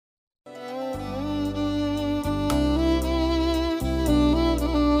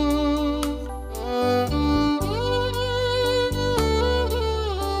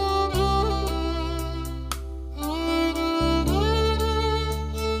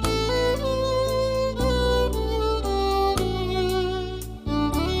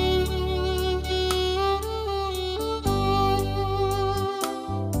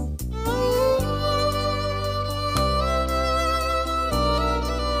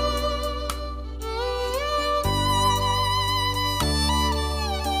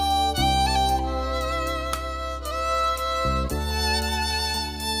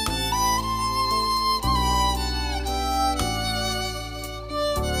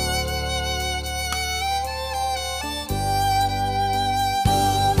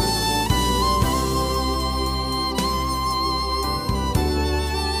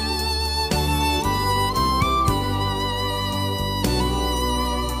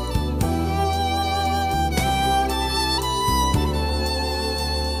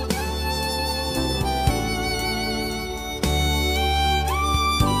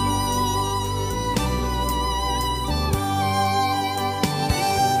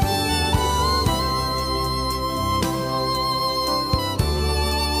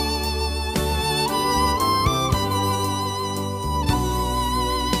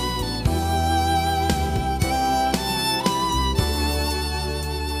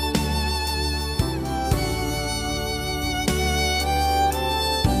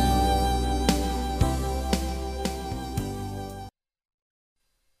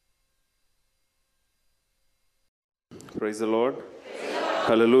Praise the Lord.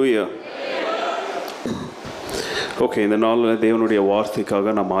 Hallelujah. Okay, இந்த நாளில் தேவனுடைய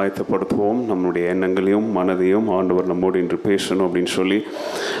வார்த்தைக்காக நாம் ஆயத்தப்படுத்துவோம். நம்முடைய எண்ணங்களையும் மனதையும் ஆண்டவர் நம்மோடு இன்று பேசணும் அப்படின்னு சொல்லி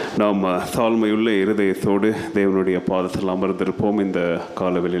நாம் தாழ்மையுள்ள இருதயத்தோடு தேவனுடைய பாதத்தில் அமர்ந்திருப்போம். இந்த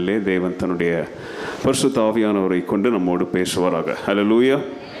காலவெளியிலே தேவன் தன்னுடைய பரிசுத்த ஆவியானவரை கொண்டு நம்மோடு பேசுவாராக. ஹல்லேலூயா.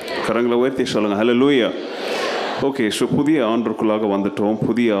 கரங்களை உயர்த்தி சொல்லுங்க, ஹல்லேலூயா. ஓகே, ஸோ புதிய ஆண்டுக்குள்ளாக வந்துட்டோம்.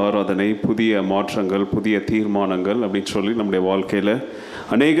 புதிய ஆராதனை, புதிய மாற்றங்கள், புதிய தீர்மானங்கள் அப்படின்னு சொல்லி நம்முடைய வாழ்க்கையில்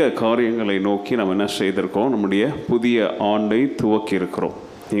அநேக காரியங்களை நோக்கி நம்ம என்ன செய்திருக்கோம், நம்முடைய புதிய ஆண்டை துவக்கி இருக்கிறோம்.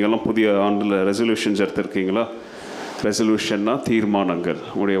 நீங்கள்லாம் புதிய ஆண்டில் ரெசல்யூஷன்ஸ் எடுத்திருக்கீங்களா? ரெசல்யூஷன்னா தீர்மானங்கள்.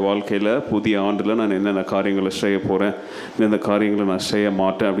 உங்களுடைய வாழ்க்கையில் புதிய ஆண்டில் நான் என்னென்ன காரியங்களை செய்ய போகிறேன், இந்த காரியங்களை நான் செய்ய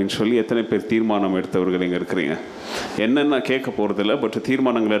மாட்டேன் அப்படின்னு சொல்லி எத்தனை பேர் தீர்மானம் எடுத்தவர்கள் இங்கே இருக்கிறீங்க? என்னென்ன கேட்க போகிறதில்ல, பட்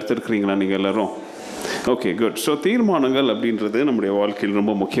தீர்மானங்கள் எடுத்துருக்கிறீங்களா நீங்கள் எல்லோரும்? Okay, good. ஸோ தீர்மானங்கள் அப்படின்றது நம்முடைய வாழ்க்கையில்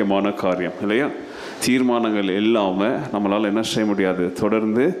ரொம்ப முக்கியமான காரியம் இல்லையா? தீர்மானங்கள் இல்லாமல் நம்மளால் என்ன செய்ய முடியாது,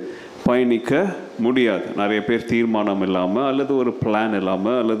 தொடர்ந்து பயணிக்க முடியாது. நிறைய பேர் தீர்மானம் இல்லாமல் அல்லது ஒரு பிளான்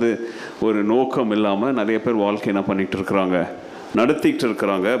இல்லாமல் அல்லது ஒரு நோக்கம் இல்லாமல் நிறைய பேர் வாழ்க்கை என்ன பண்ணிகிட்டு இருக்கிறாங்க, நடத்திக்கிட்டு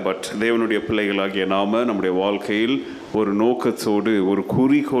இருக்கிறாங்க. பட் தேவனுடைய பிள்ளைகளாகிய நாம் நம்முடைய வாழ்க்கையில் ஒரு நோக்கத்தோடு ஒரு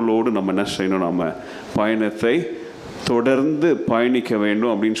குறிக்கோளோடு நம்ம என்ன செய்யணும், நம்ம பயணத்தை தொடர்ந்து பயணிக்க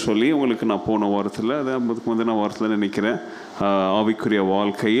வேண்டும் அப்படின்னு சொல்லி உங்களுக்கு நான் போன வாரத்தில் அதுக்கு முந்தின வாரத்தில் நினைக்கிறேன், ஆவிக்குரிய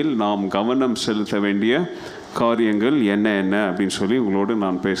வாழ்க்கையில் நாம் கவனம் செலுத்த வேண்டிய காரியங்கள் என்ன என்ன அப்படின்னு சொல்லி உங்களோடு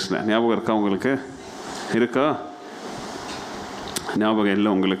நான் பேசினேன். ஞாபகம் இருக்கா உங்களுக்கு? இருக்கா? ஞாபகம் இல்லை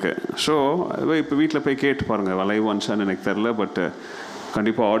உங்களுக்கு? ஸோ இப்போ வீட்டில் போய் கேட்டு பாருங்கள். லைவ் வந்துச்சான்னு எனக்கு தெரில, பட்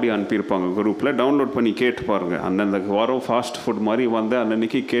கண்டிப்பாக ஆடியோ அனுப்பியிருப்பாங்க குரூப்பில், டவுன்லோட் பண்ணி கேட்டு பாருங்கள். அந்தந்த வாரம் ஃபாஸ்ட் ஃபுட் மாதிரி வந்து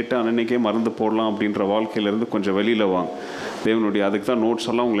அன்னன்னைக்கு கேட்டு அன்னன்னைக்கே மறந்து போடலாம் அப்படின்ற வாழ்க்கையிலேருந்து கொஞ்சம் வெளியில் வாங்க. தேவனுடைய அதுக்கு தான் நோட்ஸ்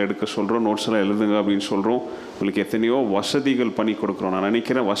எல்லாம் உங்களை எடுக்க சொல்கிறோம், நோட்ஸ் எல்லாம் எழுதுங்க அப்படின்னு சொல்கிறோம். உங்களுக்கு எத்தனையோ வசதிகள் பண்ணி கொடுக்குறோம். நான்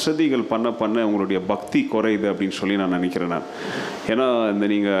நினைக்கிறேன் வசதிகள் பண்ண பண்ண உங்களுடைய பக்தி குறையுது அப்படின்னு சொல்லி நான் நினைக்கிறேன். நான் ஏன்னா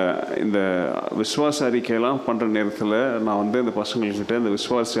இந்த விசுவாச அறிக்கையெல்லாம் பண்ணுற நேரத்தில் நான் வந்து இந்த பசங்கள்கிட்ட இந்த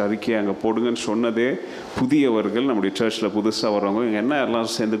விசுவாச அறிக்கையை அங்கே போடுங்கன்னு சொன்னதே புதியவர்கள், நம்முடைய சர்ச்சில் புதுசாக வர்றவங்க, என்ன எல்லாம்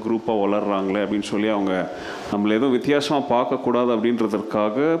சேர்ந்து குரூப்பாக வளர்கிறாங்களே அப்படின்னு சொல்லி அவங்க நம்மளை எதுவும் வித்தியாசமாக பார்க்கக்கூடாது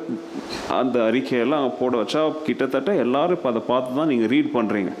அப்படின்றதுக்காக அந்த அறிக்கையெல்லாம் போட வச்சா கிட்டத்தட்ட எல்லோரும் இப்போ அதை பார்த்து தான் நீங்கள் ரீட்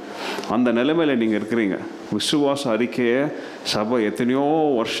பண்ணுறீங்க. அந்த நிலைமையில் நீங்கள் இருக்கிறீங்க. விசுவாச அறிக்கையை சபை எத்தனையோ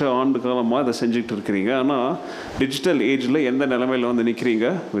ஆண்டு காலமாக அதை செஞ்சுக்கிட்டு இருக்கிறீங்க. ஆனால் டிஜிட்டல் ஏஜில் எந்த நிலைமையில் வந்து நிற்கிறீங்க?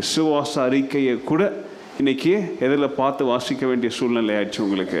 விசுவாச அறிக்கையை கூட இன்றைக்கி எதில் பார்த்து வாசிக்க வேண்டிய சூழ்நிலை ஆயிடுச்சு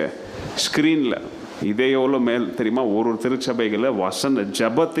உங்களுக்கு. ஸ்க்ரீனில் இதே எவ்வளோ மேல் தெரியுமா? ஒரு திருச்சபைகளில்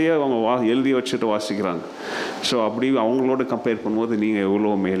ஜபத்தையே அவங்க எழுதி வச்சுட்டு வாசிக்கிறாங்க. ஸோ அப்படி அவங்களோட கம்பேர் பண்ணும்போது நீங்கள்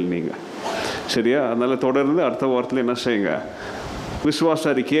எவ்வளோ மேல் நீங்கள், சரியா? அதனால் தொடர்ந்து அடுத்த வாரத்தில் என்ன செய்யுங்க, விசுவாச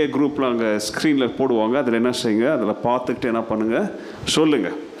அறிக்கையை குரூப்பில் அங்கே ஸ்க்ரீனில் போடுவாங்க, அதில் என்ன செய்யுங்க, அதில் பார்த்துக்கிட்டு என்ன பண்ணுங்கள்,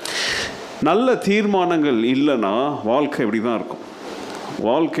 சொல்லுங்கள். நல்ல தீர்மானங்கள் இல்லைன்னா வாழ்க்கை இப்படி தான் இருக்கும்.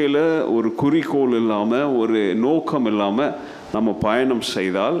 வாழ்க்கையில் ஒரு குறிக்கோள் இல்லாமல் ஒரு நோக்கம் இல்லாமல் நம்ம பயணம்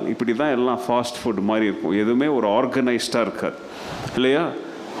செய்தால் இப்படி தான் எல்லாம் ஃபாஸ்ட் ஃபுட் மாதிரி இருக்கும். எதுவுமே ஒரு ஆர்கனைஸ்டாக இருக்காது இல்லையா?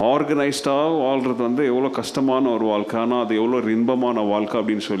 ஆர்கனைஸ்டாக வாழ்கிறது வந்து எவ்வளோ கஷ்டமான ஒரு வாழ்க்கை, ஆனால் அது எவ்வளோ இன்பமான வாழ்க்கை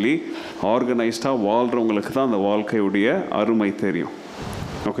அப்படின்னு சொல்லி ஆர்கனைஸ்டாக வாழ்கிறவங்களுக்கு தான் அந்த வாழ்க்கையுடைய அருமை தெரியும்.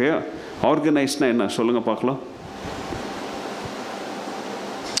 ஓகே, ஆர்கனைஸ்னால் என்ன சொல்லுங்கள் பார்க்கலாம்.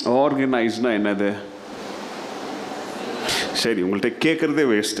 ஆர்கனைஸ்னால் என்னது? சரி, உங்கள்கிட்ட கேட்குறதே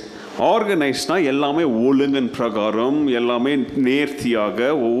வேஸ்ட்டு. ஆர்கனைஸ்னால் எல்லாமே ஒழுங்கின் பிரகாரம், எல்லாமே நேர்த்தியாக,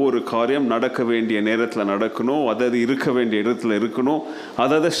 ஒவ்வொரு காரியம் நடக்க வேண்டிய நேரத்தில் நடக்கணும், அதாவது இருக்க வேண்டிய இடத்துல இருக்கணும்,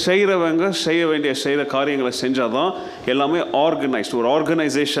 அதாவது செய்கிற காரியங்களை செஞ்சால் தான் எல்லாமே ஆர்கனைஸ்ட். ஒரு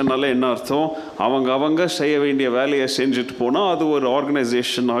ஆர்கனைசேஷனால என்ன அர்த்தம்? அவங்க செய்ய வேண்டிய வேலையை செஞ்சுட்டு போனால் அது ஒரு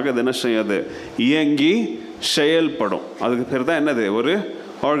ஆர்கனைசேஷனாக அது என்ன செய்யாது, இயங்கி செயல்படும். அதுக்கு பேர் தான் என்னது, ஒரு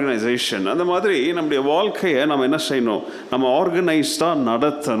ஆர்கனைசேஷன். அந்த மாதிரி நம்முடைய வாழ்க்கையை நம்ம என்ன செய்யணும், நம்ம ஆர்கனைஸ்டாக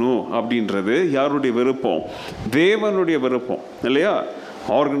நடத்தணும். அப்படின்றது யாருடைய விருப்பம்? தேவனுடைய விருப்பம் இல்லையா?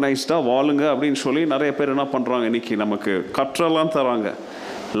 ஆர்கனைஸ்டாக வாழுங்க அப்படின்னு சொல்லி நிறைய பேர் என்ன பண்ணுறாங்க, இன்றைக்கி நமக்கு கற்றலாம் தராங்க.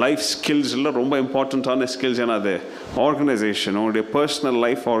 லைஃப் ஸ்கில்ஸில் ரொம்ப இம்பார்ட்டண்ட்டான ஸ்கில்ஸ் என்னது? ஆர்கனைசேஷன், உங்களுடைய பர்சனல்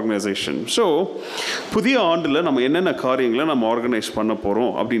லைஃப் ஆர்கனைசேஷன். ஸோ புதிய ஆண்டில் நம்ம என்னென்ன காரியங்களை நம்ம ஆர்கனைஸ் பண்ண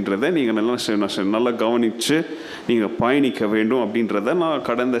போகிறோம் அப்படின்றத நீங்கள் நல்லா கவனித்து நீங்கள் பயணிக்க வேண்டும் அப்படின்றத நான்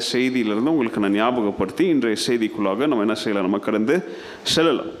கடந்த செய்தியிலிருந்து உங்களுக்கு நான் ஞாபகப்படுத்தி இன்றைய செய்திக்குள்ளாக நம்ம என்ன செய்யலாம், நம்ம கடந்து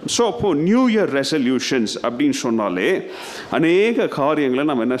செல்லலாம். ஸோ அப்போது நியூ இயர் ரெசல்யூஷன்ஸ் அப்படின்னு சொன்னாலே அநேக காரியங்களை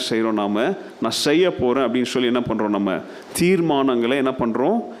நம்ம என்ன செய்கிறோம், நான் செய்ய போகிறேன் அப்படின்னு சொல்லி என்ன பண்ணுறோம், நம்ம தீர்மானங்களை என்ன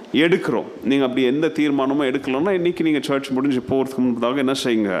பண்ணுறோம், எடுக்கிறோம். நீங்கள் அப்படி எந்த தீர்மானமும் எடுக்கலன்னா இன்றைக்கி நீங்கள் சர்ச் முடிஞ்சு போகிறதுக்கு முன்பதாக என்ன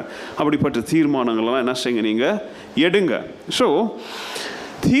செய்யுங்க, அப்படிப்பட்ட தீர்மானங்கள்லாம் என்ன செய்யுங்க, நீங்கள் எடுங்க. ஸோ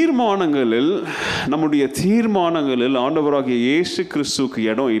நம்முடைய தீர்மானங்களில் ஆண்டவராகிய இயேசு கிறிஸ்துவுக்கு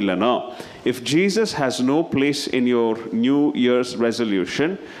இடம் இல்லைன்னா If Jesus has no place in your New Year's resolution,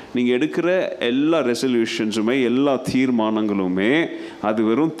 நீங்கள் எடுக்கிற எல்லா ரெசல்யூஷன்ஸுமே எல்லா தீர்மானங்களுமே அது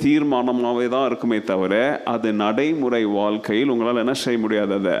வெறும் தீர்மானமாகவே தான் இருக்குமே தவிர அது நடைமுறை வாழ்க்கையில் உங்களால் என்ன செய்ய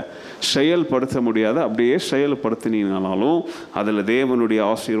முடியாது, அதை செயல்படுத்த முடியாது. அப்படியே செயல்படுத்தினீங்கனாலும் அதில் தேவனுடைய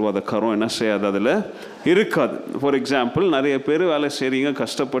ஆசீர்வாத கரம் என்ன செய்யாது, அதில் இருக்காது. ஃபார் எக்ஸாம்பிள், நிறைய பேர் வேலை செய்கிறீங்க,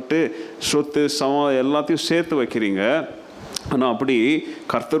 கஷ்டப்பட்டு சொத்து எல்லாத்தையும் சேர்த்து வைக்கிறீங்க. ஆனால் அப்படி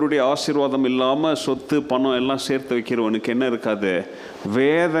கர்த்தருடைய ஆசீர்வாதம் இல்லாமல் சொத்து பணம் எல்லாம் சேர்த்து வைக்கிறவனுக்கு என்ன இருக்காது,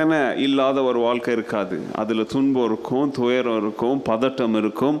 வேதனை இல்லாத ஒரு வாழ்க்கை இருக்காது. அதில் துன்பம் இருக்கும், துயரம் இருக்கும், பதட்டம்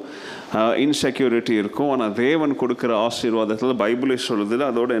இருக்கும், இன்செக்யூரிட்டி இருக்கும். ஆனால் தேவன் கொடுக்குற ஆசீர்வாதத்தில் பைபிளை சொல்லுதில்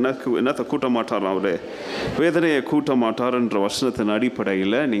அதோட என்னத்தை கூட்ட மாட்டார், அவர் வேதனையை கூட்ட மாட்டார்ன்ற வசனத்தின்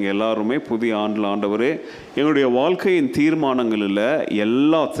அடிப்படையில் நீங்கள் எல்லாருமே புதிய ஆண்டவரே எங்களுடைய வாழ்க்கையின் தீர்மானங்களில்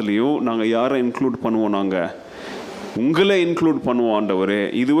எல்லாத்துலேயும் நாங்கள் யாரை இன்க்ளூட் பண்ணுவோம், நாங்கள் உங்களை இன்க்ளூட் பண்ணுவோம் ஆண்டவரே.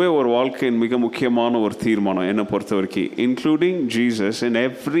 இதுவே ஒரு வாழ்க்கையின் மிக முக்கியமான ஒரு தீர்மானம் என்னை பொறுத்த வரைக்கும். Including Jesus in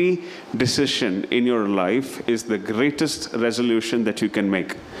every decision in your life is the greatest resolution that you can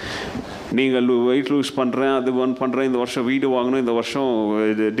make. நீங்கள் வெயிட் லூஸ் பண்ணுறேன், அது பண்ணுறேன், இந்த வருஷம் வீடு வாங்கணும், இந்த வருஷம்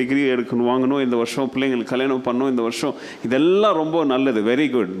டிகிரி வாங்கணும், இந்த வருஷம் பிள்ளைங்களுக்கு கல்யாணம் பண்ணணும், இந்த வருஷம் இதெல்லாம் ரொம்ப நல்லது, வெரி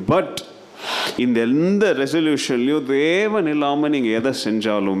குட். பட் இந்த எந்த ரெசல்யூஷன்லையும் தேவன் இல்லாமல் நீங்கள் எதை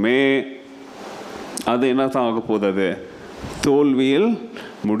செஞ்சாலுமே அது என்ன தான் ஆக போகுது, அது தோல்வியில்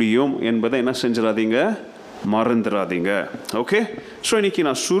முடியும் என்பதை என்ன செஞ்சிடாதீங்க, மறந்துடாதீங்க. ஓகே, ஸோ இன்றைக்கி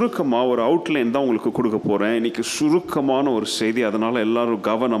நான் சுருக்கமாக ஒரு அவுட்லைன் தான் உங்களுக்கு கொடுக்க போகிறேன். இன்றைக்கி சுருக்கமான ஒரு செய்தி, அதனால் எல்லோரும்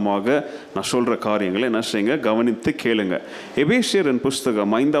கவனமாக நான் சொல்கிற காரியங்களை என்ன செய்யுங்க, கவனித்து கேளுங்க. எபேசியரின்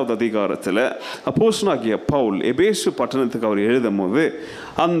புஸ்தகம் 5வது அதிகாரத்தில் அப்போஸ்தலனாகிய பவுல் எபேசு பட்டணத்துக்கு அவர் எழுதும் போது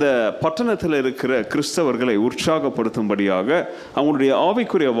அந்த பட்டணத்தில் இருக்கிற கிறிஸ்தவர்களை உற்சாகப்படுத்தும்படியாக அவங்களுடைய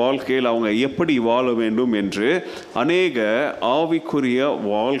ஆவிக்குரிய வாழ்க்கையில் அவங்க எப்படி வாழ வேண்டும் என்று அநேக ஆவிக்குரிய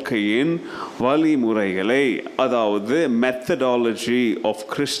வாழ்க்கையின் வழிமுறைகளை, அதாவது மெத்தடாலஜி ஆஃப்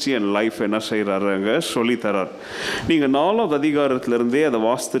கிறிஸ்டியன் லைஃப் என்ன செய்கிறாருங்க சொல்லித்தரார். நீங்கள் 4வது அதிகாரத்திலிருந்தே அதை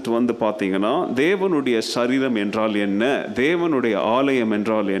வாசித்துட்டு வந்து பார்த்தீங்கன்னா, தேவனுடைய சரீரம் என்றால் என்ன, தேவனுடைய ஆலயம்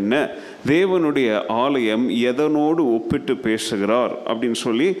என்றால் என்ன, தேவனுடைய ஆலயம் எதனோடு ஒப்பிட்டு பேசுகிறார் அப்படின்னு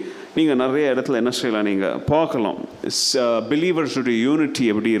சொல்லி நீங்கள் நிறைய இடத்துல என்ன செய்யலாம், நீங்கள் பார்க்கலாம். பிலீவர்ஸுடைய யூனிட்டி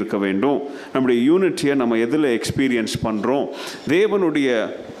எப்படி இருக்க வேண்டும், நம்முடைய யூனிட்டியை நம்ம எதில் எக்ஸ்பீரியன்ஸ் பண்ணுறோம், தேவனுடைய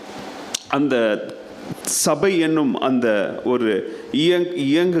அந்த சபை என்னும் அந்த ஒரு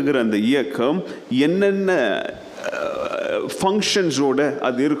இயங்குகிற அந்த இயக்கம் என்னென்ன ஃபங்க்ஷன்ஸோடு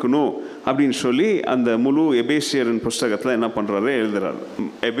அது இருக்கணும் அப்படின்னு சொல்லி அந்த முழு எபேசியரின் புஸ்தகத்தில் என்ன பண்ணுறாரு, எழுதுகிறார்.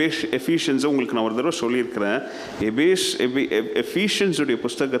 எஃபீஷியன்ஸை உங்களுக்கு நான் ஒரு தடவை சொல்லியிருக்கிறேன். எஃபீஷியன்ஸுடைய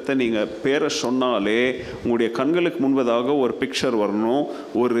புஸ்தகத்தை நீங்கள் பேரை சொன்னாலே உங்களுடைய கண்களுக்கு முன்பதாக ஒரு பிக்சர் வரணும்.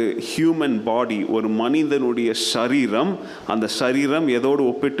 ஒரு ஹியூமன் பாடி, ஒரு மனிதனுடைய சரீரம். அந்த சரீரம் எதோடு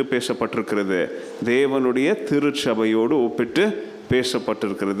ஒப்பிட்டு பேசப்பட்டிருக்கிறது, தேவனுடைய திருச்சபையோடு ஒப்பிட்டு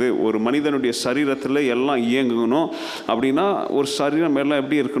பேசப்பட்டிருக்கிறது. ஒரு மனிதனுடைய சரீரத்தில் எல்லாம் இயங்கணும் அப்படின்னா ஒரு சரீரம் எல்லாம்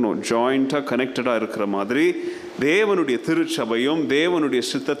எப்படி இருக்கணும், ஜாயிண்டாக கனெக்டடாக இருக்கிற மாதிரி தேவனுடைய திருச்சபையும் தேவனுடைய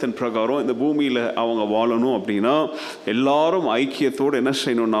சித்தத்தின் பிரகாரம் இந்த பூமியில் அவங்க வாழணும். அப்படின்னா எல்லாரும் ஐக்கியத்தோடு என்ன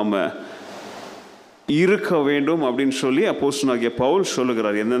செய்யணும், நாம் இருக்க வேண்டும் அப்படின்னு சொல்லி அப்போஸ்தலனாகிய பவுல்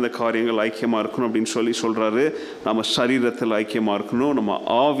சொல்லுகிறார். எந்தெந்த காரியங்கள் ஐக்கியமாக இருக்கணும் அப்படின்னு சொல்லி சொல்கிறாரு. நம்ம சரீரத்தில் ஐக்கியமாக இருக்கணும், நம்ம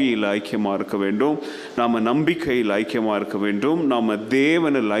ஆவியில் ஐக்கியமாக இருக்க வேண்டும், நம்ம நம்பிக்கையில் ஐக்கியமாக இருக்க வேண்டும், நம்ம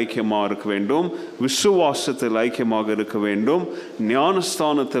தேவனில் ஐக்கியமாக இருக்க வேண்டும், விசுவாசத்தில் ஐக்கியமாக இருக்க வேண்டும்,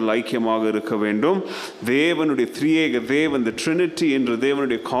 ஞானஸ்தானத்தில் ஐக்கியமாக இருக்க வேண்டும், தேவனுடைய திரியேக தேவன், இந்த ட்ரினிட்டி என்ற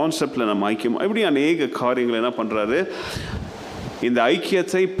தேவனுடைய கான்செப்டில் நம்ம ஐக்கியம். இப்படி அநேக காரியங்கள் என்ன பண்ணுறாரு, இந்த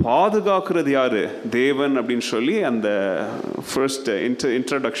ஐக்கியத்தை பாதுகாக்கிறது யாரு, தேவன் அப்படின்னு சொல்லி அந்த ஃபர்ஸ்ட்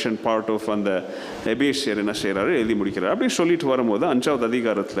இன்ட்ரடக்ஷன் பார்ட் ஆஃப் அந்த எபேசியர் என்ன செய்கிறாரு, எழுதி முடிக்கிறார். அப்படி சொல்லிட்டு வரும்போது 5வது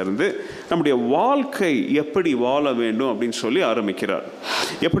அதிகாரத்திலிருந்து நம்முடைய வாழ்க்கை எப்படி வாழ வேண்டும் அப்படின்னு சொல்லி ஆரம்பிக்கிறார்.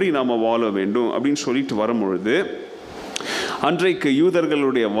 எப்படி நாம் வாழ வேண்டும் அப்படின்னு சொல்லிட்டு வரும்பொழுது, அன்றைக்கு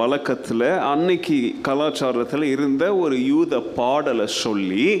யூதர்களுடைய வழக்கத்தில் அன்னைக்கு கலாச்சாரத்தில் இருந்த ஒரு யூத பாடலை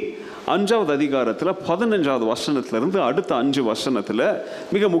சொல்லி 5வது அதிகாரத்தில் 15வது வசனத்திலிருந்து அடுத்த 5 வசனத்தில்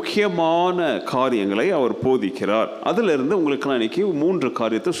மிக முக்கியமான காரியங்களை அவர் போதிக்கிறார். அதிலிருந்து உங்களுக்கு நான் இன்னைக்கு 3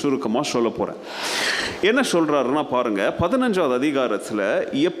 காரியத்தை சுருக்கமாக சொல்ல போகிறேன். என்ன சொல்கிறாருன்னா பாருங்கள், 15வது அதிகாரத்தில்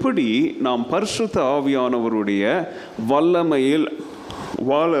எப்படி நாம் பரிசுத்த ஆவியானவருடைய வல்லமையில்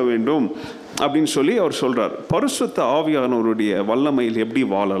வாழ வேண்டும் அப்படின்னு சொல்லி அவர் சொல்கிறார். பரிசுத்த ஆவியானவருடைய வல்லமையில் எப்படி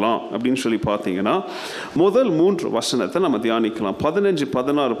வாழலாம் அப்படின்னு சொல்லி பார்த்தீங்கன்னா, முதல் 3 வசனத்தை நம்ம தியானிக்கலாம். 15,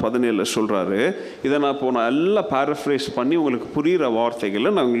 16, 17 சொல்கிறாரு. இதை நான் எல்லாம் பேரஃப்ரேஸ் பண்ணி உங்களுக்கு புரிகிற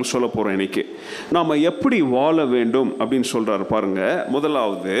வார்த்தைகளை நான் உங்களுக்கு சொல்ல போகிறேன். இன்னைக்கு நாம் எப்படி வாழ வேண்டும் அப்படின்னு சொல்கிறாரு பாருங்கள்.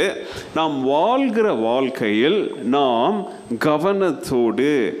 முதலாவது, நாம் வாழ்கிற வாழ்க்கையில் நாம்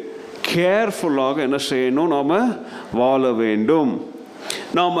கவனத்தோடு கேர்ஃபுல்லாக என்ன செய்யணும்? நாம் வாழ வேண்டும்.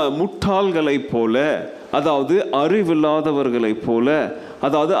 நாம் முட்டாள்களைப் போல, அதாவது அறிவில்லாதவர்களைப் போல,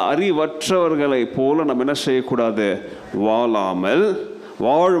 அதாவது அறிவற்றவர்களைப் போல நம்ம என்ன செய்யக்கூடாது? வாழாமல்,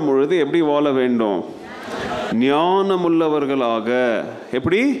 வாழும் பொழுது எப்படி வாழ வேண்டும்? ஞானமுள்ளவர்களாக.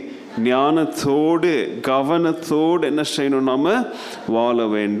 எப்படி? ஞானத்தோடு, கவனத்தோடு என்ன செய்யணும்? நாம வாழ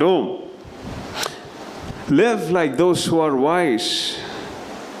வேண்டும். Live like those who are wise.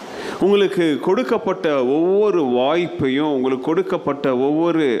 உங்களுக்கு கொடுக்கப்பட்ட ஒவ்வொரு வாய்ப்பையும், உங்களுக்கு கொடுக்கப்பட்ட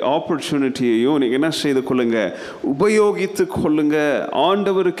ஒவ்வொரு ஆப்பர்ச்சுனிட்டியையும் நீங்கள் என்ன செய்து கொள்ளுங்க? உபயோகித்து கொள்ளுங்க.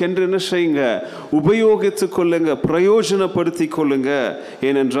 ஆண்டவருக்கென்று என்ன செய்யுங்க? உபயோகித்து கொள்ளுங்க, பிரயோஜனப்படுத்தி கொள்ளுங்க.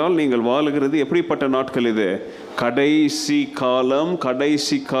 ஏனென்றால் நீங்கள் வாழுகிறது எப்படிப்பட்ட நாட்கள் இது? கடைசி காலம்.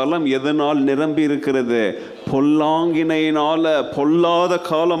 கடைசி காலம் எதனால் நிரம்பி இருக்கிறது? பொல்லாங்கினையினால, பொல்லாத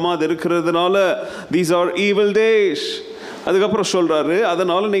காலமாக அது இருக்கிறதுனால. These are evil days. அதுக்கப்புறம் சொல்றாரு,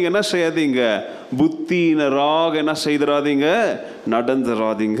 அதனால நீங்க என்ன செய்யாதீங்க? புத்தியினராக என்ன செய்திராதீங்க?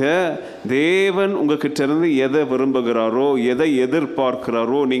 நடந்துராதீங்க. தேவன் உங்ககிட்ட இருந்து எதை விரும்புகிறாரோ, எதை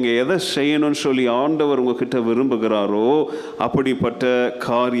எதிர்பார்க்கிறாரோ, நீங்க எதை செய்யணும்னு சொல்லி ஆண்டவர் உங்ககிட்ட விரும்புகிறாரோ அப்படிப்பட்ட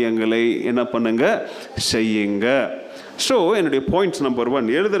காரியங்களை என்ன பண்ணுங்க? செய்யுங்க. ஸோ என்னுடைய பாயிண்ட் நம்பர்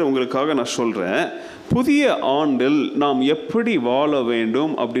 1 எழுதுறவங்களுக்காக நான் சொல்றேன். புதிய ஆண்டில் நாம் எப்படி வாழ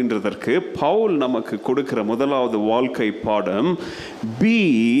வேண்டும் அப்படின்றதற்கு பவுல் நமக்கு கொடுக்கிற முதலாவது வாழ்க்கை பாடம், B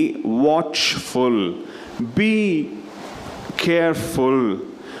watchful, be careful,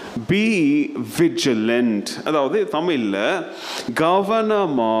 B vigilant. அதாவது தமிழில்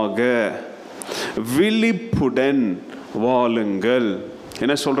கவனமாக, விழிப்புடன் வாழுங்கள்.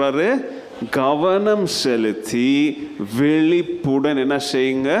 என்ன சொல்றாரு? கவனம் செலுத்தி விழிப்புடன் என்ன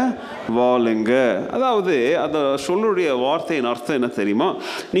செய்யுங்க? வாழுங்க. அதாவது அந்த சொல்லுடைய வார்த்தையின் அர்த்தம் என்ன தெரியுமா?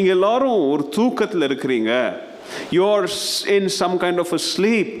 நீங்கள் எல்லாரும் ஒரு தூக்கத்தில் இருக்கிறீங்க. You are in some kind of a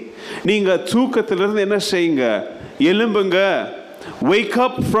sleep. நீங்கள் தூக்கத்திலிருந்து என்ன செய்யுங்க? எழும்புங்க. Wake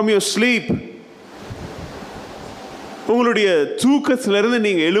up from your sleep. உங்களுடைய தூக்கத்திலிருந்து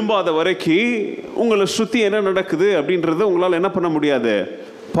நீங்கள் எழும்பாத வரைக்கும் உங்களை சுற்றி என்ன நடக்குது அப்படின்றத உங்களால் என்ன பண்ண முடியாது?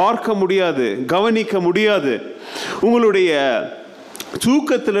 பார்க்க முடியாது, கவனிக்க முடியாது. உங்களுடைய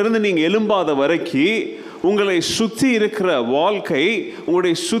தூக்கத்திலிருந்து நீங்கள் எழும்பாத வரைக்கும் உங்களை சுற்றி இருக்கிற வாழ்க்கை,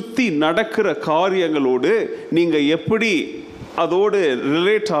 உங்களுடைய சுற்றி நடக்கிற காரியங்களோடு நீங்கள் எப்படி அதோடு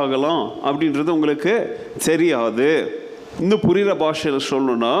ரிலேட் ஆகலாம் அப்படின்றது உங்களுக்கு தெரியாது. இன்னும் புரிகிற பாஷையில்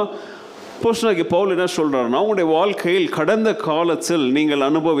சொல்லணும்னா, அப்போஸ்தலனாகிய பவுல் என்ன சொல்றாருன்னா, உங்களுடைய வாழ்க்கையில் கடந்த காலத்தில் நீங்கள்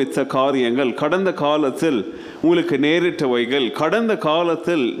அனுபவித்த காரியங்கள், கடந்த காலத்தில் உங்களுக்கு நேரிட்டவைகள், கடந்த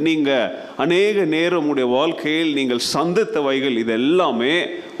காலத்தில் நீங்கள் அநேக நேரம் உங்களுடைய வாழ்க்கையில் நீங்கள் சந்தித்தவைகள், இது எல்லாமே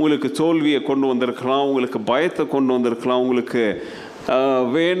உங்களுக்கு தோல்வியை கொண்டு வந்திருக்கலாம், உங்களுக்கு பயத்தை கொண்டு வந்திருக்கலாம், உங்களுக்கு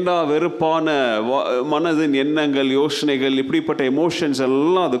வேண்டா வெறுப்பான மனதின் எண்ணங்கள், யோசனைகள், இப்படிப்பட்ட எமோஷன்ஸ்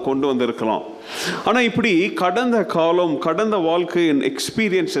எல்லாம் அது கொண்டு வந்திருக்கலாம். ஆனால் இப்படி கடந்த காலம், கடந்த வாழ்க்கையின்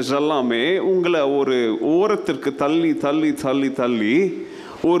எக்ஸ்பீரியன்ஸஸ் எல்லாமே உங்களை ஒரு ஓரத்திற்கு தள்ளி தள்ளி தள்ளி தள்ளி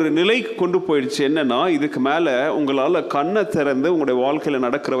ஒரு நிலைக்கு கொண்டு போயிடுச்சு. என்னன்னா, இதுக்கு மேலே உங்களால் கண்ணை திறந்து உங்களுடைய வாழ்க்கையில்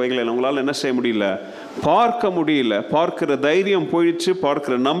நடக்கிறவைகளை உங்களால் என்ன செய்ய முடியல? பார்க்க முடியல. பார்க்கிற தைரியம் போயிடுச்சு,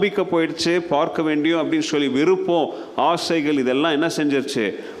 பார்க்கிற நம்பிக்கை போயிடுச்சு, பார்க்க வேண்டியும் அப்படின்னு சொல்லி விருப்பம், ஆசைகள் இதெல்லாம் என்ன செஞ்சிருச்சு?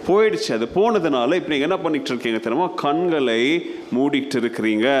 போயிடுச்சு. அது போனதுனால இப்போ நீங்கள் என்ன பண்ணிட்டு இருக்கீங்க தெரியுமா? கண்களை மூடிட்டு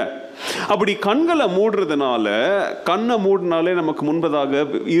இருக்கிறீங்க. அப்படி கண்களை மூடுறதுனால, கண்ணை மூடினாலே நமக்கு முன்பதாக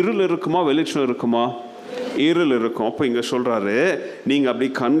இருள் இருக்குமா, வெளிச்சம் இருக்குமா? இருள் இருக்கும். அப்போ இங்கே சொல்கிறாரு, நீங்கள் அப்படி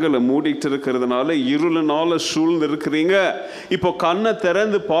கண்களை மூடிட்டு இருக்கிறதுனால இருளினால சூழ்ந்து இருக்கிறீங்க. இப்போ கண்ணை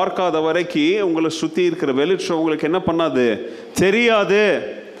திறந்து பார்க்காத வரைக்கும் உங்களை சுற்றி இருக்கிற வெளிச்சம் உங்களுக்கு என்ன பண்ணாது? தெரியாது.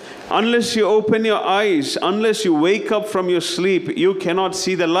 Unless you open your eyes, unless you wake up from your sleep, you cannot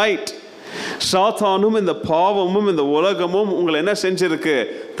see the light. சாத்தானும் இந்த பாவமும் இந்த உலகமும் உங்களை என்ன செஞ்சிருக்கு?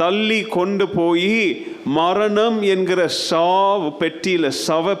 தள்ளி கொண்டு போய் மரணம் என்கிற சாவு பெட்டியில்,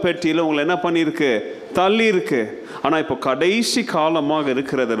 சவ பெட்டியில் உங்களை என்ன பண்ணியிருக்கு? தள்ளி இருக்கு. ஆனால் இப்போ கடைசி காலமாக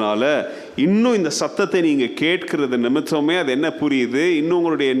இருக்கிறதுனால இன்னும் இந்த சத்தத்தை நீங்கள் கேட்கிறது நிமித்தமே அது என்ன புரியுது? இன்னும்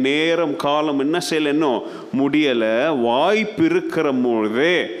உங்களுடைய நேரம், காலம் என்ன செய்யல, இன்னும் முடியலை. வாய்ப்பு இருக்கிற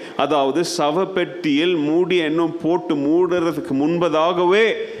பொழுதே, அதாவது சவப்பெட்டியில் மூடி இன்னும் போட்டு மூடுறதுக்கு முன்பதாகவே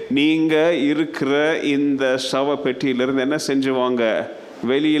நீங்கள் இருக்கிற இந்த சவப்பெட்டியிலிருந்து என்ன செஞ்சு வாங்க?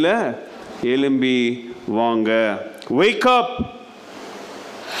 வெளியில் எழும்பி வாங்க. Wake up.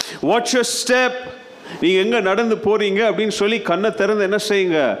 Watch your step. நீங்கள் எங்கே நடந்து போகிறீங்க அப்படின்னு சொல்லி கண்ணை திறந்து என்ன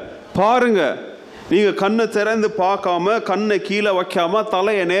செய்யுங்க? பாருங்க. நீங்கள் கண்ணை திறந்து பார்க்காம, கண்ணை கீழே வைக்காம,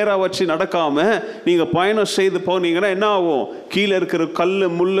 தலையை நேராக வச்சு நடக்காம நீங்கள் பயணம் செய்து போனீங்கன்னா என்ன ஆகும்? கீழே இருக்கிற கல்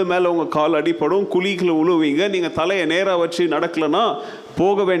முள் மேலே உங்கள் கால் அடிப்படும், குழிகளை உழுவீங்க. நீங்கள் தலையை நேராக வச்சு நடக்கலைன்னா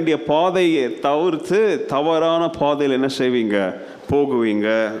போக வேண்டிய பாதையை தவிர்த்து தவறான பாதையில் என்ன செய்வீங்க? போகுவீங்க.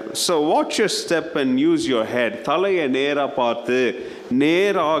 So watch your step and use your head. தலையை நேராக பார்த்து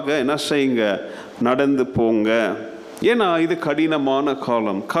நேராக என்ன செய்யுங்க? நடந்து போங்க. ஏன்னா இது கடினமான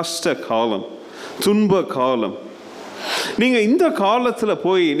காலம், கஷ்ட காலம், துன்ப காலம். நீங்கள் இந்த காலத்தில்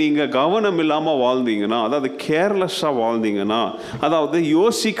போய் நீங்கள் கவனம் இல்லாமல் வாழ்ந்தீங்கன்னா, அதாவது கேர்லெஸ்ஸாக வாழ்ந்தீங்கன்னா, அதாவது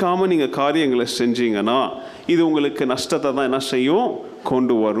யோசிக்காமல் நீங்கள் காரியங்களை செஞ்சீங்கன்னா, இது உங்களுக்கு நஷ்டத்தை தான் என்ன செய்யும்?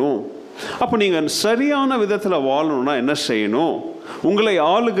 கொண்டு வரும். அப்போ நீங்கள் சரியான விதத்தில் வாழணும்னா என்ன செய்யணும்? உங்களை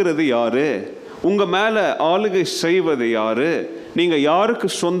ஆளுகிறது யாரு? உங்கள் மேலே ஆளுகை செய்வது யாரு? நீங்கள் யாருக்கு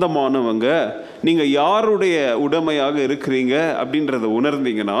சொந்தமானவங்க? நீங்கள் யாருடைய உடைமையாக இருக்கிறீங்க அப்படின்றத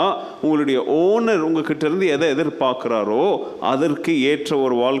உணர்ந்தீங்கன்னா, உங்களுடைய ஓனர் உங்ககிட்ட இருந்து எதை எதிர்பார்க்குறாரோ அதற்கு ஏற்ற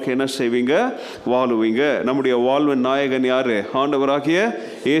ஒரு வாழ்க்கை என்ன செய்வீங்க? வாழுவீங்க. நம்முடைய வாழ்வின் நாயகன் யாரு? ஆண்டவராகிய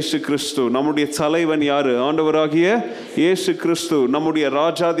இயேசு கிறிஸ்து. நம்முடைய தலைவன் யாரு? ஆண்டவராகிய இயேசு கிறிஸ்து. நம்முடைய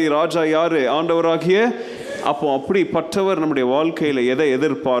ராஜாதி ராஜா யாரு? ஆண்டவராகிய. அப்போ அப்படிப்பட்டவர் நம்முடைய வாழ்க்கையில் எதை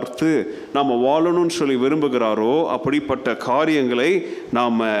எதிர்பார்த்து நாம் வாழணும்னு சொல்லி விரும்புகிறாரோ அப்படிப்பட்ட காரியங்களை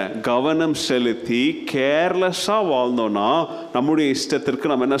நாம் கவனம் செலுத்தி கேர்லெஸ்ஸாக வாழ்ந்தோன்னா நம்முடைய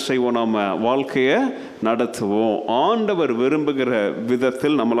இஷ்டத்திற்கு நம்ம என்ன செய்வோம்? நாம் வாழ்க்கையை நடத்துவோம். ஆண்டவர் விரும்புகிற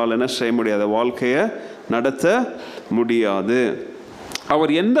விதத்தில் நம்மளால் என்ன செய்ய முடியாது? வாழ்க்கையை நடத்த முடியாது.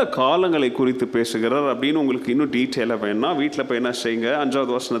 அவர் எந்த காலங்களை குறித்து பேசுகிறார் அப்படின்னு உங்களுக்கு இன்னும் டீட்டெயிலாக வேணும்னா வீட்டில் போய் என்ன செய்யுங்க?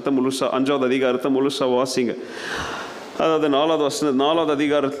 5வது வசனத்தை முழுசாக, 5வது அதிகாரத்தை முழுசாக வாசிங்க. அதாவது 4வது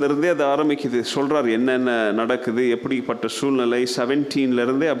அதிகாரத்திலிருந்தே அது ஆரம்பிக்குது. சொல்கிறார் என்னென்ன நடக்குது, எப்படிப்பட்ட சூழ்நிலை.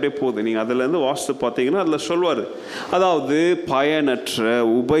 17லேருந்தே அப்படியே போகுது. நீங்கள் அதிலேருந்து வாசித்து பார்த்தீங்கன்னா அதில் சொல்வார், அதாவது பயனற்ற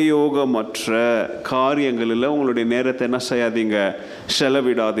உபயோகமற்ற காரியங்களில் உங்களுடைய நேரத்தை என்ன செய்யாதீங்க?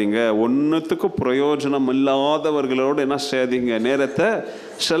 செலவிடாதீங்க. ஒன்றுத்துக்கும் பிரயோஜனம் இல்லாதவர்களோடு என்ன செய்யாதீங்க? நேரத்தை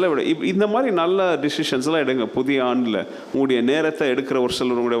செலவிட. இந்த மாதிரி நல்ல டிசிஷன்ஸ்லாம் எடுங்க. புதிய ஆண்டில் உங்களுடைய நேரத்தை எடுக்கிற ஒரு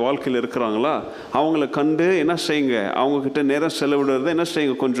சிலர் உங்களுடைய வாழ்க்கையில் இருக்கிறாங்களா? அவங்கள கண்டு என்ன செய்யுங்க? அவங்கக்கிட்ட நேரம் செலவிடுறத என்ன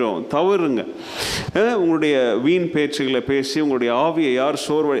செய்யுங்க? கொஞ்சம் தவறுங்க. உங்களுடைய வீண் பேச்சுகளை பேசி உங்களுடைய ஆவியை யார்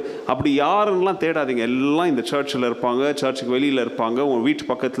சோர்வழி அப்படி யாருன்னெலாம் தேடாதீங்க. எல்லாம் இந்த சர்ச்சில் இருப்பாங்க, சர்ச்சுக்கு வெளியில் இருப்பாங்க, உங்கள் வீட்டு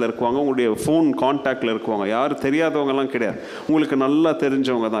பக்கத்தில் இருக்குவாங்க, உங்களுடைய ஃபோன் கான்டாக்டில் இருக்குவாங்க. யாரும் தெரியாதவங்கலாம் கிடையாது, உங்களுக்கு நல்லா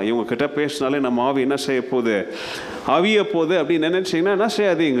தெரிஞ்சவங்க தான். இவங்கக்கிட்ட பேசினாலே நம்ம ஆவி என்ன செய்ய போகுது? அவிய போகுது அப்படின்னு நினைச்சிங்கன்னா என்ன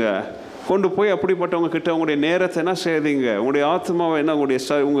செய்யாதீங்க? கொண்டு போய் அப்படிப்பட்டவங்க கிட்ட உங்களுடைய நேரத்தை என்ன செய்யாதீங்க? உங்களுடைய ஆத்மாவை என்ன,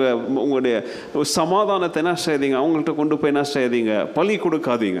 உங்களுடைய சமாதானத்தை என்ன செய்யாதீங்க? அவங்கள்ட்ட கொண்டு போய் என்ன செய்யாதீங்க? பலி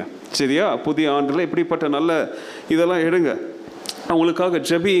கொடுக்காதீங்க. சரியா? புதிய ஆண்டில் இப்படிப்பட்ட நல்ல இதெல்லாம் எடுங்க. அவங்களுக்காக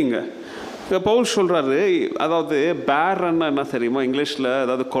ஜெபியுங்க. பவுல் சொல்கிறாரு, அதாவது பேரன்னா என்ன தெரியுமா இங்கிலீஷில்?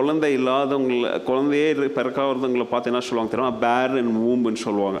 அதாவது குழந்தை இல்லாதவங்களை, குழந்தையே பிறக்காதவங்களை பார்த்து என்ன சொல்லுவாங்க தெரியுமா? பேர் அண்ட் வூம்புன்னு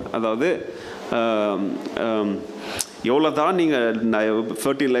சொல்லுவாங்க. அதாவது எவ்வளோ தான் நீங்கள்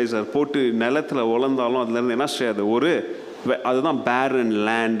ஃபர்டிலைசர் போட்டு நிலத்தில் வளர்ந்தாலும் அதுலேருந்து என்ன செய்யாது? அதுதான் பேரன்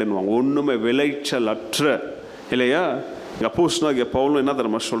லேண்டுன்னுவாங்க. ஒன்றுமே விளைச்சல் அற்ற, இல்லையா? அப்போஸ்தலனாகிய பவுல் என்ன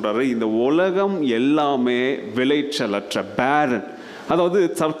தெரியுமா சொல்கிறாரு? இந்த உலகம் எல்லாமே விளைச்சல் அற்ற, பேரன். அதாவது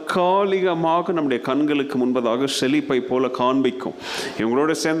தற்காலிகமாக நம்முடைய கண்களுக்கு முன்பதாக செழிப்பை போல காண்பிக்கும்.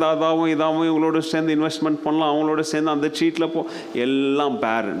 இவங்களோட சேர்ந்து அதாவும் இதாகவும், இவங்களோட சேர்ந்து இன்வெஸ்ட்மெண்ட் பண்ணலாம், அவங்களோட சேர்ந்து அந்த சீட்டில் எல்லாம்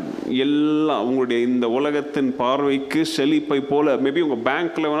பேரன். எல்லாம் உங்களுடைய இந்த உலகத்தின் பார்வைக்கு செழிப்பை போல, மேபி உங்கள்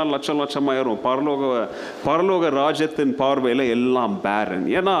பேங்க்கில் வேணால் லட்சம் லட்சமாயிரும், பரலோக ராஜ்யத்தின் பார்வையில் எல்லாம் பேரன்.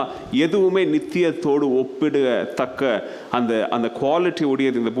 ஏன்னா எதுவுமே நித்தியத்தோடு ஒப்பிடத்தக்க அந்த குவாலிட்டி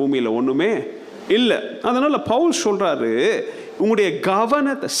உடையது இந்த பூமியில் ஒன்றுமே இல்லை. அதனால் பவுல் சொல்கிறாரு, உங்களுடைய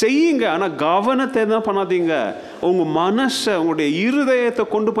கவனத்தை செய்யுங்க, ஆனால் கவனத்தை என்ன பண்ணாதீங்க? உங்கள் மனசை, உங்களுடைய இருதயத்தை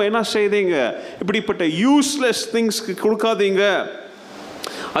கொண்டு போய் என்ன செய்தீங்க? இப்படிப்பட்ட யூஸ்லெஸ் திங்ஸ்க்கு கொடுக்காதீங்க.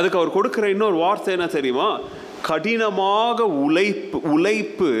 அதுக்கு அவர் கொடுக்குற இன்னொரு வார்த்தை என்ன தெரியுமா? கடினமாக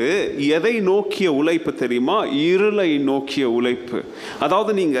உழைப்பு. எதை நோக்கிய உழைப்பு தெரியுமா? இருளை நோக்கிய உழைப்பு.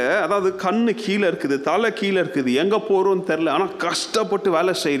 அதாவது கண்ணு கீழே இருக்குது, தலை கீழே இருக்குது, எங்கே போகிறோன்னு தெரில, ஆனால் கஷ்டப்பட்டு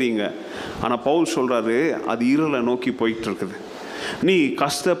வேலை செய்கிறீங்க. ஆனால் பவுல் சொல்கிறாரு, அது இருளை நோக்கி போயிட்டு இருக்குது. நீ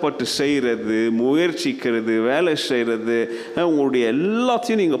கஷ்டப்பட்டு செய்கிறது, முயற்சிக்கிறது, வேலை செய்கிறது, உங்களுடைய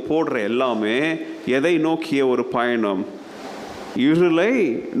எல்லாத்தையும் நீங்கள் போடுற எல்லாமே எதை நோக்கிய ஒரு பயணம்? இருளை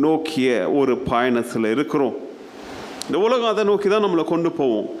நோக்கிய ஒரு பயணத்தில் இருக்கிறோம். இந்த உலகம் அதை நோக்கி தான் நம்மளை கொண்டு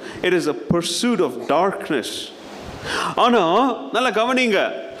போவோம். It is a pursuit of darkness. ஆனால் நல்லா கவனிங்க,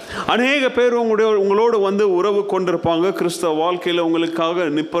 அநேக பேர் உங்களோடு வந்து உறவு கொண்டிருப்பாங்க, கிறிஸ்தவ வாழ்க்கையில் உங்களுக்காக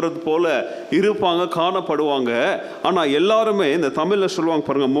நிற்பது போல இருப்பாங்க, காணப்படுவாங்க. ஆனால் எல்லாருமே இந்த தமிழில் சொல்லுவாங்க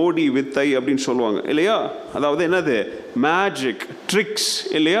பாருங்க, மோடி வித்தை அப்படின்னு சொல்லுவாங்க, இல்லையா? அதாவது என்னது? மேஜிக் ட்ரிக்ஸ்,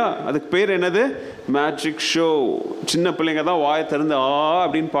 இல்லையா? அதுக்கு பேர் என்னது? Magic show. சின்ன பிள்ளைங்க தான் வாயை திறந்து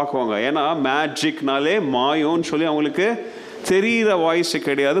அப்படின்னு பார்க்குவாங்க. ஏன்னா மேஜிக்னாலே மாயோன்னு சொல்லி அவங்களுக்கு தெரிகிற வாய்ஸ்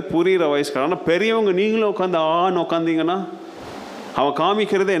கிடையாது, புரிகிற வாய்ஸ் கிடையாது. ஆனால் பெரியவங்க நீங்களும் உட்காந்து உட்காந்தீங்கன்னா அவன்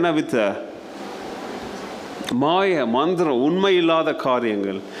காமிக்கிறதே என்ன வித்தை? மாய மந்திரம், உண்மை இல்லாத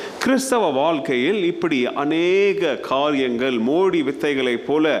காரியங்கள். கிறிஸ்தவ வாழ்க்கையில் இப்படி அநேக காரியங்கள் மோடி வித்தைகளை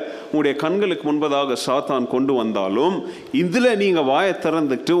போல உங்களுடைய கண்களுக்கு முன்பதாக சாத்தான் கொண்டு வந்தாலும் இதில் நீங்கள் வாயை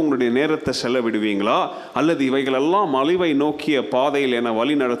திறந்துட்டு உங்களுடைய நேரத்தை செலவிடுவீங்களா, அல்லது இவைகளெல்லாம் அழிவை நோக்கிய பாதையில் என்னை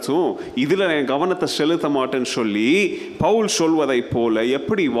வழி நடத்தும், இதில் என் கவனத்தை செலுத்த மாட்டேன்னு சொல்லி பவுல் சொல்வதை போல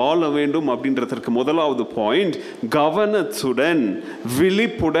எப்படி வாழ வேண்டும் அப்படின்றதற்கு முதலாவது பாயிண்ட், கவனத்துடன்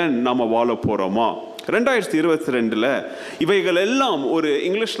விழிப்புடன் நம்ம வாழ போகிறோமா? 2022 இவைகள் எல்லாம் ஒரு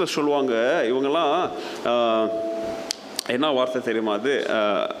இங்கிலீஷில் சொல்லுவாங்க, இவங்கெல்லாம் என்ன வார்த்தை தெரியுமா? அது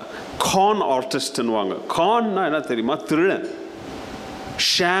கான் ஆர்டிஸ்ட்னுவாங்க. கான்னா என்ன தெரியுமா? திருடன்.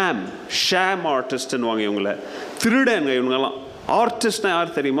 ஷாம் ஆர்டிஸ்ட்னுவாங்க இவங்கள. திருடங்க இவங்கெல்லாம். ஆர்டிஸ்ட்னா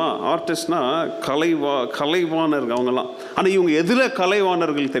யார் தெரியுமா? ஆர்டிஸ்ட்னா கலைவாணர்கள் அவங்கெல்லாம். ஆனால் இவங்க எதில்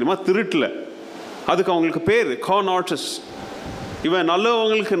கலைவாணர்கள் தெரியுமா? திருட்டில். அதுக்கு அவங்களுக்கு பேர் கான் ஆர்டிஸ்ட். இவன்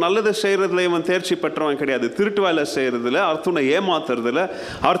நல்லவங்களுக்கு நல்லதை செய்கிறதுல இவன் தேர்ச்சி பெற்றவன் கிடையாது. திருட்டு வேலை செய்கிறதுல, அர்த்தவனை ஏமாத்துறதுல,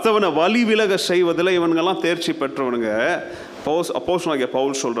 அர்த்தவனை வழி விலக செய்வதில் இவனுங்கெல்லாம் தேர்ச்சி பெற்றவனுங்க. அப்போஸ்தலனாகிய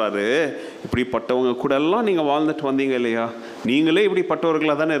பவுல் சொல்கிறாரு, இப்படிப்பட்டவங்க கூட எல்லாம் நீங்கள் வாழ்ந்துட்டு வந்தீங்க இல்லையா? நீங்களே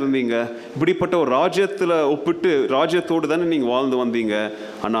இப்படிப்பட்டவர்களாக தானே இருந்தீங்க. இப்படிப்பட்ட ஒரு ராஜ்யத்தில் ஒப்பிட்டு ராஜ்யத்தோடு தானே நீங்கள் வாழ்ந்து வந்தீங்க.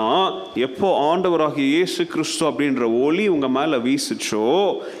 ஆனால் எப்போ ஆண்டவராகிய இயேசு கிறிஸ்து அப்படின்ற ஒளி உங்கள் மேலே வீசுச்சோ,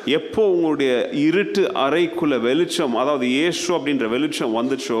 எப்போ உங்களுடைய இருட்டு அறைக்குள்ள வெளிச்சம், அதாவது இயேசு அப்படின்ற வெளிச்சம்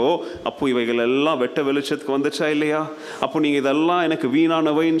வந்துச்சோ, அப்போ இவைகள் எல்லாம் வெட்ட வெளிச்சத்துக்கு வந்துச்சா இல்லையா? அப்போ நீங்கள் இதெல்லாம் எனக்கு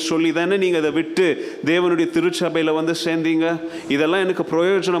வீணானவைன்னு சொல்லி தானே நீங்கள் இதை விட்டு தேவனுடைய திருச்சபையில் வந்து சேர்ந்தீங்க. இதெல்லாம் எனக்கு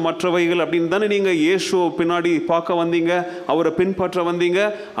பிரயோஜனமற்றவைகள் அப்படின்னு தானே நீங்கள் இயேசுவை பின்னாடி பார்க்க வந்தீங்க, அவரை பின்பற்ற வந்தீங்க.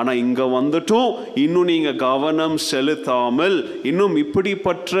 ஆனால் இங்கே வந்துட்டும் இன்னும் நீங்கள் கவனம் செலுத்தாமல் இன்னும்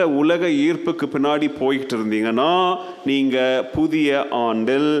இப்படிப்பட்ட உலக ஈர்ப்புக்கு பின்னாடி போய்கிட்டு இருந்தீங்கன்னா நீங்கள் புதிய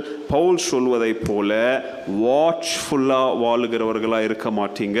ஆண்டில் பவுல் சொல்வதை போல வாட்ச்ஃபுல்லாக வாழுகிறவர்களாக இருக்க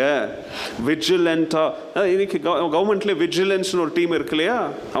மாட்டீங்க. விஜிலண்ட்டாக. இன்னைக்கு கவர்மெண்ட்லேயே விஜிலன்ஸ்னு ஒரு டீம் இருக்கு இல்லையா?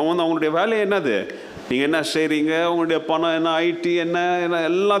 அவங்க வந்து அவங்களுடைய வேலை என்னது? நீங்கள் என்ன செய்கிறீங்க, உங்களுடைய பணம் என்ன, ஐடி என்ன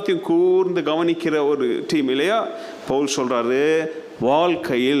எல்லாத்தையும் கூர்ந்து கவனிக்கிற ஒரு டீம் இல்லையா? பவுல் சொல்கிறாரு,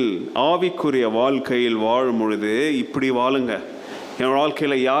 வாழ்க்கையில் ஆவிக்குரிய வாழ்க்கையில் வாழும் பொழுது இப்படி வாழுங்க. என்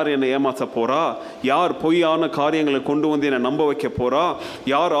வாழ்க்கையில் யார் என்னை ஏமாற்ற போகிறா, யார் பொய்யான காரியங்களை கொண்டு வந்து என்னை நம்ப வைக்க போகிறா,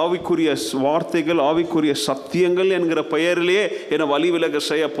 யார் ஆவிக்குரிய வார்த்தைகள் ஆவிக்குரிய சத்தியங்கள் என்கிற பெயரிலேயே என்னை வழி விலக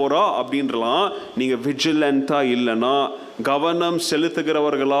செய்ய போகிறா அப்படின்றலாம் நீங்கள் விஜிலண்ட்டாக இல்லைன்னா, கவனம்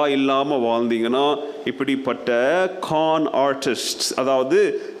செலுத்துகிறவர்களா இல்லாமல் வாழ்ந்தீங்கன்னா, இப்படிப்பட்ட கான் ஆர்டிஸ்ட், அதாவது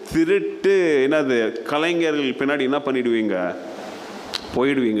திருட்டு என்னது கலைஞர்கள் பின்னாடி என்ன பண்ணிடுவீங்க?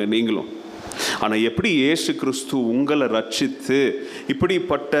 போயிடுவீங்க நீங்களும். ஆனால் எப்படி இயேசு கிறிஸ்து உங்களை ரட்சித்து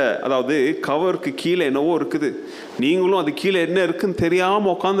இப்படிப்பட்ட, அதாவது கவருக்கு கீழே என்னவோ இருக்குது, நீங்களும் அது கீழே என்ன இருக்குன்னு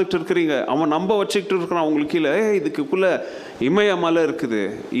தெரியாமல் உட்காந்துட்டு இருக்கிறீங்க. அவன் நம்ப வச்சுக்கிட்டு இருக்கிறான் உங்களுக்கு கீழே. இதுக்குள்ளே இமயமலை இருக்குது,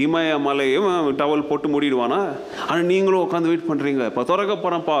 இமயமலையும் டவல் போட்டு மூடிடுவானா? ஆனால் நீங்களும் உட்காந்து வெயிட் பண்ணுறீங்க. இப்போ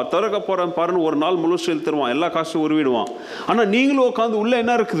திறக்க போகிறேன் பாருன்னு ஒரு நாள் முழுசு இழுத்துருவான், எல்லா காசும் உருவிடுவான். ஆனால் நீங்களும் உட்காந்து உள்ளே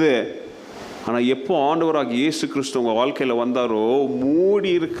என்ன இருக்குது? ஆனால் எப்போ ஆண்டவராக இயேசு கிறிஸ்து உங்கள் வாழ்க்கையில் வந்தாரோ, மூடி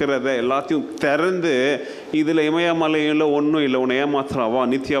இருக்கிறத எல்லாத்தையும் திறந்து, இதில் இமயமலையில் ஒன்றும் இல்லை, உன்னை ஏமாத்துறாவா,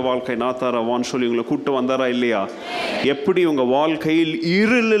 நித்திய வாழ்க்கை நாத்தாரவான்னு சொல்லி உங்களை கூப்பிட்டு வந்தாரா இல்லையா? எப்படி உங்கள் வாழ்க்கையில்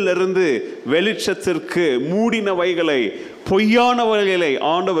இருளிலிருந்து வெளிச்சத்திற்கு மூடினவைகளை, பொய்யானவைகளை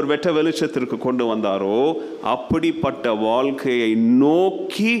ஆண்டவர் வெட்ட வெளிச்சத்திற்கு கொண்டு வந்தாரோ, அப்படிப்பட்ட வாழ்க்கையை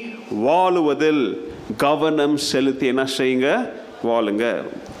நோக்கி வாழுவதில் கவனம் செலுத்தி என்ன செய்யுங்க? வாழுங்க.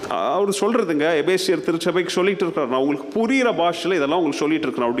 அவர் சொல்கிறதுங்க, எபேசியர் திருச்சபைக்கு சொல்லிட்டு இருக்கிறார். நான் உங்களுக்கு புரிகிற பாஷையில் இதெல்லாம் உங்களுக்கு சொல்லிட்டு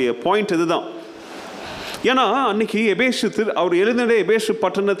இருக்கிறேன். அவருடைய பாயிண்ட் இதுதான். ஏன்னா அன்னைக்கு அவர் எழுதின எபேசு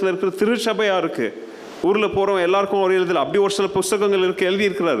பட்டணத்தில் இருக்கிற திருச்சபையாக இருக்குது. ஊரில் போகிறவங்க எல்லாருக்கும் அவர் எழுதல, அப்படி ஒரு சில புஸ்தகங்கள்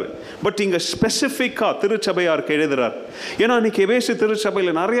எழுதியிருக்கிறாரு. பட் இங்கே ஸ்பெசிஃபிக்காக திருச்சபையாருக்கு எழுதுறார். ஏன்னா அன்றைக்கி எபேசு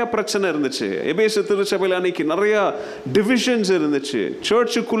திருச்சபையில் நிறையா பிரச்சனை இருந்துச்சு. எபேசு திருச்சபையில் அன்றைக்கி நிறையா டிவிஷன்ஸ் இருந்துச்சு.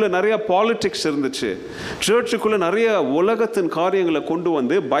 சர்ச்சுக்குள்ளே நிறையா பாலிட்டிக்ஸ் இருந்துச்சு. சர்ச்சுக்குள்ளே நிறைய உலகத்தின் காரியங்களை கொண்டு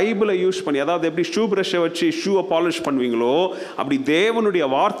வந்து பைபிளை யூஸ் பண்ணி, அதாவது எப்படி ஷூ ப்ரஷை வச்சு ஷூவை பாலிஷ் பண்ணுவீங்களோ, அப்படி தேவனுடைய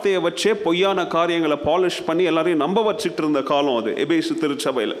வார்த்தையை வச்சே பொய்யான காரியங்களை பாலிஷ் பண்ணி எல்லாரையும் நம்ப வச்சுக்கிட்டு இருந்த காலம் அது எபேசு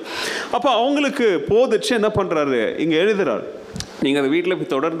திருச்சபையில். அப்போ அவங்களுக்கு என்ன பண்றாரு? இங்க எழுதுறார். நீங்க அந்த வீட்டில்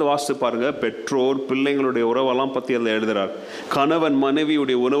போய் தொடர்ந்து வாசித்து பாருங்க. பெற்றோர் பிள்ளைங்களுடைய உறவெல்லாம் பத்தி அதில் எழுதுறார். கணவன்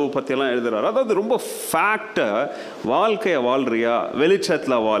மனைவியுடைய உறவு பத்தி எல்லாம் எழுதுறார். அதாவது ரொம்ப ஃபேக்டா, வாழ்க்கையை வாழ்றியா,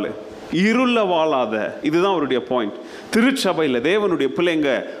 வெளிச்சத்துல வாழு, இருள வாழாத. இதுதான் அவருடைய பாயிண்ட். திருச்சபையில் தேவனுடைய பிள்ளைங்க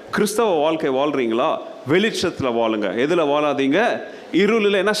கிறிஸ்தவ வாழ்க்கை வாழ்றீங்களா, வெளிச்சத்துல வாழுங்க. எதுல வாழாதீங்க?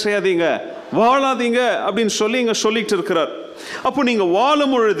 இருளில் என்ன செய்யாதீங்க? வாழாதீங்க அப்படின்னு சொல்லி இங்க சொல்லிட்டு இருக்கிறார். அப்போ நீங்க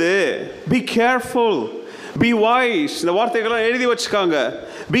வாழும் பொழுது be careful, be wise. இந்த வார்த்தைகள்லாம் எழுதி வச்சுக்காங்க.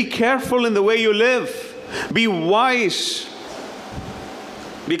 Be careful in the way you live. Be wise.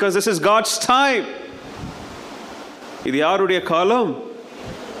 Because this is God's time. இது யாருடைய காலம்?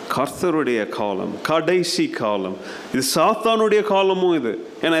 கர்த்தருடைய காலம், கடைசி காலம். இது சாத்தானுடைய காலமும் இது.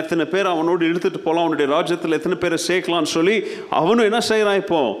 ஏன்னா எத்தனை பேர் அவனோடு இழுத்துட்டு போகலாம், அவனுடைய ராஜ்யத்தில் எத்தனை பேரை சேர்க்கலாம்னு சொல்லி அவனும் என்ன செய்யறான்?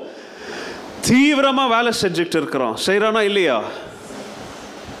 இப்போ தீவிரமாக வேலை செஞ்சுக்கிட்டு இருக்கிறான். செய்கிறானா இல்லையா?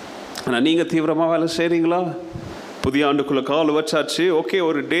 ஆனால் நீங்கள் தீவிரமாக வேலை செய்கிறீங்களா? புதிய ஆண்டுக்குள்ளே கால் வச்சாச்சு, ஓகே,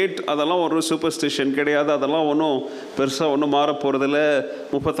 ஒரு டேட், அதெல்லாம் ஒரு சூப்பர்ஸ்டிஷன் கிடையாது, அதெல்லாம் ஒன்றும் பெருசாக ஒன்றும் மாற போகிறதில்ல.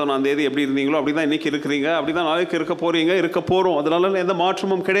 31 எப்படி இருந்தீங்களோ அப்படி தான் இன்றைக்கி இருக்கிறீங்க, அப்படி தான் நாளைக்கு இருக்க போகிறோம். அதனால எந்த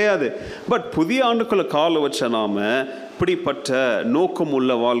மாற்றமும் கிடையாது. பட் புதிய ஆண்டுக்குள்ளே கால் வச்ச நாம் இப்படிப்பட்ட நோக்கம்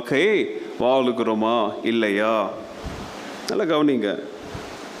உள்ள வாழ்க்கையை வாழுகிறோமா இல்லையா? நல்லா கவனிங்க.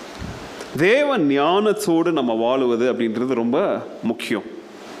 தேவ ஞானத்தோடு நம்ம வாழுவது அப்படின்றது ரொம்ப முக்கியம்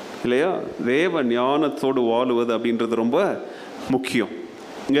இல்லையா? தேவ ஞானத்தோடு வாழுவது அப்படின்றது ரொம்ப முக்கியம்.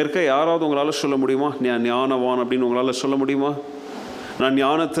 இங்கே இருக்க யாராவது உங்களால் சொல்ல முடியுமா நான் ஞானவான் அப்படின்னு உங்களால் சொல்ல முடியுமா? நான்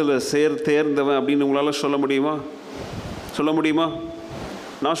ஞானத்தில் தேர்ந்தவன் அப்படின்னு உங்களால் சொல்ல முடியுமா?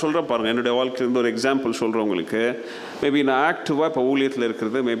 நான் சொல்கிறேன் பாருங்கள், என்னுடைய வாழ்க்கையிலேருந்து ஒரு எக்ஸாம்பிள் சொல்கிறேன் உங்களுக்கு. மேபி நான் ஆக்டிவாக இப்போ ஊழியத்தில்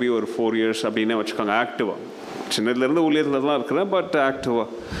இருக்கிறது மேபி ஒரு 4 years அப்படின்னே வச்சுக்கோங்க. ஆக்டிவாக சின்னதுலேருந்து ஊழியத்தில் தான் இருக்கிறேன், பட் ஆக்டிவாக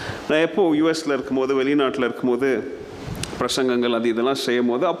நான் எப்போது யூஎஸில் இருக்கும்போது, வெளிநாட்டில் இருக்கும்போது பிரசங்கங்கள் அது இதெல்லாம் செய்யும்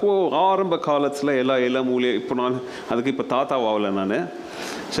போது, அப்போது ஆரம்ப காலத்தில் எல்லாம் ஊழியர், இப்போ நான் அதுக்கு இப்போ தாத்தாவாகலை நான்,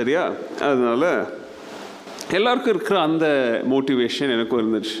 சரியா? அதனால் எல்லாருக்கும் இருக்கிற அந்த மோட்டிவேஷன் எனக்கும்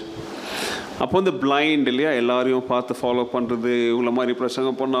இருந்துச்சு. அப்போ வந்து பிளைண்ட் இல்லையா, எல்லாரையும் பார்த்து ஃபாலோ பண்ணுறது, இவங்கள மாதிரி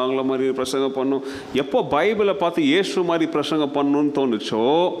பிரசங்கம் பண்ணணும், அவங்கள மாதிரி பிரசங்கம் பண்ணணும். எப்போ பைபிளை பார்த்து இயேசு மாதிரி பிரசங்கம் பண்ணணும்னு தோணுச்சோ,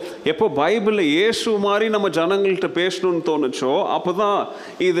 எப்போ பைபிளில் இயேசு மாதிரி நம்ம ஜனங்கள்கிட்ட பேசணும்னு தோணுச்சோ, அப்போ தான்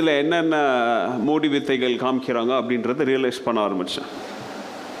இதில் என்னென்ன மோடி வித்தைகள் காமிக்கிறாங்க அப்படின்றத ரியலைஸ் பண்ண ஆரம்பித்தேன்.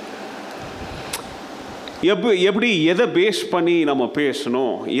 எப்படி எதை பேஸ் பண்ணி நம்ம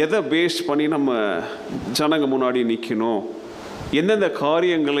பேசணும், எதை பேஸ் பண்ணி நம்ம ஜனங்க முன்னாடி நிற்கணும், எந்தெந்த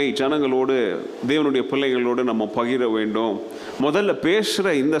காரியங்களை ஜனங்களோடு, தேவனுடைய பிள்ளைகளோடு நம்ம பகிர வேண்டும், முதல்ல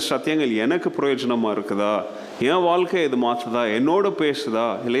பேசுகிற இந்த சத்தியங்கள் எனக்கு பிரயோஜனமாக இருக்குதா, என் வாழ்க்கை இது மாற்றுதா, என்னோட பேசுதா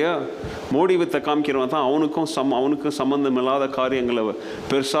இல்லையா? மோடி வித்தை காமிக்கிறவன் தான் அவனுக்கும் சம்மந்தம் இல்லாத காரியங்களை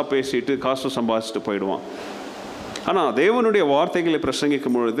பெருசாக பேசிட்டு காசு சம்பாதிச்சுட்டு போயிடுவான். ஆனால் தேவனுடைய வார்த்தைகளை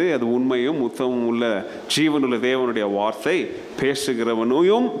பிரசங்கிக்கும் பொழுது அது உண்மையும் உத்தமும் உள்ள ஜீவனுள்ள தேவனுடைய வார்த்தை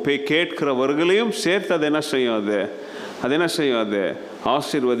பேசுகிறவனையும் கேட்கிறவர்களையும் சேர்த்து அது என்ன செய்யும்? அது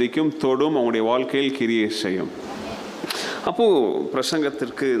ஆசீர்வதிக்கும், தொடும், அவங்களுடைய வாழ்க்கையில் கிரியை செய்யும். அப்போது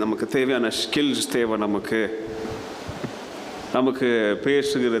பிரசங்கத்திற்கு நமக்கு தேவையான ஸ்கில்ஸ் தேவை. நமக்கு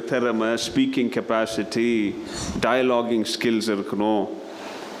பேசுகிற திறமை, ஸ்பீக்கிங் கெப்பாசிட்டி, டயலாகிங் ஸ்கில்ஸ் இருக்கணும்.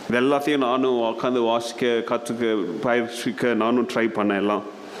 இது எல்லாத்தையும் நானும் உட்காந்து பயிற்சிக்க நானும் ட்ரை பண்ணேன் எல்லாம்.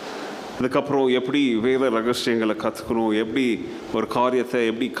 அதுக்கப்புறம் எப்படி வேத ரகசியங்களை கற்றுக்கணும், எப்படி ஒரு காரியத்தை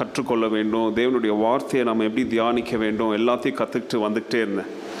எப்படி கற்றுக்கொள்ள வேண்டும், தேவனுடைய வார்த்தையை நம்ம எப்படி தியானிக்க வேண்டும், எல்லாத்தையும் கற்றுக்கிட்டு வந்துக்கிட்டே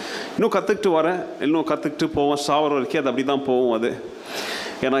இருந்தேன். இன்னும் கற்றுக்கிட்டு போவோம், சாவர வரைக்கும் அது அப்படி தான் போவோம் அது.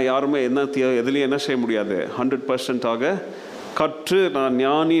 ஏன்னா யாருமே எதுலேயும் என்ன செய்ய முடியாது, 100% கற்று நான்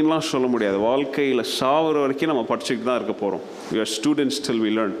ஞானின்லாம் சொல்ல முடியாது. வாழ்க்கையில் சாவர வரைக்கும் நம்ம படிச்சுக்கிட்டு தான் இருக்க போகிறோம். we are students till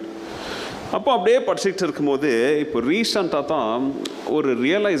we learn. அப்போ அப்படியே படிச்சுக்கிட்டு இருக்கும்போது இப்போ ரீசண்டாக தான் ஒரு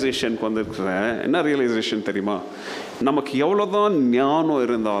ரியலைசேஷனுக்கு வந்திருக்கிறேன். என்ன ரியலைசேஷன் தெரியுமா? நமக்கு எவ்வளோதான் ஞானம்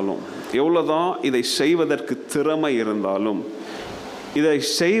இருந்தாலும், எவ்வளோதான் இதை செய்வதற்கு திறமை இருந்தாலும், இதை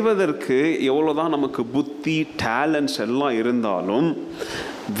செய்வதற்கு எவ்வளோதான் நமக்கு புத்தி, டேலண்ட்ஸ் எல்லாம் இருந்தாலும்,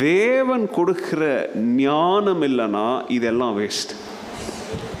 தேவன் கொடுக்கிற ஞானம் இல்லைன்னா இதெல்லாம் வேஸ்ட்.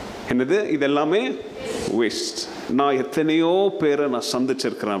 என்னது? இதெல்லாமே வேஸ்ட். நான் எத்தனையோ பேரை நான்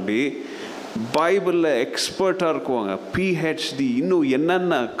சந்திச்சிருக்கிறேன். அப்படி பைபிளில் எக்ஸ்பர்ட்டாக இருக்குவாங்க, PhD, இன்னும்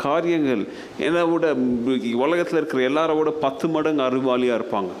என்னென்ன காரியங்கள், என்னை விட உலகத்தில் இருக்கிற எல்லாரோட 10 மடங்கு அறிவாளியாக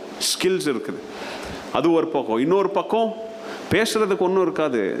இருப்பாங்க. ஸ்கில்ஸ் இருக்குது. அது ஒரு பக்கம். இன்னொரு பக்கம் பேசுகிறதுக்கு ஒன்றும்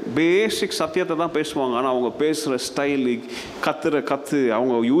இருக்காது, பேசிக் சத்தியத்தை தான் பேசுவாங்க. ஆனால் அவங்க பேசுகிற ஸ்டைலு, கத்து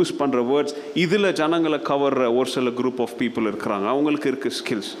அவங்க யூஸ் பண்ணுற வேர்ட்ஸ், இதில் ஜனங்களை கவர்ற ஒரு சில குரூப் ஆஃப் பீப்புள் இருக்கிறாங்க. அவங்களுக்கு இருக்குது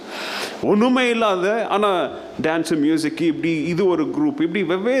ஸ்கில்ஸ் ஒன்றுமே இல்லாத, ஆனால் டான்ஸு, மியூசிக்கு, இப்படி இது ஒரு குரூப், இப்படி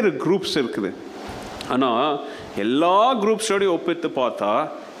வெவ்வேறு குரூப்ஸ் இருக்குது. ஆனால் எல்லா குரூப்ஸோடையும் ஒப்பிட்டு பார்த்தா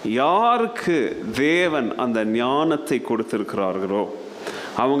யாருக்கு தேவன் அந்த ஞானத்தை கொடுத்துருக்கிறார்களோ,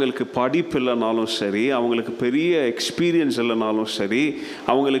 அவங்களுக்கு படிப்பு இல்லைனாலும் சரி, அவங்களுக்கு பெரிய எக்ஸ்பீரியன்ஸ் இல்லைனாலும் சரி,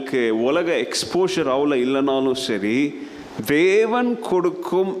 அவங்களுக்கு உலக எக்ஸ்போஷர் அவ்வளோ இல்லைனாலும் சரி, தேவன்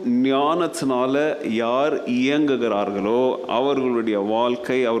கொடுக்கும் ஞானத்தினால யார் இயங்குகிறார்களோ அவர்களுடைய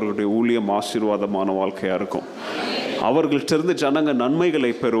வாழ்க்கை, அவர்களுடைய ஊழியம் ஆசீர்வாதமான வாழ்க்கையாக இருக்கும். அவர்கள்ட்டிருந்து ஜனங்க நன்மைகளை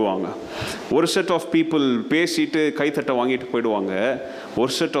பெறுவாங்க. ஒரு செட் ஆஃப் பீப்புள் பேசிட்டு கைத்தட்டை வாங்கிட்டு போயிடுவாங்க.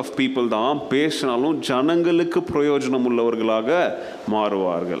 ஒரு செட் ஆஃப் பீப்புள் தான் பேசினாலும் ஜனங்களுக்கு பிரயோஜனம் உள்ளவர்களாக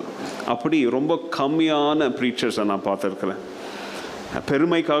மாறுவார்கள். அப்படி ரொம்ப கம்மியான ப்ரீச்சர்ஸை நான் பார்த்துருக்குறேன்.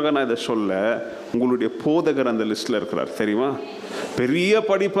 பெருமைக்காக நான் இதை சொல்ல, உங்களுடைய போதகர் அந்த லிஸ்ட்டில் இருக்கிறார் தெரியுமா? பெரிய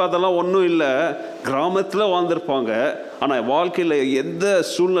படிப்பு அதெல்லாம் ஒன்றும் இல்லை, கிராமத்தில் வாழ்ந்திருப்பாங்க. ஆனால் வாழ்க்கையில் எந்த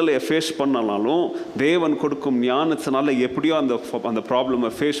சூழ்நிலையை ஃபேஸ் பண்ணாலும் தேவன் கொடுக்கும் ஞானத்தினால எப்படியோ அந்த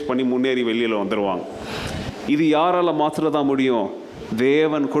ப்ராப்ளமை ஃபேஸ் பண்ணி முன்னேறி வெளியில் வந்துடுவாங்க. இது யாரால் மாத்திரதான் முடியும்?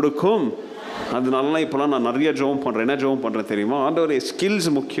 தேவன் கொடுக்கும். அதனால இப்போலாம் நான் நிறைய ஜெபம் பண்ணுறேன். என்ன ஜெபம் பண்ணுறேன் தெரியுமா? ஆண்டவரே, ஸ்கில்ஸ்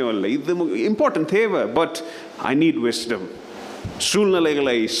முக்கியம் இல்லை, இது இம்பார்ட்டன்ட் தேவை, பட் ஐ நீட் விஸ்டம்.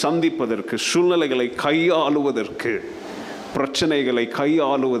 சூழ்நிலைகளை சந்திப்பதற்கு, சூழ்நிலைகளை கையாளுவதற்கு, பிரச்சனைகளை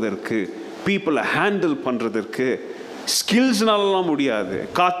கையாளுவதற்கு, பீப்புளை ஹேண்டில் பண்ணுறதற்கு ஸ்கில்ஸ்னாலலாம் முடியாது,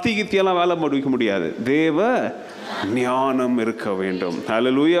 கத்தியெல்லாம் வேலை முடிக்க முடியாது. தேவ ஞானம் இருக்க வேண்டும்.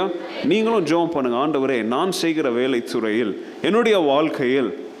 ஹல்லேலூயா. நீங்களும் ஜெபம் பண்ணுங்க, ஆண்டவரே, நான் செய்கிற வேலை துறையில், என்னுடைய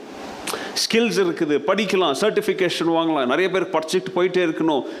வாழ்க்கையில் ஸ்கில்ஸ் இருக்குது, படிக்கலாம், சர்டிஃபிகேஷன் வாங்கலாம். நிறைய பேர் படிச்சுட்டு போயிட்டே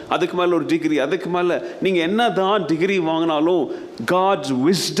இருக்கணும், அதுக்கு மேலே ஒரு டிகிரி, அதுக்கு மேலே. நீங்கள் என்ன தான் டிகிரி வாங்கினாலும் காட்ஸ்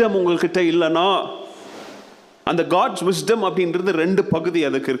விஸ்டம் உங்கள்கிட்ட இல்லைன்னா, அந்த காட்ஸ் விஸ்டம் அப்படின்றது 2 பகுதி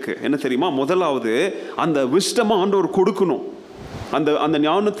அதுக்கு இருக்கு. என்ன தெரியுமா? முதலாவது, அந்த விஸ்டமை ஆண்டவர் கொடுக்கணும். அந்த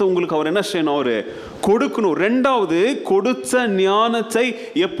ஞானத்தை உங்களுக்கு அவர் என்ன செய்யணும்? அவர் கொடுக்கணும். 2வது, கொடுத்த ஞானத்தை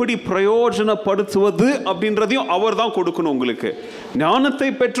எப்படி பிரயோஜனப்படுத்துவது அப்படின்றதையும் அவர் தான் கொடுக்கணும் உங்களுக்கு. ஞானத்தை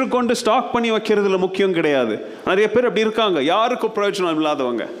பெற்றுக்கொண்டு ஸ்டாக் பண்ணி வைக்கிறதுல முக்கியம் கிடையாது. நிறைய பேர் அப்படி இருக்காங்க, யாருக்கும் பிரயோஜனம்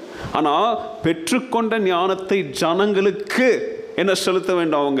இல்லாதவங்க. ஆனால் பெற்றுக்கொண்ட ஞானத்தை ஜனங்களுக்கு என்ன செலுத்த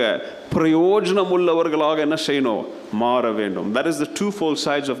வேண்டும்? அவங்க பிரயோஜனம் உள்ளவர்களாக என்ன செய்யணும்? மாற வேண்டும். That is the twofold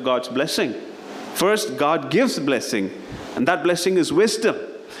sides of God's blessing. First, God gives blessing, and that blessing is wisdom.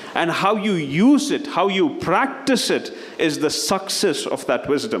 And how you use it, how you practice it is the success of that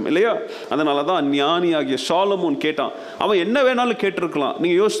wisdom. இல்லையா? அதனால தான் ஞானியாகிய Solomon கேட்டான். அவன் என்ன வேணாலும் கேட்டிருக்கலாம்.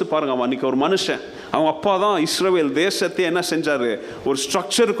 நீங்கள் யோசித்து பாருங்க, அவன் அன்றைக்கி ஒரு மனுஷன். அவங்க அப்பா தான் இஸ்ரவேல் தேசத்தை என்ன செஞ்சார்? ஒரு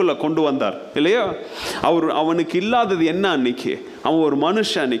ஸ்ட்ரக்சருக்குள்ளே கொண்டு வந்தார் இல்லையா? அவனுக்கு இல்லாதது என்ன அன்னைக்கு? அவன் ஒரு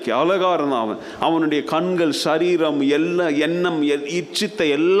மனுஷன் அன்னைக்கு, அழகாக இருந்தான். அவனுடைய கண்கள், சரீரம், எண்ணம், இச்சித்தை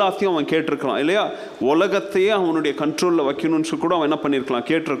எல்லாத்தையும் அவன் கேட்டிருக்கலாம் இல்லையா? உலகத்தையே அவனுடைய கண்ட்ரோலில் வைக்கணும்னு கூட அவன் என்ன பண்ணியிருக்கலாம்?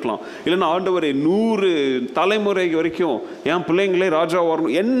 கேட்டிருக்கலாம். இல்லைன்னா ஆண்டவரே 100 தலைமுறை வரைக்கும் என் பிள்ளைங்களே ராஜா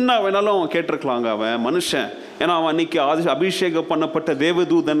வரணும், என்ன வேணாலும் அவன் கேட்டிருக்கலாங்க. அவன் மனுஷன். ஏன்னா அவன் அன்னைக்கு அபிஷேகம் பண்ணப்பட்ட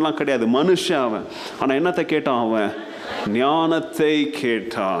தேவதூதன்லாம் கிடையாது, மனுஷன் அவன். ஆனால் என்னத்தை கேட்டான்? அவன் ஞானத்தை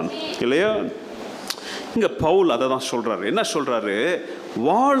கேட்டான் இல்லையா? இங்க பவுல் அதை தான் சொல்றாரு. என்ன சொல்றாரு?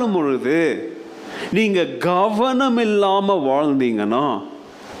 வாழும் பொழுது நீங்க கவனம் இல்லாம வாழ்ந்தீங்கன்னா,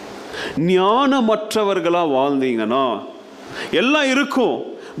 ஞானமற்றவர்களா வாழ்ந்தீங்கன்னா, எல்லாம் இருக்கும்,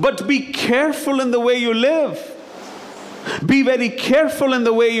 but be careful in the way you live. Be very careful in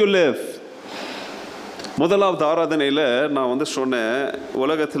the way you live. முதலாவது ஆராதனையில் நான் சொன்னேன்,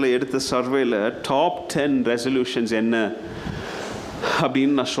 உலகத்தில் எடுத்த சர்வேல டாப் 10 ரெசல்யூஷன்ஸ் என்ன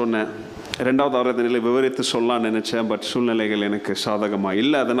அப்படின்னு நான் சொன்னேன். 2வது ஆராதனையில் விவரித்து சொல்லலான்னு நினச்சேன், பட் சூழ்நிலைகள் எனக்கு சாதகமாக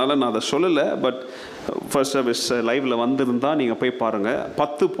இல்லை, அதனால் நான் அதை சொல்லலை. பட் ஃபர்ஸ்ட் சர்வீஸ் லைவில் வந்திருந்தால் நீங்கள் போய் பாருங்கள்.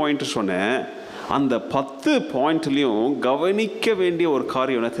 10 பாயிண்ட் சொன்னேன். அந்த 10 பாயிண்ட்லேயும் கவனிக்க வேண்டிய ஒரு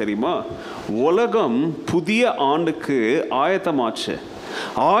காரியம் என்ன தெரியுமா? உலகம் புதிய ஆண்டுக்கு ஆயத்தமாச்சு.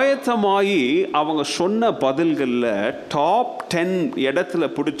 ஆயத்தமாகி அவங்க சொன்ன பதில்களில் டாப் 10 இடத்துல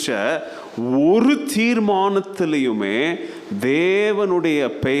பிடிச்ச ஒரு தீர்மானத்திலையுமே தேவனுடைய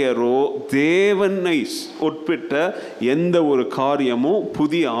பெயரோ தேவனை உட்பட்ட எந்த ஒரு காரியமும்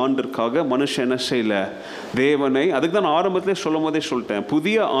புதிய ஆண்டிற்காக மனுஷன் என்ன செய்யல? தேவனை. அதுக்கு தான் நான் ஆரம்பத்திலே சொல்லும் போதே சொல்லிட்டேன்,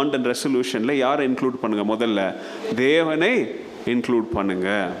 புதிய ஆண்டு ரெசல்யூஷன்ல யாரை இன்க்ளூட் பண்ணுங்க? முதல்ல தேவனை இன்க்ளூட் பண்ணுங்க.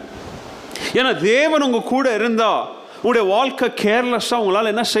 ஏன்னா தேவன் உங்க கூட இருந்தா உங்களுடைய வாழ்க்கை கேர்லெஸ்ஸா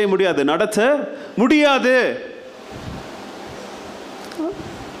உங்களால் என்ன செய்ய முடியாது? நடத்த முடியாது.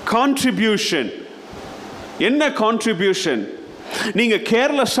 கான்ட்ரிபியூஷன் என்ன? கான்ட்ரிபியூஷன். நீங்க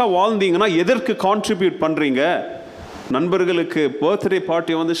கேர்லெஸ்ஸா வாழ்ந்தீங்கன்னா எதற்கு கான்ட்ரிபியூட் பண்றீங்க? நண்பர்களுக்கு பர்த்டே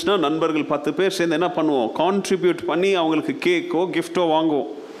பார்ட்டி வந்துச்சுன்னா நண்பர்கள் 10 பேர் சேர்ந்து என்ன பண்ணுவோம்? கான்ட்ரிபியூட் பண்ணி அவங்களுக்கு கேக்கோ கிஃப்டோ வாங்குவோம்.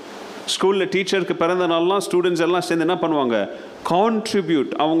 ஸ்கூலில் டீச்சருக்கு பிறந்த நாள்லாம் ஸ்டூடெண்ட்ஸ் எல்லாம் சேர்ந்து என்ன பண்ணுவாங்க?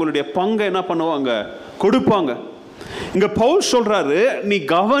 கான்ட்ரிபியூட், அவங்களுடைய பங்கை என்ன பண்ணுவாங்க? கொடுப்பாங்க. இங்க பவுல் சொல்றாரு, நீ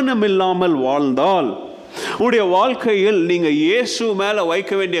கவனம் இல்லாமல் வாழ்ந்தால், உங்களுடைய வாழ்க்கையில் நீங்க இயேசு மேல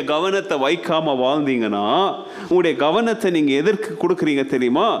வைக்க வேண்டிய கவனத்தை வைக்காம வாழ்ந்தீங்கன்னா, உங்களுடைய கவனத்தை நீங்க எதற்கு கொடுக்குறீங்க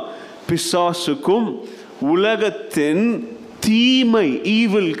தெரியுமா? பிசாசுக்கும் உலகத்தின் தீமை,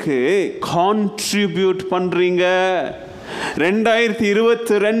 ஈவிலுக்கு கான்ட்ரிபியூட் பண்றீங்க.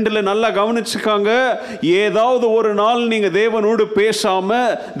 2022 நல்லா கவனிச்சுக்காங்க. ஏதாவது ஒரு நாள் நீங்க தேவனோடு பேசாம,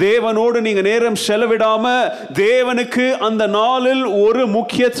 தேவனோடு நீங்க நேரம் செலவிடாம, தேவனுக்கு அந்த நாளில் ஒரு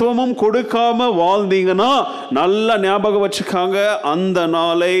முக்கியத்துவமும் கொடுக்காம வாழ்ந்தீங்கன்னா, நல்லா ஞாபகம் வச்சுக்காங்க, அந்த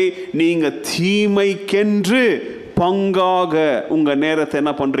நாளை நீங்க தீமைக்கென்று பங்காக உங்க நேரத்தை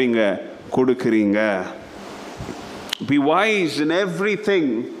என்ன பண்றீங்க? கொடுக்கிறீங்க. Be wise in everything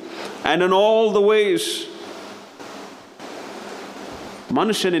and in all the ways.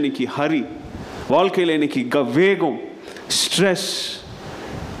 மனுஷன் இன்னைக்கு ஹரி, வாழ்க்கையில் இன்னைக்கு வேகம், ஸ்ட்ரெஸ்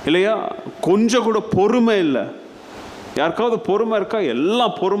இல்லையா, கொஞ்சம் கூட பொறுமை இல்லை. யாருக்காவது பொறுமை இருக்கா?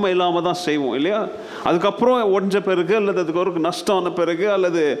 எல்லாம் பொறுமை இல்லாமல் தான் செய்வோம் இல்லையா? அதுக்கப்புறம் உடஞ்ச பிறகு அல்லது அதுக்கு ஒரு நஷ்டம் ஆன பிறகு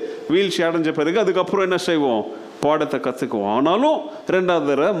அல்லது வீழ்ச்சி அடைஞ்ச பிறகு அதுக்கப்புறம் என்ன செய்வோம்? பாடத்தை கற்றுக்குவோம். ஆனாலும் 2வது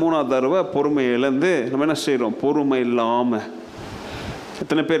தடவை 3வது தடவை பொறுமை இழந்து நம்ம என்ன செய்கிறோம்? பொறுமை இல்லாமல்.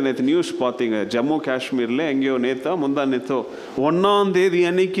 எத்தனை பேர் நேற்று நியூஸ் பார்த்தீங்க? ஜம்மு காஷ்மீரில் எங்கேயோ முந்தா நேத்தோ 1ஆம் தேதி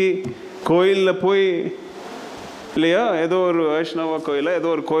அன்னைக்கு கோயிலில் போய் இல்லையா, ஏதோ ஒரு வைஷ்ணவ கோயிலில் ஏதோ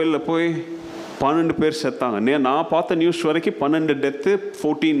ஒரு கோயிலில் போய் 12 பேர் செத்தாங்க. நான் பார்த்த நியூஸ் வரைக்கும் 12 டெத்து,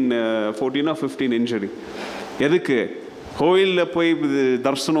 15 இன்ஜுரி. எதுக்கு? கோயிலில் போய்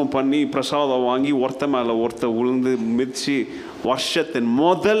தரிசனம் பண்ணி பிரசாதம் வாங்கி ஒருத்த மேலே ஒருத்த உளுந்து மிதிச்சு வருஷத்தின்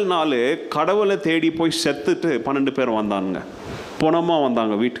முதல் நாள் கடவுளை தேடி போய் செத்துட்டு 12 பேர் வந்தாங்க. பணமாக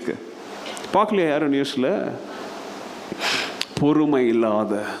வந்தாங்க வீட்டுக்கு. பார்க்கலையா யாரும் நியூஸில்? பொறுமை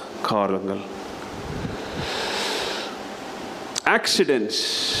இல்லாத காரணங்கள், ஆக்சிடென்ட்ஸ்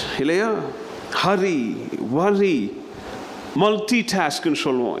இல்லையா, ஹரி வரி, மல்டி டாஸ்க்னு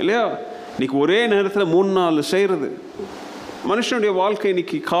சொல்லுவோம் இல்லையா. இன்னைக்கு ஒரே நேரத்தில் 3-4 செய்கிறது. மனுஷனுடைய வாழ்க்கை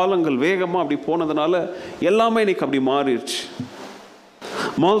இன்னைக்கு காலங்கள் வேகமாக அப்படி போனதுனால எல்லாமே இன்னைக்கு அப்படி மாறிடுச்சு.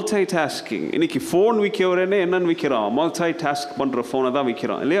 Multi tasking. இன்னைக்கு ஃபோன் விற்கிறவரே என்னன்னு விற்கிறான்? மல்டி டாஸ்க் பண்ணுற ஃபோனை தான்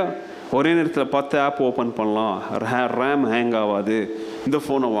விற்கிறான் இல்லையா. ஒரே நேரத்தில் 10 ஆப் ஓப்பன் பண்ணலாம், ரேம் ஹேங் ஆகாது, இந்த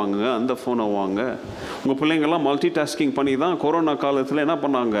ஃபோனை வாங்குங்க அந்த ஃபோனை வாங்க. உங்கள் பிள்ளைங்கள்லாம் மல்டி டாஸ்கிங் பண்ணி தான் கொரோனா காலத்தில் என்ன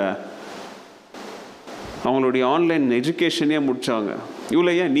பண்ணாங்க? அவங்களுடைய ஆன்லைன் எஜுகேஷனே முடித்தாங்க.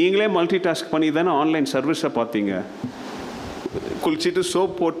 இவ்வளோ ஏன் நீங்களே மல்டி டாஸ்க் பண்ணி தானே ஆன்லைன் சர்வீஸை பார்த்தீங்க. குளிச்சுட்டு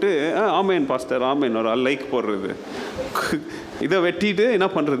சோப் போட்டு ஆமேன் பாஸ்டர் ஆமேன் ஒரு லைக் போடுறது, இதை வெட்டிட்டு என்ன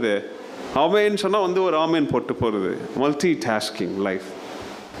பண்ணுறது? ஆமேன்னு சொன்னால் ஒரு ஆமேன் போட்டு போகிறது. Multi tasking life.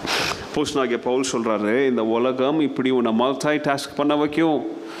 அப்போஸ்தலனாகிய பவுல் சொல்கிறாரு, இந்த உலகம் இப்படி உன்னை மல்டி டாஸ்க் பண்ண வைக்கும்,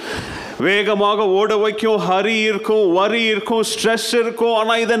 வேகமாக ஓட வைக்கும், ஹரி இருக்கும், வரி இருக்கும், ஸ்ட்ரெஸ் இருக்கும்.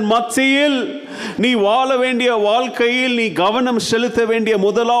 ஆனால் இதன் மத்தியில் நீ வாழ வேண்டிய வாழ்க்கையில் நீ கவனம் செலுத்த வேண்டிய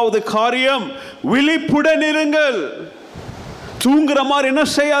முதலாவது காரியம் விழிப்புடன் இருங்கள். தூங்குற மாதிரி என்ன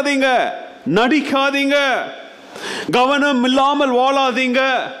செய்யாதீங்க, நடிக்காதீங்க, கவனம் இல்லாமல் வாழாதீங்க.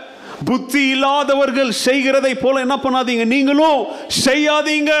 புத்தி இல்லாதவர்கள் செய்கிறதை போல என்ன பண்ணாதீங்க, நீங்களும்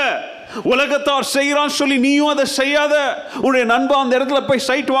செய்யாதீங்க. உலகத்தார் செய்யறான்னு சொல்லி நீயும் அதை செய்யாத. உன்னுடைய நண்பன் அந்த இடத்துல போய்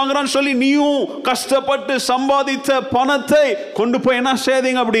சைட் வாங்குறான்னு சொல்லி நீயும் கஷ்டப்பட்டு சம்பாதித்த பணத்தை கொண்டு போய் என்ன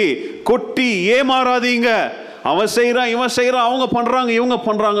செய்யாதீங்க, அப்படி கொட்டி ஏமாறாதீங்க. அவன் செய்யறான் இவன் செய்யறான், அவங்க பண்றாங்க இவங்க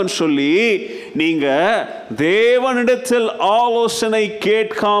பண்றாங்கன்னு சொல்லி நீங்க தேவனிடத்தில் ஆலோசனை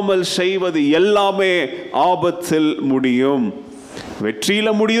கேட்காமல் செய்வது எல்லாமே ஆபத்தில் முடியும். வெற்றியில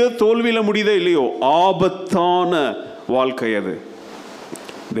முடியுதோ தோல்வியில முடியுதோ இல்லையோ, ஆபத்தான வாழ்க்கை அது.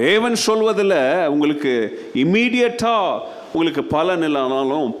 தேவன் சொல்வதில் உங்களுக்கு இம்மீடியட்டா உங்களுக்கு பலன்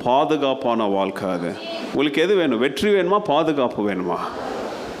இல்லைனாலும் பாதுகாப்பான வாழ்க்கை அது. உங்களுக்கு எது வேணும்? வெற்றி வேணுமா, பாதுகாப்பு வேணுமா?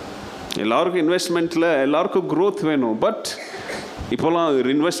 எல்லாருக்கும் இன்வெஸ்ட்மெண்ட்டில் எல்லாருக்கும் க்ரோத் வேணும். பட் இப்போலாம்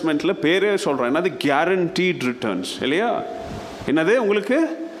இன்வெஸ்ட்மெண்ட்டில் பேரே சொல்கிறேன், என்னது கேரண்டீட் ரிட்டர்ன்ஸ் இல்லையா. என்னது உங்களுக்கு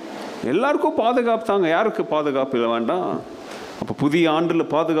எல்லாருக்கும் பாதுகாப்பு தாங்க. யாருக்கு பாதுகாப்பு இல்லை வேண்டாம்? அப்போ புதிய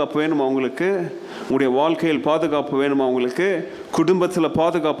ஆண்டில் பாதுகாப்பு வேணுமா உங்களுக்கு? உங்களுடைய வாழ்க்கையில் பாதுகாப்பு வேணுமா உங்களுக்கு? குடும்பத்தில்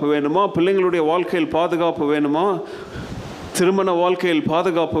பாதுகாப்பு வேணுமா? பிள்ளைங்களுடைய வாழ்க்கையில் பாதுகாப்பு வேணுமா? திருமண வாழ்க்கையில்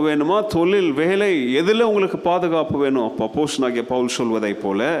பாதுகாப்பு வேணுமா? தொழில், வேலை, எதில் உங்களுக்கு பாதுகாப்பு வேணும்? அப்போ அப்போஸ்தலனாகிய பவுல் சொல்வதை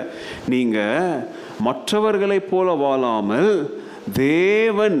போல நீங்கள் மற்றவர்களைப் போல வாழாமல்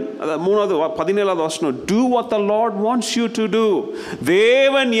தேவன், 3வது 17வது வசனம், do what the Lord wants you to do.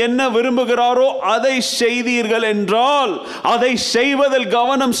 தேவன் என்ன விரும்புகிறாரோ அதை செய்தீர்கள் என்றால், அதை செய்வதில்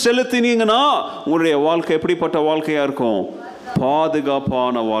கவனம் செலுத்தினீங்கன்னா உங்களுடைய வாழ்க்கை எப்படிப்பட்ட வாழ்க்கையா இருக்கும்?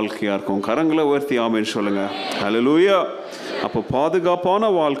 பாதுகாப்பான வாழ்க்கையா இருக்கும். கரங்களை உயர்த்தி ஆமென் சொல்லுங்க. ஹல்லேலூயா. அப்போ பாதுகாப்பான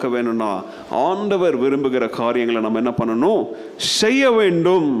வாழ்க்கை வேணும்னா ஆண்டவர் விரும்புகிற காரியங்களை நம்ம என்ன பண்ணணும்? செய்ய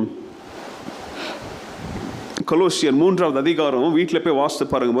வேண்டும். கொலோசியர் 3வது அதிகாரம் வீட்டில் போய் வாசித்து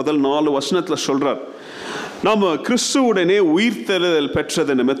பாருங்க. முதல் 4 வசனத்தில் சொல்றார், நம்ம கிறிஸ்துவுடனே உயிர்த்தெழுதல்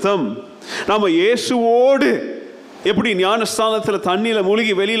பெற்றது நிமித்தம் நம்ம இயேசுவோடு எப்படி ஞானஸ்தானத்தில் தண்ணியில்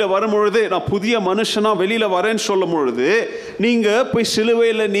மூழ்கி வெளியில் வரும் பொழுது நான் புதிய மனுஷனா வெளியில் வரேன்னு சொல்லும் பொழுது நீங்கள் போய்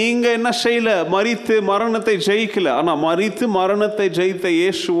சிலுவையில் நீங்கள் என்ன செய்யலை? மரித்து மரணத்தை ஜெயிக்கல. ஆனால் மரித்து மரணத்தை ஜெயித்த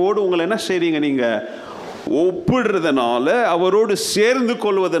இயேசுவோடு உங்களை என்ன செய்றீங்க? நீங்கள் ஒப்பிடுறதுனால, அவரோடு சேர்ந்து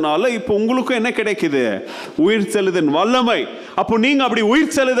கொள்வதனால இப்போ உங்களுக்கும் என்ன கிடைக்குது? உயிர்த்தெழுதலின் வல்லமை. அப்போ நீங்க அப்படி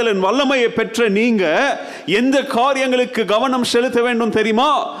உயிர்த்தெழுதலின் வல்லமையை பெற்ற நீங்க எந்த காரியங்களுக்கு கவனம் செலுத்த வேண்டும் தெரியுமா?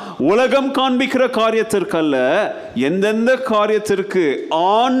 உலகம் காண்பிக்கிற காரியத்திற்கு அல்ல, எந்தெந்த காரியத்திற்கு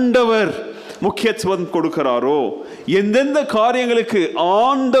ஆண்டவர் முக்கியத்துவம் கொடுக்கிறாரோ, எந்தெந்த காரியங்களுக்கு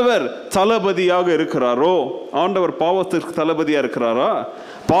ஆண்டவர் தளபதியாக இருக்கிறாரோ, ஆண்டவர் பாவத்திற்கு தளபதியாக இருக்கிறாரா,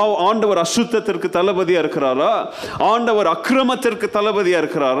 ஆண்டவர் அசுத்தத்திற்கு தளபதியா இருக்கிறாரா, ஆண்டவர் அக்கிரமத்திற்கு தளபதியா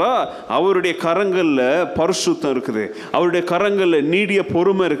இருக்கிறாரா, அவருடைய கரங்கள்ல பரிசுத்தம் இருக்குது, அவருடைய கரங்கள்ல நீடிய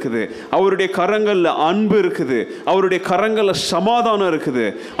பொறுமை இருக்குது, அவருடைய கரங்கள்ல அன்பு இருக்குது, அவருடைய கரங்கள்ல சமாதானம் இருக்குது.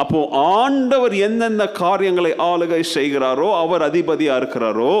 அப்போ ஆண்டவர் எந்தெந்த காரியங்களை ஆளுகை செய்கிறாரோ, அவர் அதிபதியா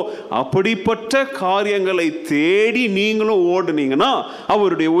இருக்கிறாரோ, அப்படிப்பட்ட காரியங்களை தேடி நீங்களும் ஓடுனீங்கன்னா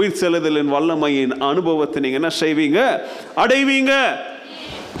அவருடைய உயிர் செலுதலின் வல்லமையின் அனுபவத்தை நீங்க என்ன செய்வீங்க? அடைவீங்க.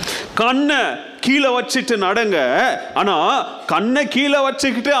 கண்ணை கீழே வச்சுட்டு நடங்க. ஆனா கண்ணை கீழே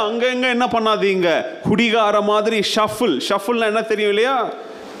வச்சுக்கிட்டு அங்கங்க என்ன பண்ணாதீங்க, குடிகார மாதிரி ஷஃபிள் என்ன தெரியும் இல்லையா?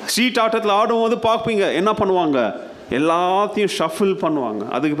 சீட் ஆட்டத்தில் ஆடும்போது பார்ப்பீங்க, என்ன பண்ணுவாங்க? எல்லாத்தையும் ஷஃபிள் பண்ணுவாங்க.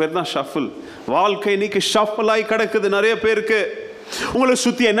 அதுக்கு பேர் தான் ஷஃபிள். வாழ்க்கை இன்னைக்கு ஷஃபிள் ஆகி கிடக்குது நிறைய பேருக்கு. உங்களை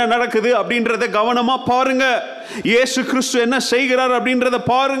சுத்தி என்ன நடக்குது அப்படின்றத கவனமா பாருங்க. இயேசு கிறிஸ்து என்ன செய்கிறார் அப்படின்றத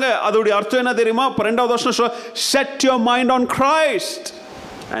பாருங்க. அதோடைய அர்த்தம் என்ன தெரியுமா? 2வது வருஷம், set your mind on Christ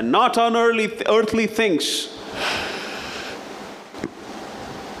and not on earthly things.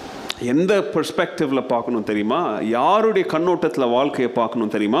 எந்த பெர்ஸ்பெக்டிவ்ல பார்க்கணும் தெரியுமா? யாருடைய கண்ணோட்டத்தில் வாழ்க்கையை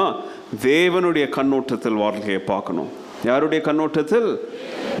பார்க்கணும் தெரியுமா? தேவனுடைய கண்ணோட்டத்தில் வாழ்க்கையை பார்க்கணும். யாருடைய கண்ணோட்டத்தில்?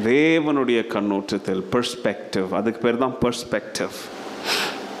 தேவனுடைய கண்ணோட்டத்தில். பெர்ஸ்பெக்டிவ், அதுக்கு பேர் தான் பெர்ஸ்பெக்டிவ்.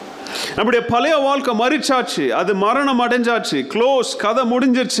 நம்முடைய பழைய வாழ்க்கை மரிச்சாச்சு, அது மரணம் அடைஞ்சாச்சு, க்ளோஸ், கதை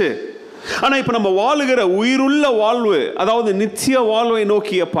முடிஞ்சிருச்சு. ஆனா இப்ப நம்ம வாழுகிற உயிருள்ள வாழ்வு, அதாவது நித்திய வாழ்வை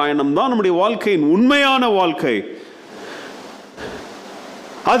நோக்கிய பயணம் தான் நம்முடைய வாழ்க்கையின் உண்மையான வாழ்க்கை.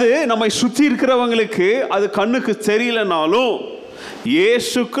 அது நம்மை சுத்தி இருக்கிறவங்களுக்கு அது கண்ணுக்கு தெரியலனாலும்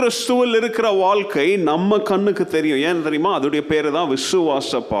இயேசு கிறிஸ்துவில் இருக்கிற வாழ்க்கை நம்ம கண்ணுக்கு தெரியும். ஏன் தெரியுமா? அதோடைய பேரு தான்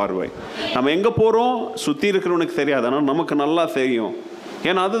விசுவாச பார்வை. நம்ம எங்க போறோம் சுத்தி இருக்கிறவனுக்கு தெரியாது, ஆனால் நமக்கு நல்லா தெரியும்.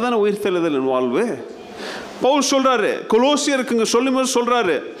 ஏன்னா அதுதானே உயிர் தெழுதலின் வாழ்வு. பவுல் சொல்றாரு, கொலோசியருக்கு சொல்லும்போது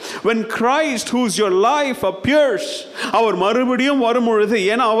சொல்றாரு, when Christ who's your life appears, அவர் மறுபடியும் வரும் பொழுது,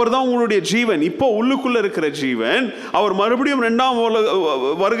 ஏன்னா அவர் தான் உங்களுடைய ஜீவன், இப்போ உள்ளுக்குள்ள இருக்கிற ஜீவன், அவர் மறுபடியும் 2ஆம்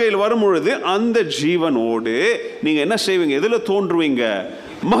வருகையில் வரும் பொழுது அந்த ஜீவனோடு நீங்க என்ன செய்வீங்க? எதுல தோன்றுவீங்க?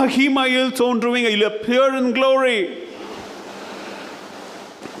 மகிமையில் தோன்றுவீங்க. you'll appear in glory.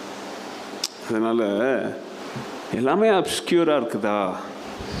 அதனால எல்லாமே அப்ஸ்க்யூரா இருக்குதா?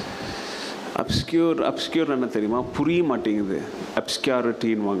 அப்ஸ்க்யூர் என்ன தெரியுமா? புரிய மாட்டேங்குது.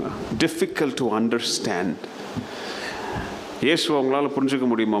 அப்ஸ்க்யூரிட்டின்வாங்க, டிஃபிகல்ட் டு அண்டர்ஸ்டாண்ட். இயேசு அவங்களால புரிஞ்சுக்க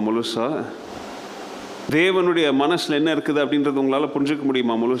முடியுமா முழுசா? தேவனுடைய மனசில் என்ன இருக்குது அப்படின்றது உங்களால் புரிஞ்சுக்க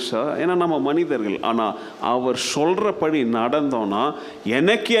முடியுமா முழுசா? ஏன்னா நம்ம மனிதர்கள். ஆனால் அவர் சொல்கிறபடி நடந்தோன்னா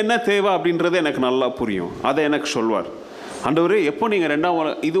எனக்கு என்ன தேவை அப்படின்றது எனக்கு நல்லா புரியும். அதை எனக்கு சொல்வார். ஆண்டவரே, எப்போ நீங்கள்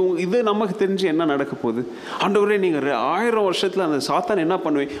 2ஆம் இது நமக்கு தெரிஞ்சு என்ன நடக்க போகுது? ஆண்டவரே, நீங்கள் 1000 வருஷத்தில் அந்த சாத்தான் என்ன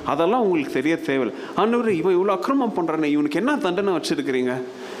பண்ணுவேன் அதெல்லாம் உங்களுக்கு தெரிய தேவையில்லை. ஆண்டவரே, இவன் இவ்வளோ அக்கிரமம் பண்ணுறானே, இவனுக்கு என்ன தண்டனை வச்சுருக்கிறீங்க?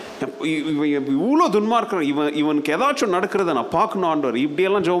 இவன் இவ்வளோ துன்மார்க்கிறான், இவனுக்கு ஏதாச்சும் நடக்கிறத நான் பார்க்கணும் ஆண்டவர்.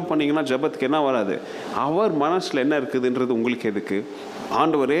 இப்படியெல்லாம் ஜெபம் பண்ணிங்கன்னா ஜெபத்துக்கு என்ன வராது. அவர் மனசில் என்ன இருக்குதுன்றது உங்களுக்கு எதுக்கு?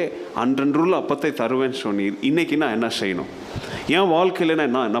 ஆண்டவரே, அன்றன்றுள்ள அப்பத்தை தருவேன்னு சொன்னீர், இன்னைக்கு நான் என்ன செய்யணும்? என் வாழ்க்கையில்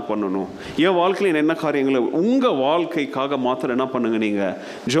நான் என்ன பண்ணணும்? என் வாழ்க்கையில் என்ன காரியங்களை உங்கள் வாழ்க்கைக்காக மாத்திரம் என்ன பண்ணுங்க? நீங்கள்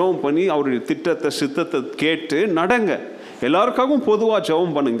ஜெபம் பண்ணி அவருடைய திட்டத்தை சித்தத்தை கேட்டு நடங்க. எல்லாருக்காகவும் பொதுவாக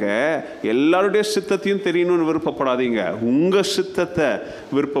ஜெபம் பண்ணுங்க. எல்லாருடைய சித்தத்தையும் தெரியணும்னு விருப்பப்படாதீங்க. உங்கள் சித்தத்தை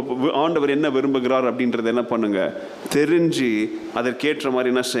ஆண்டவர் என்ன விரும்புகிறார் அப்படின்றத என்ன பண்ணுங்க? தெரிஞ்சு அதற்கேற்ற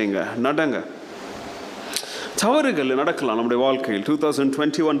மாதிரி என்ன செய்யுங்க? நடங்க. தவறுகள் நடக்கலாம் நம்முடைய வாழ்க்கையில்.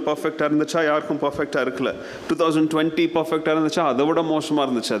 2021 பர்ஃபெக்டாக இருந்துச்சா? யாருக்கும் பர்ஃபெக்டாக இருக்கல. 2020 பர்ஃபெக்டாக இருந்துச்சா? அதை விட மோசமாக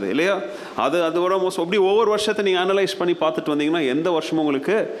இருந்துச்சு. அது இல்லையா? அதை விட மோசம். அப்படி ஒவ்வொரு வருஷத்தை நீங்கள் அனலைஸ் பண்ணி பார்த்துட்டு வந்தீங்கன்னா எந்த வருஷமும்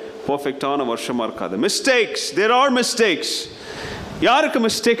உங்களுக்கு பர்ஃபெக்டான வருஷமாக இருக்காது. Mistakes, there are mistakes. யாருக்கு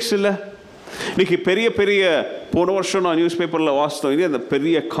மிஸ்டேக்ஸ் இல்லை? இன்னைக்கு பெரிய பெரிய போன வருஷம் நான் நியூஸ் பேப்பரில் வாசித்தோம், இந்த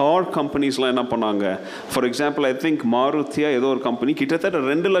பெரிய கார் கம்பெனிஸ்லாம் என்ன பண்ணாங்க? ஃபார் எக்ஸாம்பிள், ஐ திங்க் மாருதியா ஏதோ ஒரு கம்பெனி கிட்டத்தட்ட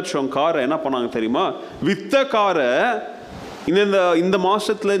 2 லட்சம் காரை என்ன பண்ணாங்க தெரியுமா? வித்த காரை இந்த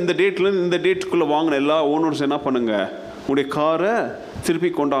மாதத்தில் இந்த டேட்லேருந்து இந்த டேட்டுக்குள்ளே வாங்கின எல்லா ஓனர்ஸ் என்ன பண்ணுங்க? உடைய காரை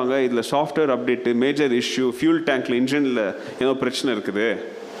திருப்பி கொண்டாங்க. இதில் software update, major issue, fuel டேங்க்கில் இன்ஜினில் ஏதோ பிரச்சனை இருக்குது.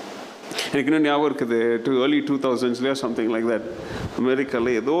 எனக்கு இன்னும் ஞாபகம் இருக்குது, early 2000s something like that.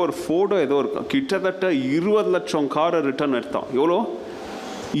 அமெரிக்காவில் ஏதோ ஒரு ஃபோட்டோ ஏதோ ஒரு கிட்டத்தட்ட 20 லட்சம் காரை ரிட்டர்ன் எடுத்தான். எவ்வளோ?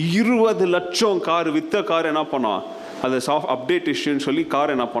 20 லட்சம் கார் வித்த கார் என்ன பண்ணான்? அது அப்டேட் இஷ்யூன்னு சொல்லி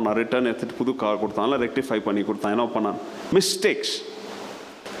கார் என்ன பண்ணான்? ரிட்டர்ன் எடுத்துட்டு புது கார் கொடுத்தான்ல, ரெக்டிஃபை பண்ணி கொடுத்தான். என்ன பண்ணான்? மிஸ்டேக்ஸ்.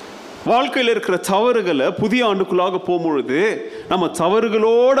 வாழ்க்கையில் இருக்கிற தவறுகளை புதிய ஆண்டுக்குள்ளாக போகும்பொழுது நம்ம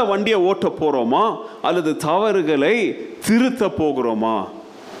தவறுகளோட வண்டியை ஓட்ட போகிறோமா அல்லது தவறுகளை திருத்த போகிறோமா?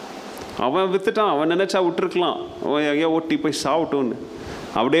 அவன் வித்துட்டான், அவன் நினைச்சா விட்டுருக்கலாம், அவன் எங்கேயோ ஓட்டி போய் சாப்பிட்டோன்னு.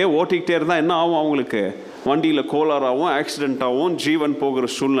 அப்படியே ஓட்டிக்கிட்டே இருந்தால் என்ன ஆகும்? அவங்களுக்கு வண்டியில் கோளாறாகவும் ஆக்சிடென்ட்டாகவும் ஜீவன் போகிற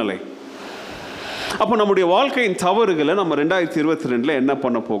சூழ்நிலை. அப்போ நம்முடைய வாழ்க்கையின் தவறுகளை நம்ம 2022 என்ன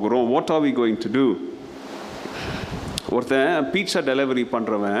பண்ண போகிறோம்? What are we going to do? ஒருத்தன் பீட்சா டெலிவரி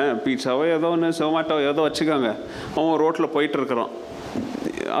பண்ணுறவன், பீட்சாவோ ஏதோ ஒன்று சொமேட்டோ ஏதோ வச்சுக்காங்க, அவன் ரோட்டில் போயிட்டுருக்கிறான்,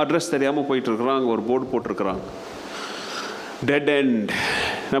 அட்ரஸ் தெரியாமல் போயிட்டுருக்கிறான். அங்கே ஒரு போர்டு போட்டிருக்கிறாங்க, டெட் எண்ட்.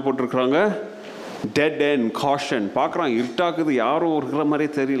 என்ன போட்டிருக்கிறாங்க? Dead end, caution. பார்க்குறான், இருட்டாக்குது, யாரும் இருக்கிற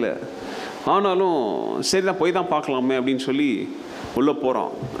மாதிரியே தெரியல. ஆனாலும் சரி தான், போய் தான் பார்க்கலாமே அப்படின்னு சொல்லி உள்ளே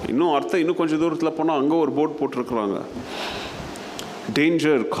போகிறான். இன்னும் கொஞ்சம் தூரத்தில் போனால் அங்கே ஒரு போர்டு போட்டிருக்கிறாங்க,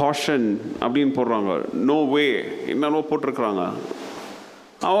 டேஞ்சர், காஷன் அப்படின்னு போடுறாங்க, நோ வே என்னென்னோ போட்டிருக்கிறாங்க.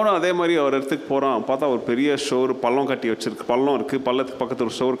 அவனும் அதே மாதிரி அவர் இடத்துக்கு போகிறான். பார்த்தா ஒரு பெரிய ஷோர், பள்ளம் இருக்குது, பள்ளத்துக்கு பக்கத்தில்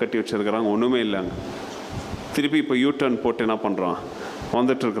ஒரு ஷோர் கட்டி வச்சுருக்கிறாங்க, ஒன்றுமே இல்லைங்க. திருப்பி இப்போ யூடர்ன் போட்டு என்ன பண்ணுறான்?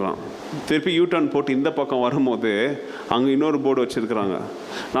 வந்துட்டுருக்குறான். திருப்பி யூடர்ன் போட்டு இந்த பக்கம் வரும்போது அங்கே இன்னொரு போர்டு வச்சுருக்குறாங்க,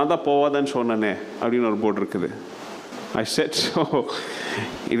 நான் தான் போவாதன்னு சொன்னேனே அப்படின்னு ஒரு போர்டு இருக்குது. ஐ செட் ஸோ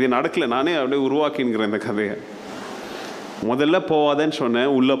இது நடக்கலை, நானே அப்படியே உருவாக்கின்கிறேன் இந்த கதையை. முதல்ல போவாதன்னு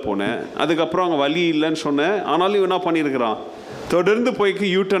சொன்னேன், உள்ளே போனேன். அதுக்கப்புறம் அங்கே வழி இல்லைன்னு சொன்னேன், ஆனாலும் இவன் என்ன பண்ணியிருக்கிறான்? தொடர்ந்து போய்க்கு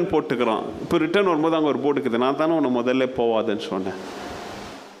யூடர்ன் போட்டுக்கிறான். இப்போ ரிட்டர்ன் வரும்போது அங்கே ஒரு போர்டு இருக்குது, நான் தானே உன்னை முதல்ல போவாதன்னு சொன்னேன்.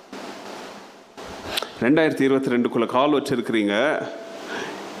 2022 கால் வச்சுருக்கிறீங்க.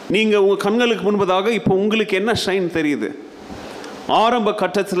 நீங்கள் உங்கள் கண்களுக்கு முன்பதாக இப்போ உங்களுக்கு என்ன ஷைன் தெரியுது? ஆரம்ப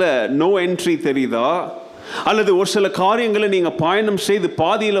கட்டத்தில் நோ என்ட்ரி தெரியுதா? அல்லது ஒரு சில காரியங்களை நீங்கள் பயணம் செய்து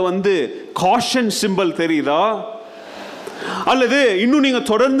பாதியில் காஷன் சிம்பல் தெரியுதா? அல்லது இன்னும் நீங்கள்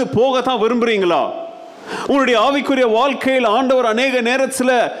தொடர்ந்து போகத்தான் விரும்புகிறீங்களா? உங்களுடைய ஆவிக்குரிய வாழ்க்கையில் ஆண்டவர் அநேக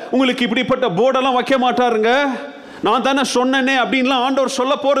நேரத்தில் உங்களுக்கு இப்படிப்பட்ட போர்டெல்லாம் வைக்க மாட்டாருங்க. நான் தானே சொன்னேனே அப்படின்லாம் ஆண்டவர்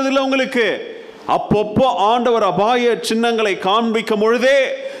சொல்ல போகிறதில்லை உங்களுக்கு. அப்பப்போ ஆண்டவர் அபாய சின்னங்களை காண்பிக்கும் பொழுதே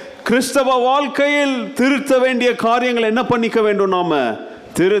கிறிஸ்தவ வாழ்க்கையில் திருத்த வேண்டிய காரியங்கள் என்ன பண்ணிக்க வேண்டும்? நாம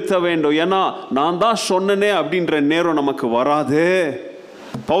திருத்த வேண்டும். ஏன்னா நான் தான் சொன்னனே அப்படின்ற நேரம் நமக்கு வராது.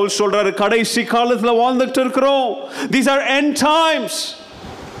 பவுல் சொல்றாரு, கடைசி காலத்துல வாழ்ந்துட்டு இருக்கிறோம். These are end times.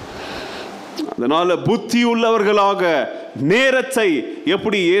 அதனால புத்தி உள்ளவர்களாக நேரத்தை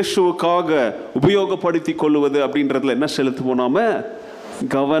எப்படி இயேசுவுக்காக உபயோகப்படுத்தி கொள்வது அப்படின்றதுல என்ன செலுத்துவோம்? நாம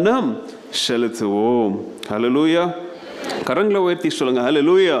கவனம் செலுத்துவோம். ஹல்லேலூயா. கரங்களை உயர்த்தி சொல்லுங்க,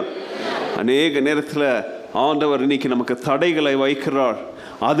 ஹல்லேலூயா. அநேக நேரத்தில் ஆண்டவர் இன்னைக்கு நமக்கு தடைகளை வைக்கிறார்.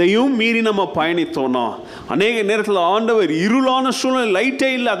 அதையும் மீறி நம்ம பயணித்தோம்னா, அநேக நேரத்தில் ஆண்டவர் இருளான சூழ்நிலை, லைட்டே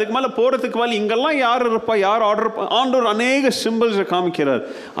இல்லை, அதுக்கு மேலே போகிறதுக்கு வழி, இங்கெல்லாம் யார் இருப்பா, யார் ஆர்டர், ஆண்டவர் அநேக சிம்பிள்ஸை காமிக்கிறார்.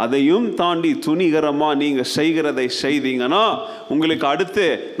 அதையும் தாண்டி துணிகரமாக நீங்கள் செய்கிறதை செய்தீங்கன்னா உங்களுக்கு அடுத்து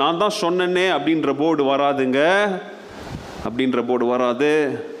நான் தான் சொன்னேனே அப்படின்ற போர்டு வராதுங்க, அப்படின்ற போர்டு வராது.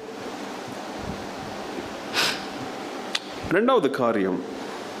 ரெண்டாவது காரியம்,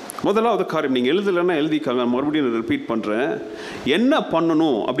 முதலாவது காரியம் நீங்கள் எழுதலைன்னா எழுதிக்காங்க, மறுபடியும் ரிப்பீட் பண்ணுறேன். என்ன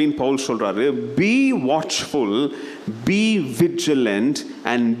பண்ணணும் அப்படின்னு பவுல் சொல்கிறாரு? B watchful, B vigilant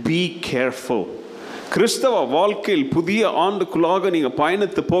and be careful. கிறிஸ்தவ வாழ்க்கையில் புதிய ஆண்டுக்குள்ளாக நீங்கள்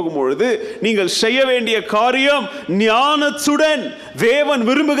பயணித்து போகும்பொழுது நீங்கள் செய்ய வேண்டிய காரியம் ஞானத்துடன் தேவன்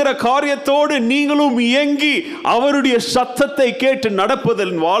விரும்புகிற காரியத்தோடு நீங்களும் இயங்கி அவருடைய சத்தத்தை கேட்டு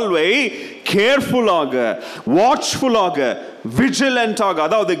நடப்பதன் வாழ்வை கேர்ஃபுல்லாக, வாட்ச்ஃபுல்லாக, விஜிலண்டாக,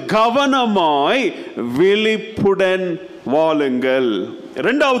 அதாவது கவனமாய் விழிப்புடன் வாழுங்கள்.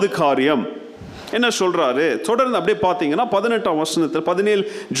 இரண்டாவது காரியம் என்ன சொல்றாரு? தொடர்ந்து அப்படியே பார்த்தீங்கன்னா 18ஆம் வசனத்தில்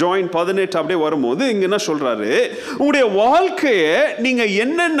 17 அப்படியே வரும்போது இங்க என்ன சொல்றாரு? உங்களுடைய வாழ்க்கையை நீங்க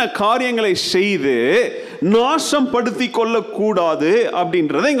என்னென்ன காரியங்களை செய்து நாசம் படுத்தி கொள்ளக்கூடாது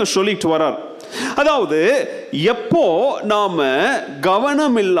அப்படின்றத இங்க சொல்லிட்டு வர்றார். அதாவது எப்போ நாம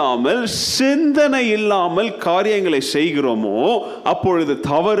கவனம் இல்லாமல், சிந்தனை இல்லாமல் காரியங்களை செய்கிறோமோ அப்பொழுது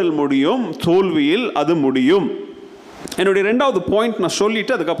தவறில் முடியும், தோல்வியில் அது முடியும். என்னுடைய ரெண்டாவது பாயிண்ட் நான்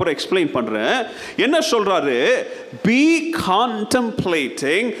சொல்லிட்டு அதுக்கப்புறம் எக்ஸ்பிளைன் பண்றேன். என்ன சொல்றாரு? B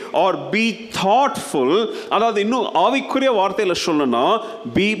contemplating or be thoughtful, அதாவது இன்னும் ஆவிக்குரிய வார்த்தையில சொல்லணும்னா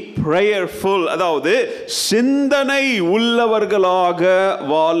பி பிரேயர்ஃபுல், அதாவது சிந்தனை உள்ளவர்களாக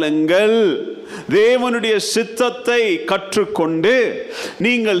வாழுங்கள். தேவனுடைய சித்தத்தை கற்றுக்கொண்டு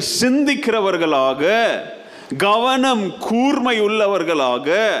நீங்கள் சிந்திக்கிறவர்களாக, கவனம் கூர்மை உள்ளவர்களாக,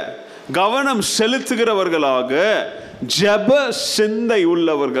 கவனம் செலுத்துகிறவர்களாக, ஜெப சிந்தை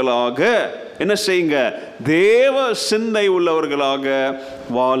உள்ளவர்களாக என்ன செய்யுங்க? தேவ சிந்தை உள்ளவர்களாக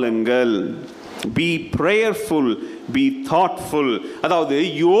வாழுங்கள். பி பிரேயர்ஃபுல், பி தாட்ஃபுல், அதாவது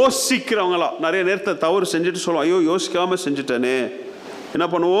யோசிக்கிறவங்களா. நிறைய நேரத்தை தவறு செஞ்சுட்டு சொல்லுவோம், ஐயோ யோசிக்காம செஞ்சுட்டேனே. என்ன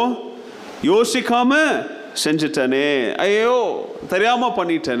பண்ணுவோம்? யோசிக்காம செஞ்சுட்டேனே, ஐயோ தெரியாம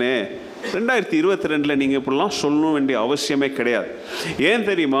பண்ணிட்டேனே. 2022 நீங்கள் இப்படிலாம் சொல்ல வேண்டிய அவசியமே கிடையாது. ஏன்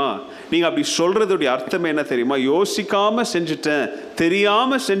தெரியுமா? நீங்கள் அப்படி சொல்கிறதுடைய அர்த்தம் என்ன தெரியுமா? யோசிக்காமல் செஞ்சுட்டேன்,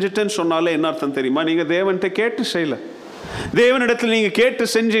 தெரியாமல் செஞ்சுட்டேன்னு சொன்னாலே என்ன அர்த்தம் தெரியுமா? நீங்கள் தேவன்கிட்ட கேட்டு செய்யலை. தேவனிடத்தில் நீங்கள் கேட்டு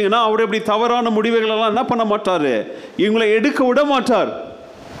செஞ்சீங்கன்னா அவர் இப்படி தவறான முடிவுகளெல்லாம் என்ன பண்ண மாட்டார், இவங்களை எடுக்க விட மாட்டார்.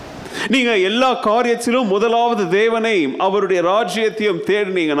 நீங்கள் எல்லா காரியத்திலும் முதலாவது தேவனை அவருடைய ராஜ்யத்தையும்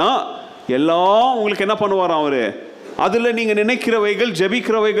தேடினீங்கன்னா எல்லாம் உங்களுக்கு என்ன பண்ணுவாராம் அவரு? அதில் நீங்கள் நினைக்கிறவைகள்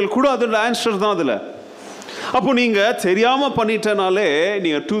ஜெபிக்கிறவைகள் கூட அதோட ஆன்சர் தான் அதில். அப்போ நீங்கள் தெரியாமல் பண்ணிட்டனாலே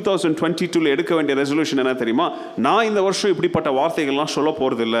நீங்கள் 2022 எடுக்க வேண்டிய ரெசல்யூஷன் என்ன தெரியுமா? நான் இந்த வருஷம் இப்படிப்பட்ட வார்த்தைகள்லாம் சொல்ல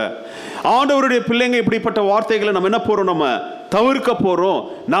போகிறது இல்லை. ஆண்டவருடைய பிள்ளைங்க இப்படிப்பட்ட வார்த்தைகளை நம்ம என்ன போகிறோம், நம்ம தவிர்க்க போகிறோம்.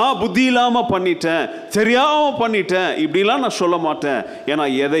 நான் புத்தி இல்லாமல் பண்ணிட்டேன், தெரியாமல் பண்ணிட்டேன், இப்படிலாம் நான் சொல்ல மாட்டேன். ஏன்னா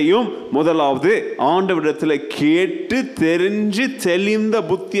எதையும் முதலாவது ஆண்டவரிடத்தில் கேட்டு தெரிஞ்சு தெளிந்த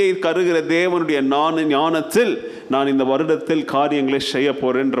புத்தியை கருகிற தேவனுடைய ஞானத்தில் நான் இந்த வருடத்தில் காரியங்களை செய்ய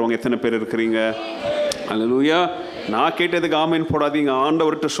போகிறேன்றவங்க எத்தனை பேர் இருக்கிறீங்க? அல்லேலூயா. நான் கேட்டதுக்கு ஆமேன் போடாதீங்க,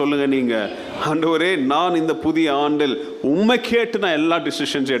 ஆண்டவர்கிட்ட சொல்லுங்க. நீங்கள், ஆண்டவரே நான் இந்த புதிய ஆண்டில் உண்மை கேட்டு நான் எல்லா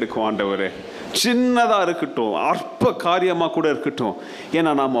டிசிஷன்ஸும் எடுக்கும் ஆண்டவரே. சின்னதாக இருக்கட்டும், அற்ப காரியமாக கூட இருக்கட்டும்.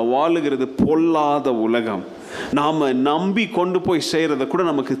 ஏன்னா நாம் வாழுகிறது பொல்லாத உலகம். நாம் நம்பி கொண்டு போய் செய்கிறத கூட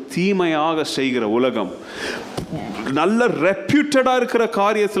நமக்கு தீமையாக செய்கிற உலகம். நல்ல ரெப்யூட்டடாக இருக்கிற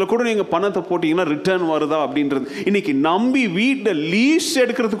காரியத்தில் கூட நீங்கள் பணத்தை போட்டிங்கன்னா ரிட்டர்ன் வருதா அப்படின்றது. இன்றைக்கி நம்பி வீட்டில் லீஸ்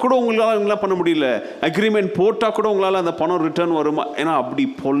எடுக்கிறது கூட உங்களால் பண்ண முடியல. அக்ரிமெண்ட் போட்டால் கூட உங்களால் அந்த பணம் ரிட்டர்ன் வருமா? ஏன்னா அப்படி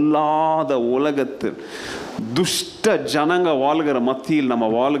பொல்லாத உலகத்தில் துஷ்ட ஜனங்க வாழ்கிற மத்தியில் நம்ம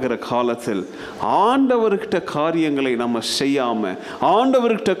வாழ்கிற காலத்தில் ஆண்டவர்கிட்ட காரியங்களை நம்ம செய்யாமல்,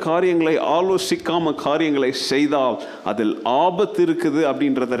 ஆண்டவர்கிட்ட காரியங்களை ஆலோசிக்காமல் காரியங்களை செய்தால் அதில் ஆபத்து இருக்குது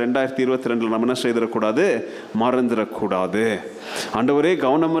அப்படின்றத 2022 நம்ம என்ன செய்திடக்கூடாது, மறந்துடக்கூடாது. ஆண்டவரே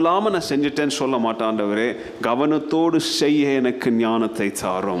கவனம் இல்லாமல் நான் செஞ்சுட்டேன்னு சொல்ல மாட்டேன். ஆண்டவரே கவனத்தோடு செய்ய எனக்கு ஞானத்தை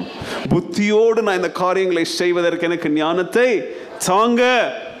தாரும், புத்தியோடு நான் இந்த காரியங்களை செய்வதற்கு எனக்கு ஞானத்தை தாங்க.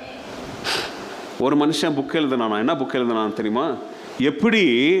 ஒரு மனுஷன் புக் எழுதுனானா, என்ன புக் எழுதுனான்னு தெரியுமா? எப்படி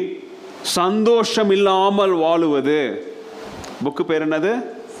சந்தோஷம் இல்லாமல் வாழுவது. புக்கு பேர் என்னது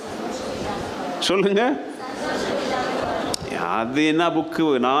சொல்லுங்க? அது என்ன புக்கு?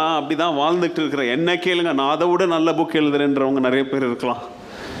 நான் அப்படிதான் வாழ்ந்துட்டு இருக்கிறேன். என்ன கேளுங்க, நான் அதை விட நல்ல புக் எழுதுறேன்றவங்க நிறைய பேர் இருக்கலாம்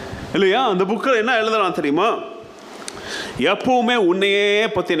இல்லையா? அந்த புக்கில் என்ன எழுதலாம் தெரியுமா? எப்பவுமே உன்னையே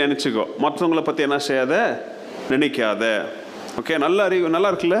பற்றி நினச்சிக்கோ, மற்றவங்களை பற்றி என்ன செய்யாத, நினைக்காத. ஓகே, நல்ல அறிவு,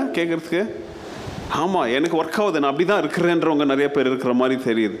 நல்லா இருக்குல்ல கேட்குறதுக்கு? ஆமாம், எனக்கு ஒர்க் ஆகுது, நான் அப்படி தான் இருக்கிறேன்றவங்க நிறைய பேர் இருக்கிற மாதிரி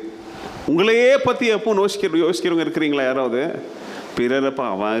தெரியுது. உங்களையே பற்றி எப்போ யோசிக்கிறவங்க இருக்கிறீங்களா யாராவது? பிறரப்பா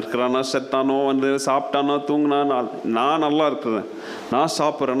அவன் இருக்கிறானா, செத்தானோ, வந்து சாப்பிட்டானோ, தூங்கினான், நான் நல்லா இருக்கிறேன், நான்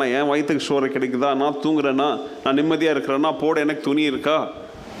சாப்பிட்றேன்னா, என் வயிற்றுக்கு சோறு கிடைக்குதா, நான் தூங்குறேன்னா, நான் நிம்மதியாக இருக்கிறேன்னா, போட எனக்கு துணி இருக்கா,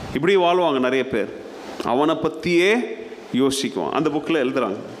 இப்படி வாழ்வாங்க நிறைய பேர். அவனை பற்றியே யோசிக்குவான். அந்த புக்கில்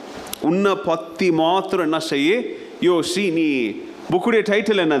எழுதுறாங்க, உன்னை பற்றி மாத்திரம் என்ன செய்ய யோசி. நீ புக்குடைய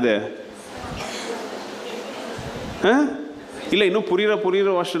டைட்டில் என்னது? இல்லை, இன்னும்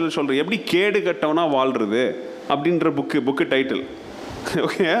புரிகிற வருஷத்தில் சொல்கிறேன், எப்படி கேடு கட்டவனா வாழ்கிறது அப்படின்ற புக்கு டைட்டில்.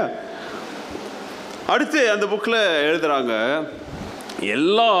 ஓகே, அடுத்து அந்த புக்கில் எழுதுகிறாங்க,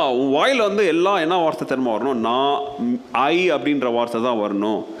 எல்லா உன் வாயில் வந்து எல்லாம் என்ன வார்த்தை தெரியுமா வரணும்? நான், ஐ அப்படின்ற வார்த்தை தான்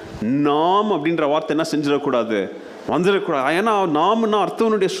வரணும். நாம் அப்படின்ற வார்த்தை என்ன செஞ்சிடக்கூடாது, வந்துடக்கூடாது. ஏன்னா நாம்னா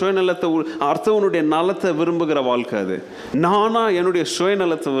அர்த்தவனுடைய சுயநலத்தை, அர்த்தவனுடைய நலத்தை விரும்புகிற வாழ்க்கை. அது நானா என்னுடைய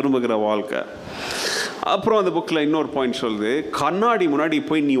சுயநலத்தை விரும்புகிற வாழ்க்கை. அப்புறம் அந்த புக்கில் இன்னொரு பாயிண்ட் சொல்லுது, கண்ணாடி முன்னாடி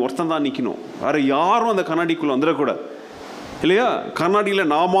போய் நீ ஒருத்தன் தான் நிற்கணும், வேறு யாரும் அந்த கண்ணாடிக்குள்ளே வந்துடக்கூடாது இல்லையா? கண்ணாடியில்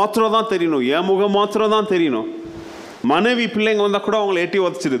நான் மாத்திரம் தான் தெரியணும், என் முகம் மாத்திரம் தான் தெரியணும். மனைவி பிள்ளைங்க வந்தால் கூட அவங்கள எட்டி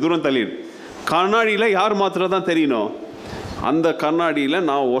உதச்சிடு, தூரம் தள்ளிடு. கண்ணாடியில் யார் மாத்திரம் தான் தெரியணும்? அந்த கண்ணாடியில்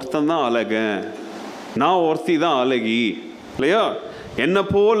நான் ஒருத்தன் தான் அழகன், நான் ஒருத்தி தான் அழகி இல்லையா? என்னை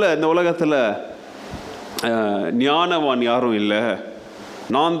போல் இந்த உலகத்தில் ஞானவான் யாரும் இல்லை,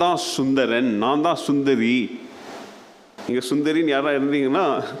 நான் தான் சுந்தரன், நான் தான் சுந்தரி. நீங்கள் சுந்தரின்னு யாராக இருந்தீங்கன்னா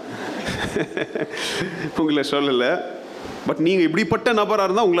உங்களை சொல்லலை, பட் நீங்கள் இப்படிப்பட்ட நபராக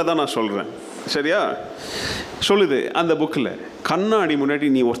இருந்தால் உங்களை தான் நான் சொல்கிறேன், சரியா? சொல்லுது அந்த புக்கில், கண்ணாடி முன்னாடி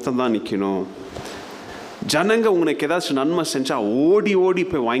நீ ஒருத்தன் தான் நிற்கணும். ஜனங்க உனக்கு ஏதாச்சும் நன்மை செஞ்சால் ஓடி ஓடி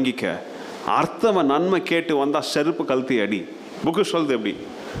போய் வாங்கிக்க, அர்த்தவன் நன்மை கேட்டு வந்தால் செருப்பு கழுத்தி அடி. புக்கு சொல்லுது எப்படி?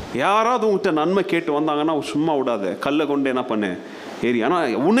 யாராவது உங்கள்கிட்ட நன்மை கேட்டு வந்தாங்கன்னா சும்மா விடாத, கல்லை கொண்டு என்ன பண்ணு ஏறி.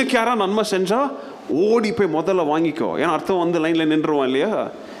 ஆனால் உனக்கு யாராவது நன்மை செஞ்சால் ஓடி போய் முதல்ல வாங்கிக்கோ. ஏன்னா அர்த்தம் வந்து லைனில் நின்றுவான் இல்லையா?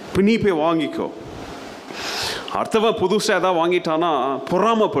 இப்போ நீ போய் வாங்கிக்கோ. அர்த்தவன் புதுசாக எதாவது வாங்கிட்டானா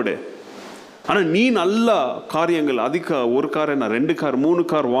பொறாமப்படு. ஆனால் நீ நல்ல காரியங்கள், ஒரு கார் என்ன 2 கார் 3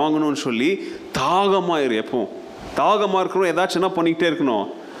 கார் வாங்கணும்னு சொல்லி தாகமாக இரு. எப்போ தாகமாக இருக்கணும், ஏதாச்சும் என்ன பண்ணிக்கிட்டே இருக்கணும்.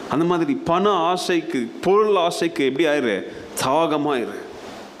 அந்த மாதிரி பண ஆசைக்கு, பொருள் ஆசைக்கு எப்படி ஆயிரு, தாகமாக இரு.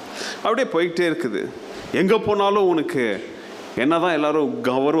 அப்படியே போய்கிட்டே இருக்குது. எங்கே போனாலும் உனக்கு என்னதான் எல்லாரும்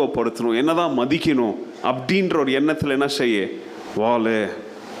கௌரவப்படுத்தணும், என்னதான் மதிக்கணும் அப்படின்ற ஒரு எண்ணத்தில் என்ன செய்ய வாழு.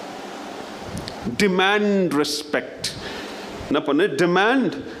 Demand respect. என்ன பண்ணு?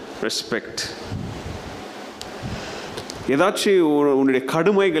 Demand respect. ஏதாச்சும் உன்னுடைய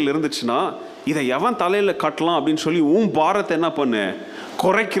கடுமைகள் இருந்துச்சுன்னா இதை எவன் தலையில் கட்டலாம் அப்படின்னு சொல்லி உன் பாரத்தை என்ன பண்ணு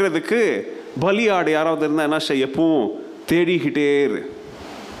குறைக்கிறதுக்கு பலியாடு யாராவது இருந்தால் என்ன செய்ய எப்பவும் தேடிக்கிட்டே இரு.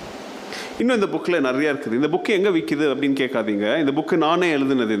 இன்னும் இந்த புக்கில் நிறையா இருக்குது. இந்த புக்கு எங்கே விற்கிது அப்படின்னு கேட்காதீங்க. இந்த புக்கு நானே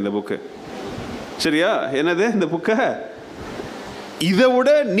எழுதுனது. இந்த புக்கு சரியா? என்னது இந்த புக்கை இதை விட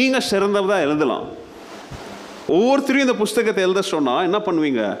நீங்கள் சிறந்ததான் எழுதலாம். ஒவ்வொருத்தரையும் இந்த புஸ்தகத்தை எழுத சொன்னால் என்ன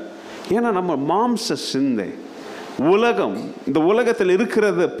பண்ணுவீங்க? ஏன்னா நம்ம மாம்ச சிந்தை உலகம், இந்த உலகத்தில்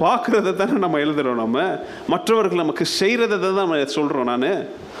இருக்கிறத பார்க்குறத தானே நம்ம எழுதுகிறோம். நம்ம மற்றவர்கள் நமக்கு செய்கிறத தான் நம்ம சொல்கிறோம்.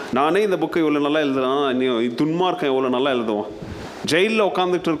 நானே இந்த புக்கை இவ்வளோ நல்லா எழுதுறான், இன்னும் துன்மார்க்கம் எவ்வளோ நல்லா எழுதுவான், ஜெயிலில்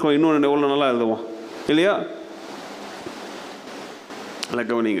உட்காந்துட்டு இருக்கோம் இன்னொன்று எவ்வளோ நல்லா எழுதுவான் இல்லையா? இல்லை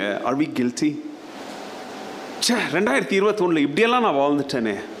கவனிங்க. Are we guilty? 2021 இப்படியெல்லாம் நான்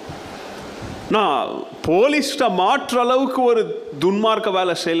வாழ்ந்துட்டேனே, நான் போலீஸ்ட மாற்ற அளவுக்கு ஒரு துன்மார்க்க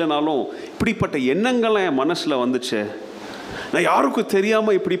வேலை செய்யலைனாலும் இப்படிப்பட்ட எண்ணங்கள்லாம் என் மனசில் வந்துச்சு. நான் யாருக்கும்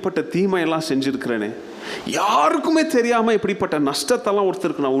தெரியாமல் இப்படிப்பட்ட தீமையெல்லாம் செஞ்சுருக்கிறேனே, யாருக்குமே தெரியாமல் இப்படிப்பட்ட நஷ்டத்தெல்லாம்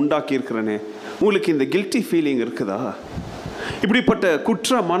ஒருத்தருக்கு நான் உண்டாக்கி இருக்கிறேனே. உங்களுக்கு இந்த கில்ட்டி ஃபீலிங் இருக்குதா? இப்படிப்பட்ட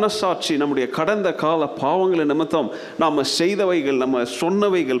குற்ற மனசாட்சி நம்முடைய கடந்த கால பாவங்களை நிமித்தம் நாம் செய்தவைகள், நம்ம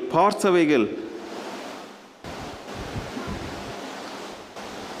சொன்னவைகள், பார்த்தவைகள்.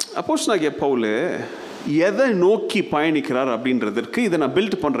 அப்போஸ்தலனாகிய பவுல் எதை நோக்கி பயணிக்கிறார் அப்படின்றதற்கு இதை நான்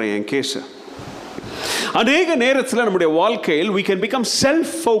பில்ட் பண்ணுறேன் என் கேஸை. அநேக நேரத்தில் நம்முடைய வாழ்க்கையில் we can become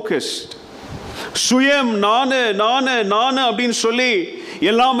self-focused. சுயம், நானு அப்படின்னு சொல்லி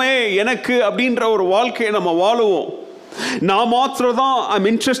எல்லாமே எனக்கு அப்படின்ற ஒரு வாழ்க்கையை நம்ம வாழுவோம். நான் மாத்திரம் தான் I'm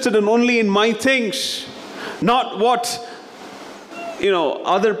interested in only in my things, not what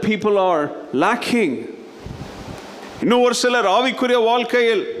other people are lacking. இன்னும் ஒரு சிலர் ஆவிக்குரிய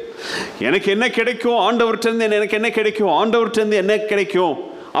வாழ்க்கையில் எனக்கு என்ன கிடைக்கும் ஆண்டவர்கிட்டருந்து, எனக்கு என்ன கிடைக்கும் ஆண்டவர்கிட்டருந்து என்ன கிடைக்கும்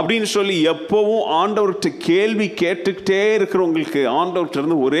அப்படின்னு சொல்லி எப்பவும் ஆண்டவர்கிட்ட கேள்வி கேட்டுக்கிட்டே இருக்கிறவங்களுக்கு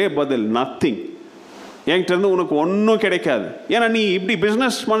ஆண்டவர்கிட்டருந்து ஒரே பதில், நத்திங். என்கிட்ட இருந்து உனக்கு ஒன்றும் கிடைக்காது. ஏன்னா நீ இப்படி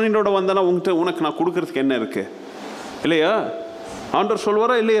பிஸ்னஸ் மைண்டோட வந்தனா உனக்கு நான் கொடுக்கறதுக்கு என்ன இருக்கு இல்லையா? ஆண்டவர்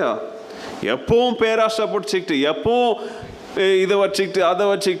சொல்வாரா இல்லையா? எப்பவும் பேராசை பிடிச்சிக்கிட்டு, எப்பவும் இதை வச்சுக்கிட்டு, அதை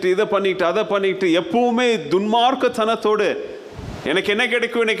வச்சுக்கிட்டு, இதை பண்ணிக்கிட்டு, அதை பண்ணிக்கிட்டு, எப்பவுமே துன்மார்க்கத்தனத்தோடு எனக்கு என்ன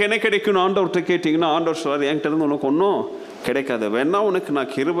கிடைக்கும், எனக்கு என்ன கிடைக்கும்னு ஆண்டவர்கிட்ட கேட்டிங்கன்னா ஆண்டவர் சொல்வார், என்கிட்ட இருந்து உனக்கு ஒன்றும் கிடைக்காது. வேணா உனக்கு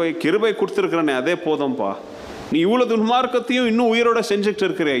நான் கிருபை கொடுத்துருக்குறேனே அதே போதும்பா. நீ இவ்வளோ துன்மார்க்கத்தையும் இன்னும் உயிரோட செஞ்சுக்கிட்டு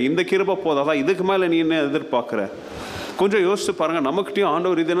இருக்கிற, இந்த கிருபை போதாதான், இதுக்கு மேலே நீ என்ன எதிர்பார்க்குற? கொஞ்சம் யோசிச்சு பாருங்கள். நமக்கிட்டையும்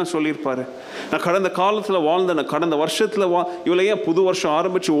ஆண்டவர் இது என்ன சொல்லியிருப்பாரு? நான் கடந்த காலத்தில் வாழ்ந்தேன், கடந்த வருஷத்தில் இவ்வளோ ஏன் புது வருஷம்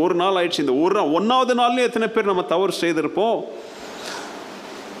ஆரம்பித்து ஒரு நாள் ஆயிடுச்சு, இந்த ஒன்றாவது நாள்லேயே எத்தனை பேர் நம்ம தவறு செய்திருப்போம்?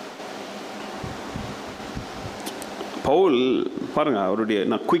 பவுல் பாருங்க, அவருடைய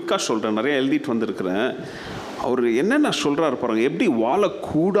நான் குயிக்காக சொல்கிறேன், நிறைய எழுதிட்டு வந்திருக்கிறேன். அவர் என்னென்ன சொல்கிறார் பாருங்கள், எப்படி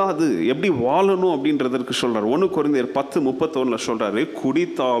வாழக்கூடாது, எப்படி வாழணும் அப்படின்றதற்கு சொல்கிறார். 1 கொரிந்தியர் 10:31 சொல்கிறாரு,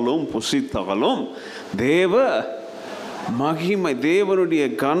 குடித்தாலும் புசித்தாலும் தேவ மகிமை, தேவனுடைய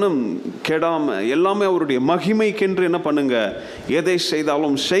கனம் கெடாம எல்லாமே அவருடைய மகிமைக்கென்று என்ன பண்ணுங்க, எதை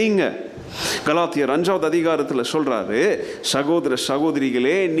செய்தாலும் செய்யுங்க. கலாத்தியர் 5வது அதிகாரத்தில் சொல்றாரு, சகோதர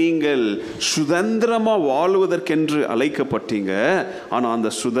சகோதரிகளே, நீங்கள் சுதந்திரமா வாழ்வதற்கென்று அழைக்கப்பட்டீங்க, ஆனா அந்த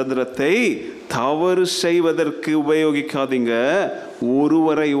சுதந்திரத்தை தவறு செய்வதற்கு உபயோகிக்காதீங்க.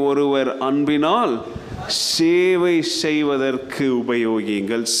 ஒருவரை ஒருவர் அன்பினால் சேவை செய்வதற்கு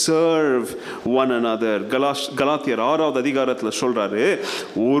உபயோகிங்கள். Serve one another. கலாத்தியர் 6வது அதிகாரத்தில் சொல்றாரு,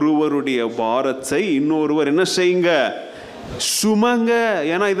 ஒருவருடைய பாரத்தை இன்னொருவர் என்ன செய்யுங்க, சுமங்க.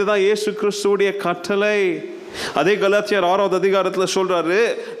 ஏன்னா இதுதான் இயேசு கிறிஸ்துவுடைய கட்டளை. அதே கலாத்தியர் 6வது அதிகாரத்தில் சொல்றாரு,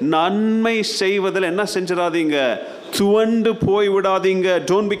 நன்மை செய்வதில் என்ன செஞ்சிடாதீங்க, துவண்டு போய் விடாதீங்க.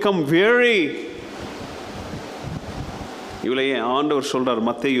 Don't become weary. இவளையே ஆண்டவர் சொல்றார்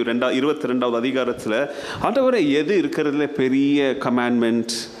மத்தேயு 22வது அதிகாரத்தில், ஆண்டவரை எது இருக்கிறதுல பெரிய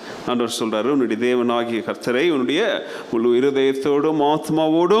கமாண்ட்மெண்ட்? ஆண்டவர் சொல்றாரு, உன்னுடைய தேவனாகிய கர்த்தரை உன்னுடைய முழு இருதயத்தோடும்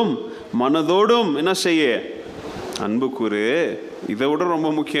ஆத்மாவோடும் மனதோடும் என்ன செய்ய, அன்பு கூறு. இதை விட ரொம்ப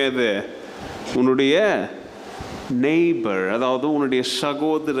முக்கியம் இது, உன்னுடைய நெய்பர், அதாவது உன்னுடைய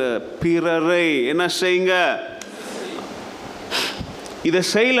சகோதர பிறரை என்ன செய்யுங்க. இதை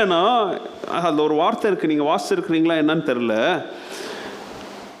செய்யலைன்னா, அதில் ஒரு வார்த்தை இருக்கு, நீங்கள் வாசிச்சிருக்கிறீங்களா என்னன்னு தெரியல,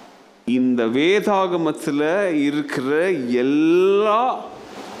 இந்த வேதாகமத்தில் இருக்கிற எல்லா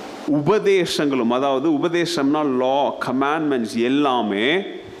உபதேசங்களும், அதாவது உபதேசம்னா லா, கமாண்ட்மெண்ட்ஸ் எல்லாமே,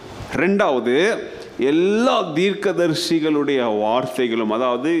 ரெண்டாவது எல்லா தீர்க்கதரிசிகளுடைய வார்த்தைகளும்,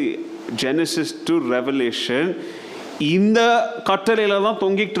 அதாவது ஜெனசிஸ் டு ரெவலேஷன், இந்த கட்டளையில தான்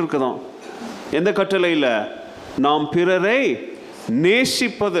தொங்கிட்டு இருக்குதான். எந்த கட்டளையில்? நாம் பிறரை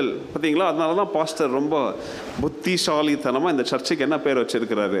நேசிப்பதில். பார்த்தீங்களா? அதனால தான் பாஸ்டர் ரொம்ப புத்திசாலித்தனமாக இந்த சர்ச்சுக்கு என்ன பேர்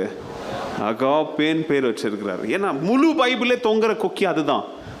வச்சிருக்கிறாரு? அகாப்பேன் பேர் வச்சிருக்கிறாரு. ஏன்னா முழு பைபிளே தொங்குற கொக்கி அதுதான்.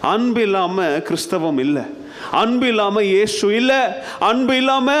 அன்பு இல்லாமல் கிறிஸ்தவம் இல்லை, அன்பு இல்லாமல் இயேசு இல்லை, அன்பு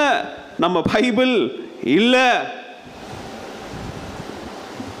இல்லாமல் நம்ம பைபிள் இல்லை.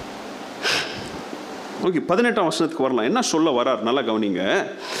 ஓகே, 18ஆம் வசனத்துக்கு வரலாம். என்ன சொல்ல வர்றார் நல்லா கவனிங்க.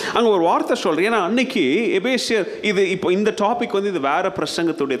 அங்கே ஒரு வார்த்தை சொல்கிறேன். ஏன்னா அன்னைக்கு எபேசியர், இது இப்போ இந்த டாபிக் வந்து இது வேற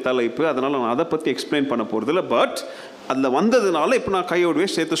பிரசங்கத்துடைய தலைப்பு, அதனால் நான் அதை பற்றி எக்ஸ்பிளைன் பண்ண போகிறதில்ல. பட் அதில் வந்ததுனால இப்போ நான் கையோடவே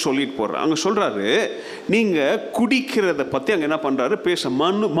சேர்த்து சொல்லிட்டு போடுறேன். அங்கே சொல்கிறாரு, நீங்கள் குடிக்கிறத பற்றி அங்கே என்ன பண்ணுறாரு,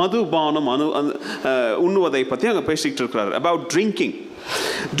 மதுபானம் உண்ணுவதை பற்றி அங்கே பேசிக்கிட்டு இருக்கிறாரு. About drinking.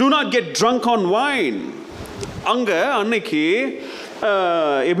 Do not get drunk on wine. அங்கே அன்னைக்கு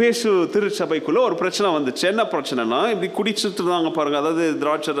எபேசு திருச்சபைக்குள்ளே ஒரு பிரச்சனை வந்துச்சு. என்ன பிரச்சனைனா, இப்படி குடிச்சிட்டு இருந்தாங்க பாருங்க, அதாவது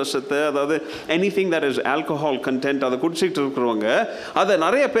திராட்சை ரசத்தை, அதாவது anything that is alcohol content, அதை குடிச்சிட்டு இருக்கிறவங்க அதை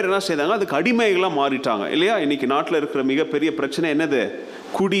நிறைய பேர் என்ன செய்தாங்க, அதுக்கு அடிமைகளாக மாறிட்டாங்க இல்லையா? இன்னைக்கு நாட்டில் இருக்கிற மிகப்பெரிய பிரச்சனை என்னது?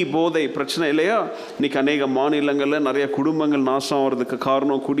 குடி போதை பிரச்சனை இல்லையா? இன்னைக்கு அநேக மாநிலங்களில் நிறைய குடும்பங்கள் நாசம் ஆகிறதுக்கு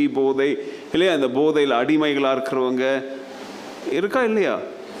காரணம் குடி போதை இல்லையா? இந்த போதையில் அடிமைகளாக இருக்கிறவங்க இருக்கா இல்லையா?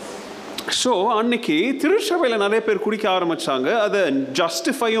 ஸோ அன்னைக்கு திருச்சபையில் நிறைய பேர் குடிக்க ஆரம்பித்தாங்க, அதை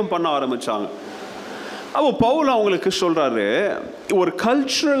ஜஸ்டிஃபையும் பண்ண ஆரம்பித்தாங்க. அப்போ பவுல் அவங்களுக்கு சொல்கிறாரு, ஒரு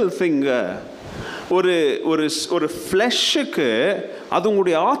கல்ச்சுரல் திங்கை, ஒரு ஒரு ஒரு ஃப்ளஷுக்கு அது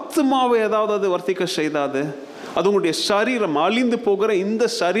உங்களுடைய ஆத்மாவை ஏதாவது அது வர்த்திக்க செய்தாது, அது உங்களுடைய சரீரம் அழிந்து போகிற இந்த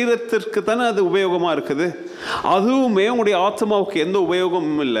சரீரத்திற்கு தானே அது உபயோகமாக இருக்குது, அதுவுமே உங்களுடைய ஆத்மாவுக்கு எந்த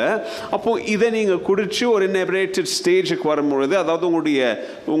உபயோகமும் இல்லை. அப்போ இதை நீங்கள் குடிச்சு ஒரு இனெபிரேட்டட் ஸ்டேஜுக்கு வரும்பொழுது, அதாவது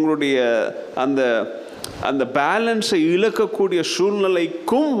உங்களுடைய அந்த அந்த பேலன்ஸை இழக்கக்கூடிய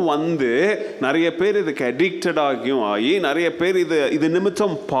சூழ்நிலைக்கும் வந்து நிறைய பேர் இதுக்கு அடிக்டட் ஆகி நிறைய பேர் இது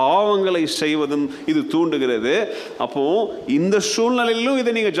நிமித்தம் பாவங்களை செய்வதும் இது தூண்டுகிறது. அப்போது இந்த சூழ்நிலையிலும்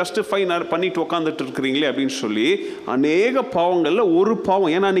இதை நீங்கள் ஜஸ்டிஃபை பண்ணிட்டு உட்காந்துட்டு இருக்கிறீங்களே அப்படின்னு சொல்லி அநேக பாவங்களில் ஒரு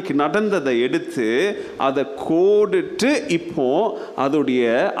பாவம், ஏன்னா அன்றைக்கி நடந்ததை எடுத்து அதை கோடிட்டு இப்போ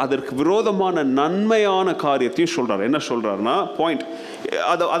அதற்கு விரோதமான நன்மையான காரியத்தையும் சொல்கிறார். என்ன சொல்கிறாருன்னா, பாயிண்ட்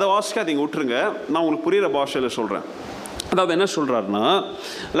அதை வாசிக்காதீங்க, விட்டுருங்க, நான் உங்களுக்கு புரிகிற பாஷையில் சொல்கிறேன். அதாவது என்ன சொல்கிறாருன்னா,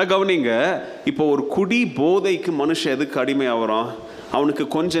 இல்லை கவனிங்க, இப்போ ஒரு குடி போதைக்கு மனுஷன் எதுக்கு அடிமையாகிறான்? அவனுக்கு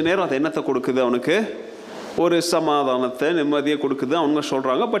கொஞ்ச நேரம் அது என்னத்தை கொடுக்குது? அவனுக்கு ஒரு சமாதானத்தை, நிம்மதியை கொடுக்குது அவங்க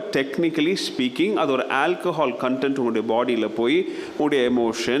சொல்கிறாங்க. பட் டெக்னிக்கலி ஸ்பீக்கிங் அது ஒரு ஆல்கஹால் கண்டென்ட் உங்களுடைய பாடியில் போய் உங்களுடைய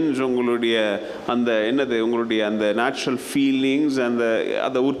எமோஷன்ஸ், உங்களுடைய அந்த உங்களுடைய அந்த நேச்சுரல் ஃபீலிங்ஸ்,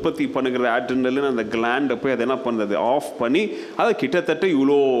 அதை உற்பத்தி பண்ணுகிற ஆட்ரினலின் அந்த கிளாண்டை போய் அதை என்ன பண்ணுறது, ஆஃப் பண்ணி அதை கிட்டத்தட்ட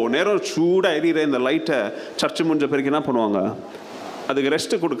இவ்வளோ நேரம் சூடாக எரியிற இந்த லைட்டை சர்ச்சு முடிஞ்ச பிறகு என்ன பண்ணுவாங்க, அதுக்கு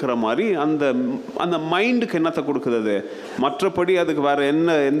ரெஸ்ட்டு கொடுக்குற மாதிரி அந்த மைண்டுக்கு என்னத்தை கொடுக்குது அது, மற்றபடி அதுக்கு வேறு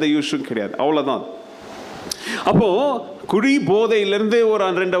எந்த யூஸும் கிடையாது, அவ்வளோதான். அப்போது குடி போதையிலேருந்து ஒரு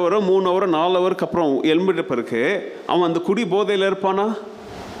 2 ஹவர் 3 ஹவர் 4 ஹவருக்கு அப்புறம் எலும்பிட்ட பிறகு அவன் அந்த குடி போதையில் இருப்பானா?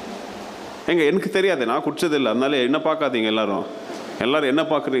 எனக்கு தெரியாது, நான் குடிச்சதில்லை, அதனால என்ன பார்க்காதீங்க, எல்லாரும் என்ன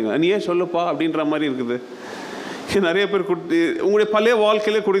பார்க்குறீங்க, நீ ஏன் சொல்லுப்பா அப்படின்ற மாதிரி இருக்குது. நிறைய பேர் உங்களுடைய பழைய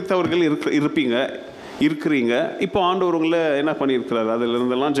வாழ்க்கையிலே குடித்தவர்கள் இருக்கிறீங்க. இப்போ ஆண்டவர்களை என்ன பண்ணியிருக்கிறார்,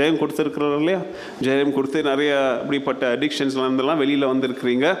 அதிலிருந்தெல்லாம் ஜெயம் கொடுத்துருக்கிறார் இல்லையா? ஜெயம் கொடுத்து நிறைய இப்படிப்பட்ட அடிக்ஷன்ஸ்லேருந்தெல்லாம் வெளியில்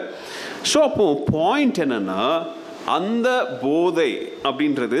வந்திருக்கிறீங்க. ஸோ அப்போ பாயிண்ட் என்னென்னா, அந்த போதை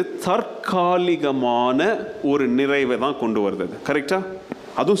அப்படின்றது தற்காலிகமான ஒரு நிறைவை தான் கொண்டு வருது, கரெக்டாக?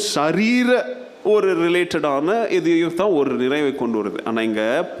 அதுவும் சரீர ஒரு ரிலேட்டடான எதையும் தான் ஒரு நிறைவை கொண்டு வருது. ஆனால் இங்கே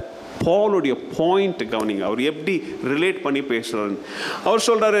பாலுடைய பாயிண்ட் கவனிங்க, அவர் எப்படி ரிலேட் பண்ணி பேசுகிறாரு. அவர்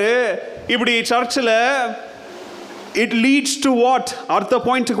சொல்கிறாரு, இப்படி சர்ச்சில் இட் லீட்ஸ் டு வாட்? அடுத்த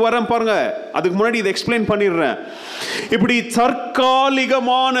பாயிண்ட்டுக்கு வரேன் பாருங்க, அதுக்கு முன்னாடி இதை எக்ஸ்பிளைன் பண்ணிடுறேன். இப்படி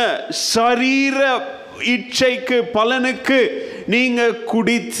தற்காலிகமான சரீர இச்சைக்கு பலனுக்கு நீங்க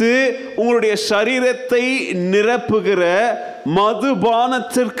குடித்து உங்களுடைய சரீரத்தை நிரப்புகிற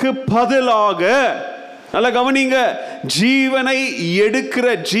மதுபானத்திற்கு பதிலாக, நல்லா கவனிங்க, ஜீவனை எடுக்கிற,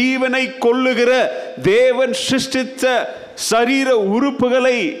 ஜீவனை கொல்லுகிற, தேவன் சிருஷ்டித்த சரீர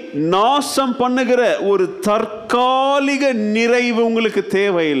உறுப்புகளை நாசம் பண்ணுகிற ஒரு தற்காலிக நிறைவு உங்களுக்கு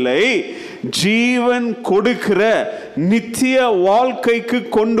தேவையில்லை. ஜீவன் கொடுக்கிற, நித்திய வாழ்க்கைக்கு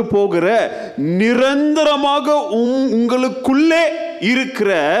கொண்டு போகிற, நிரந்தரமாக உங்களுக்குள்ளே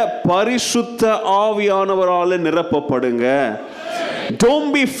இருக்கிற பரிசுத்த ஆவியானவரால் நிரப்பப்படுங்க.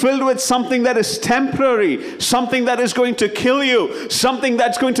 Don't be filled with something that is temporary, something that is going to kill you, something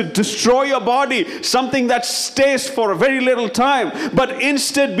that's going to destroy your body, something that stays for a very little time, but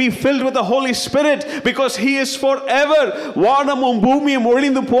instead be filled with the Holy Spirit, because He is forever. வானமும் பூமியும்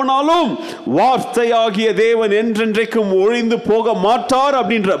ஒழிந்து போனாலும் வார்த்தையாகிய தேவன் என்றென்றைக்கும் ஒழிந்து போக மாட்டார்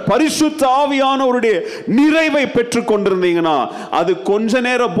அப்படின்ற பரிசுத்த ஆவியானவருடைய நிறைவை பெற்றுக் கொண்டிருந்தீங்கன்னா அது கொஞ்ச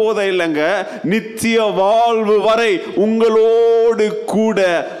நேரம் போதை இல்லைங்க, நித்திய வாழ்வு வரை உங்களோடு கூட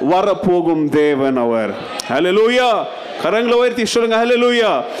வரப்போகும் தேவன் அவர். ஹல்லேலூயா. கரங்களை உயர்த்தி சொல்லுங்க ஹல்லேலூயா.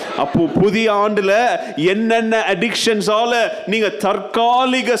 அப்போ புதிய ஆண்டுல என்னென்ன அடிக்ஷன்ஸால நீங்க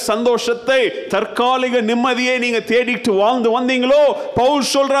தற்காலிக சந்தோஷத்தை, தற்காலிக நிம்மதியை நீங்க தேடிட்டு வாழ்ந்து வந்தீங்களோ,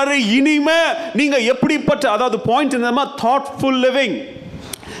 பவுல் சொல்றாரு இனிமே நீங்க எப்படிப்பட்ட, அதாவது பாயிண்ட் என்னமா, தாட்ஃபுல் லிவிங்,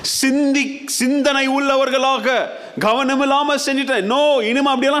 சிந்தனை உள்ளவர்களாக, கவனமில்லாம செஞ்சுட்டேன், நோ இனிமே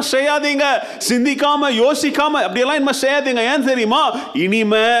அப்படியெல்லாம் செய்யாதீங்க, சிந்திக்காம யோசிக்காம அப்படியெல்லாம் இனிமே செய்யாதீங்க. ஏன் தெரியுமா?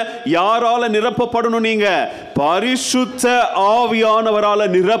 இனிமே யாரால நிரப்பப்படணும்? நீங்க பரிசுத்த ஆவியானவரால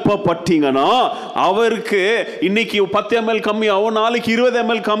நிரப்பப்பட்டீங்கன்னா அவருக்கு இன்னைக்கு 10 ml கம்மியாகும், நாளைக்கு 20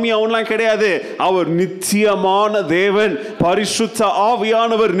 ml கம்மியாகும்லாம் கிடையாது. அவர் நித்தியமான தேவன், பரிசுத்த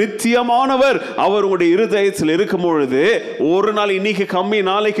ஆவியானவர் நித்தியமானவர். அவர் உங்களுடைய இருதயத்தில் இருக்கும் பொழுது ஒரு நாள் இன்னைக்கு கம்மி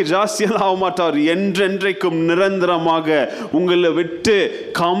நாளைக்கு ஜாஸ்தியெல்லாம் ஆக மாட்டார். என்றென்றைக்கும் நிரந்தரமாக உங்களை விட்டு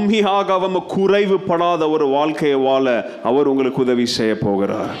கம்மியாக குறைவுபடாத ஒரு வாழ்க்கையை வாழ அவர் உங்களுக்கு உதவி செய்ய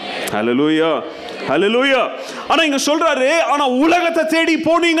போகிறார். ஹல்லேலூயா, ஹல்லேலூயா. ஆனா இங்க சொல்றாரு, ஆனா உலகத்தை தேடி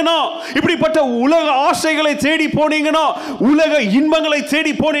போனீங்கன்னா, இப்படிப்பட்ட உலக ஆசைகளை தேடி போனீங்கன்னா, உலக இன்பங்களை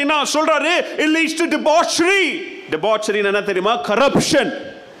தேடி போனீங்கன்னா சொல்றாரு, it leads to debauchery. Debauchery என்ன தெரியுமா? corruption,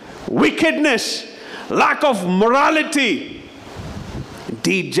 wickedness, lack of morality,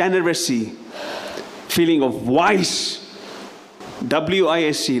 degeneracy, feeling of vice,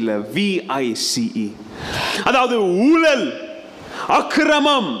 WISE இல்ல VICE. அதாவது ஊழல்,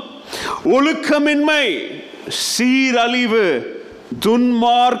 அக்கிரமம், ஒழுக்கமின்மை, சீரழிவு,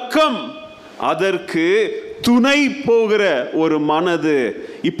 துன்மார்க்கம், அதற்கு துணை போகிற ஒரு மனது,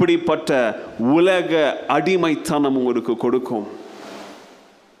 இப்படிப்பட்ட உலக அடிமைத்தனம் உங்களுக்கு கொடுக்கும்.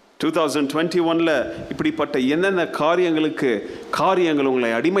 2021ல இப்படிப்பட்ட என்னென்ன காரியங்கள்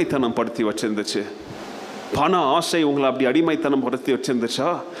உங்களை அடிமைத்தனம் படுத்தி வச்சிருந்துச்சு? பண ஆசை உங்களை அப்படி அடிமைத்தனம் படுத்தி வச்சிருந்துச்சா?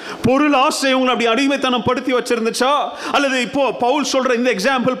 பொருள் ஆசை உங்களை அப்படி அடிமைத்தனம் படுத்தி வச்சிருந்துச்சா? அல்லது இப்போ பவுல் சொல்ற இந்த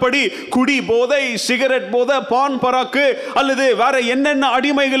எக்ஸாம்பிள் படி குடி போதை, சிகரெட் போதை, பான் பராக்கு, அல்லது வேற என்னென்ன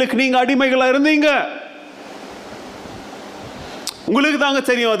அடிமைகளுக்கு நீங்க அடிமைகளா இருந்தீங்க? உங்களுக்கு தாங்க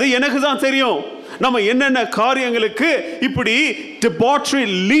தெரியும், அது எனக்கு தான் தெரியும். நம்ம என்னென்ன காரியங்களுக்கு இப்படி debauchery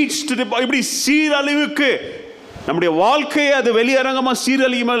leads to இப்படி சீரழிவுக்கு நம்முடைய வாழ்க்கையை அது வெளியரங்கமா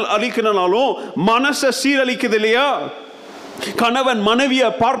அழிக்கனாலும் மனசை சீரழிக்குது இல்லையா? கணவன் மனைவியை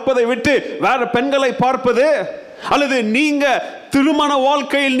பார்ப்பதை விட்டு வேற பெண்களை பார்ப்பது, அல்லது நீங்க திருமண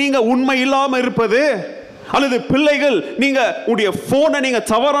வாழ்க்கையில் நீங்க உண்மை இல்லாம இருப்பது, அல்லது பிள்ளைகள் நீங்க உங்களுடைய போனை நீங்க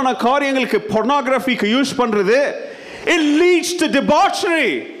தவறான காரியங்களுக்கு, pornographyக்கு யூஸ் பண்றது, it leads to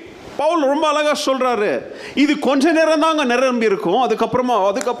debauchery. Pavul ரொம்ப அழகா சொல்றாரு, இது கொஞ்ச நேரம் தாங்க நிரம்பி இருக்கும், அதுக்கப்புறம்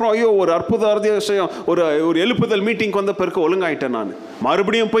ஐயோ ஒரு அற்புத விஷயம், ஒரு எழுப்புதல் மீட்டிங் வந்த பிறகு ஒழுங்காயிட்டேன் நான்,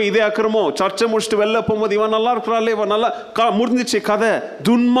 மறுபடியும் போய் இதே அக்கிரமம், சர்ச்சை முடிச்சுட்டு வெளில போகும்போது இவன் நல்லா இருக்கிறாள், இவன் நல்லா முடிஞ்சிச்சு கதை,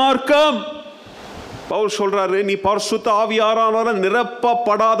 துன்மார்க்கம். பவுல் சொல்றாரு, நீ பரிசுத்த ஆவியானவரால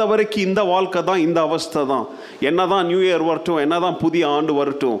நிரப்பப்படாத வரைக்கும் இந்த வாழ்க்கை தான், இந்த அவஸ்தை தான். என்னதான் நியூ இயர் வரட்டும், என்னதான் புதிய ஆண்டு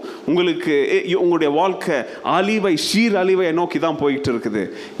வரட்டும், உங்களுக்கு உங்களுடைய வாழ்க்கை சீரழிவை நோக்கி தான் போயிட்டு இருக்குது.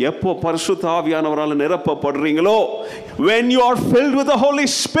 எப்போ பரிசுத்த ஆவியானவரால நிரப்பப்படுறீங்களோ, when you are filled with the Holy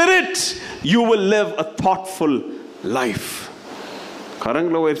Spirit, you will live a thoughtful life.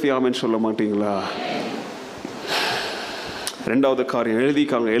 கரங்களை உயர்த்தி ஆமென் சொல்ல மாட்டீங்களா? ரெண்டாவது காரியம்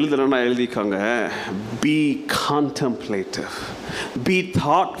எழுதிக்காங்க, be contemplative, be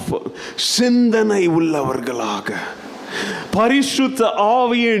thoughtful, சிந்தனை உள்ளவர்களாக, பரிசுத்த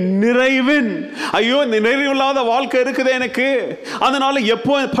ஆவியின் நிறைவின், ஐயோ இந்த நிறைவில்லாத வாழ்க்கை இருக்குது எனக்கு, அதனால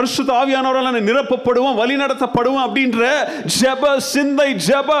எப்போ பரிசுத்த ஆவியானவரால் நிரப்பப்படுவோம், வழி நடத்தப்படுவோம் அப்படின்ற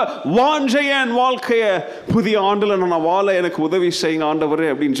ஜெப வாஞ்சையன் வாழ்க்கைய புதிய ஆண்டுல நான் வாழ எனக்கு உதவி செய்யுங்க ஆண்டவரே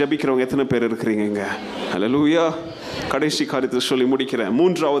அப்படின்னு ஜெபிக்கிறவங்க எத்தனை பேர் இருக்கிறீங்க? ஹல்லேலூயா. கடைசி காரியத்தை சொல்லி முடிக்கிறேன்.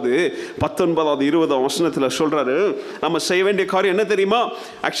 3வது 19வது 20வது வசனத்துல சொல்றாரு, நம்ம செய்ய வேண்டிய காரியம் என்ன தெரியுமா?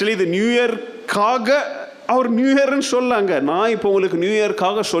 ஆக்சுவலி இது நியூ இயர்க்காக அவர் நியூ இயர்னு சொல்லாங்க, நான் இப்போ உங்களுக்கு நியூ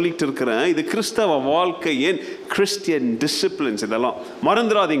இயர்க்காக சொல்லிட்டு இருக்கிறேன். இது கிறிஸ்தவ வாழ்க்கையின் கிறிஸ்டியன் டிசிப்ளின்ஸ், இதெல்லாம்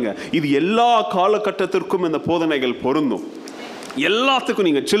மறந்துடாதீங்க. இது எல்லா காலகட்டத்திற்கும் இந்த போதனைகள் பொருந்தும். எல்லாத்துக்கும்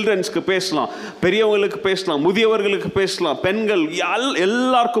நீங்கள் சில்ட்ரன்ஸ்க்கு பேசலாம், பெரியவங்களுக்கு பேசலாம், முதியவர்களுக்கு பேசலாம், பெண்கள்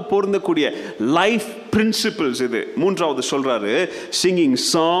எல்லாருக்கும் பொருந்தக்கூடிய லைஃப் பிரின்சிபிள்ஸ் இது. மூன்றாவது சொல்றாரு, singing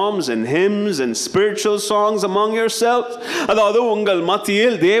psalms and hymns and spiritual songs among yourselves. அதாவது உங்கள்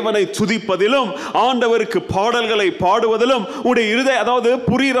மத்தியில் தேவனை துதிப்பதிலும் ஆண்டவருக்கு பாடல்களை பாடுவதிலும் உடைய இருதய, அதாவது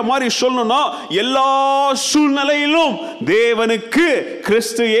புரிகிற மாதிரி சொல்லணும்னா எல்லா சூழ்நிலையிலும் தேவனுக்கு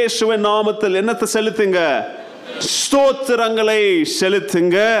கிறிஸ்து இயேசுவின் நாமத்தில் என்னத்தை செலுத்துங்க? ஸ்தோத்திரங்களை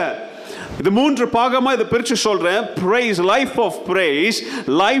செலுத்துங்க. இது மூன்று பாகமா இதை பிரிச்சு சொல்றேன். praise, life of praise,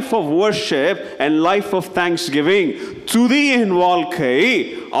 life of worship and life of thanksgiving. துதியின் வாழ்க்கை,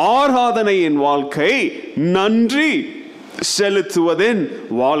 ஆராதனையின் வாழ்க்கை, நன்றி செலுத்துவதின்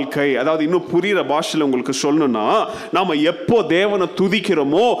வாழ்க்கை. அதாவது இன்னும் புரிகிற பாஷையில் உங்களுக்கு சொல்லணும்னா, நாம எப்போ தேவனை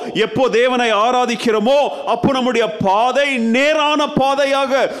துதிக்கிறோமோ, எப்போ தேவனை ஆராதிக்கிறோமோ, அப்போ நம்முடைய பாதை நேரான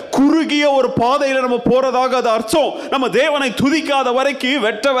பாதையாக, குறுகிய ஒரு பாதையில நம்ம போறதாக அது அர்த்தம். நம்ம தேவனை துதிக்காத வரைக்கும்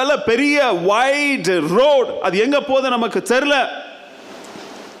வெட்ட வேலை பெரிய வைட் ரோட், அது எங்க போகுது நமக்கு தெரியல.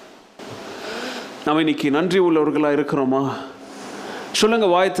 நம்ம இன்னைக்கு நன்றி உள்ளவர்களா இருக்கிறோமா? சொல்லுங்க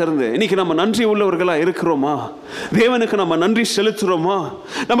வாய் திறந்து. இன்னைக்கு நம்ம நன்றி உள்ளவர்களா இருக்கிறோமா? தேவனுக்கு நம்ம நன்றி செலுத்துறோமா?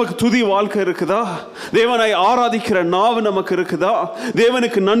 நமக்கு துதி வாழ்க்கை இருக்குதா? தேவனை ஆராதிக்கிற நாவு நமக்கு இருக்குதா?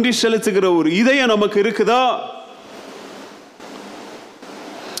 தேவனுக்கு நன்றி செலுத்துகிற ஒரு இதயம் நமக்கு இருக்குதா?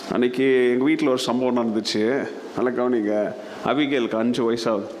 அன்னைக்கு எங்கள் வீட்டில் ஒரு சம்பவம் நடந்துச்சு, நல்லா கவனிங்க. அபிகேலுக்கு 5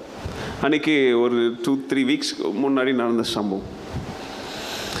 வயசாகுது. அன்னைக்கு ஒரு 2-3 வீக்ஸ் முன்னாடி நடந்த சம்பவம்.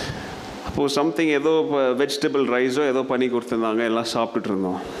 அப்போது சம்திங் ஏதோ வெஜிடபிள் ரைஸோ ஏதோ பண்ணி கொடுத்துருந்தாங்க, எல்லாம் சாப்பிட்டுட்டு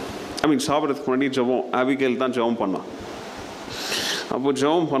இருந்தோம். சாப்பிட்றதுக்கு முன்னாடி ஜெபம், அபிகேல் தான் ஜெபம் பண்ணான். அப்போது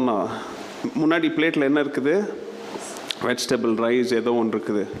ஜெபம் பண்ணா, முன்னாடி பிளேட்டில் என்ன இருக்குது? வெஜிடபிள் ரைஸ் ஏதோ ஒன்று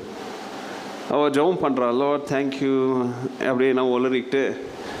இருக்குது. அவள் ஜெபம் பண்ணுறா, லார்ட் தேங்க்யூ அப்படியே நான் உளறிக்கிட்டு,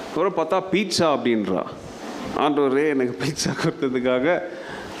 அப்புறம் பார்த்தா பீட்சா அப்படின்றா. ஆண்டவரே எனக்கு பீட்சா கொடுத்ததுக்காக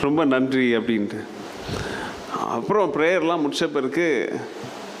ரொம்ப நன்றி அப்படின்ட்டு. அப்புறம் ப்ரேயர்லாம் முடிச்ச பிறகு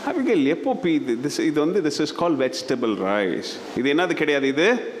அபிகேல் எப்போ இது வந்து this is call vegetable rice, இது என்னது கிடையாது, இது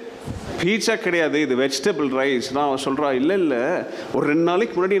பீட்சா கிடையாது, இது வெஜிடபிள் ரைஸ். நான் சொல்கிறா, இல்லை ஒரு 2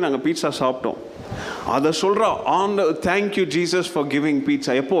 நாளைக்கு முன்னாடி நாங்கள் பீட்சா சாப்பிட்டோம். அதை சொல்கிறா, thank you Jesus for giving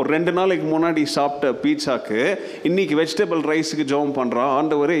pizza. எப்போ 2 நாளைக்கு முன்னாடி சாப்பிட்ட பீட்சாக்கு இன்னைக்கு வெஜிடபிள் ரைஸுக்கு ஜெபம் பண்ணுறா.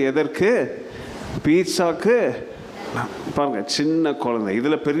 ஆண்டவரே எதற்கு? பீட்சாக்கு. பாருங்க, சின்ன குழந்தை,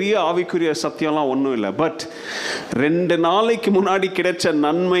 இதில் பெரிய ஆவிக்குரிய சத்தியம்லாம் ஒன்றும் இல்லை. பட் 2 நாளைக்கு முன்னாடி கிடைச்ச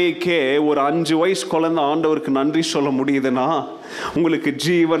நன்மைக்கே ஒரு 5 வயசு குழந்தை ஆண்டவருக்கு நன்றி சொல்ல முடியுதுன்னா, உங்களுக்கு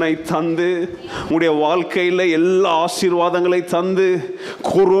ஜீவனை தந்து, உங்களுடைய வாழ்க்கையில் எல்லா ஆசீர்வாதங்களை தந்து,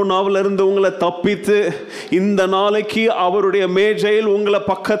 கொரோனாவிலிருந்து உங்களை தப்பித்து, இந்த நாளைக்கு அவருடைய மேஜையில் உங்களை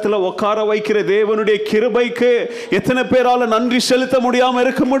பக்கத்தில் உட்கார வைக்கிற தேவனுடைய கிருபைக்கு எத்தனை பேரால நன்றி செலுத்த முடியாமல்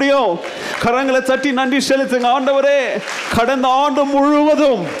இருக்க முடியும்? கரங்களை தட்டி நன்றி செலுத்துங்க. ஆண்டவரே, கடந்த ஆண்டு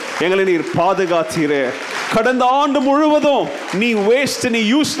முழுவதும் எங்களை நீர் பாதுகாத்தீரே. கடந்த ஆண்டு முழுவதும் நீ வேஸ்ட், நீ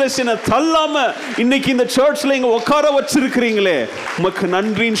யூஸ்லெஸ் என தள்ளாம இன்னைக்கு இந்த சர்ச்ல இங்க உட்கார வச்சிருக்கிறீங்களே, உமக்கு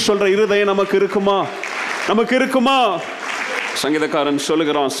நன்றின்னு சொல்ற இருதயம் நமக்கு இருக்குமா? நமக்கு இருக்குமா? சங்கீதக்காரன்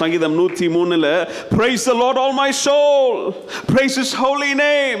சொல்லுகிறான், சங்கீதம் 103 praise the Lord all my soul, praise his holy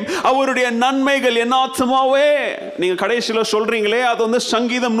name. அவருடைய நன்மைகள் என் ஆத்துமாவே, நீங்க கடைசியில சொல்றீங்களே, அது வந்து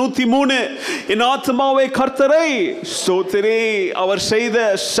சங்கீதம் 103, என் ஆத்துமாவே கர்த்தரை ஸ்தோத்திரி, அவர் செய்த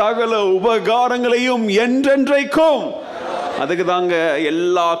சகல உபகாரங்களையும் என்றென்றைக்கும். அதுக்கு தாங்க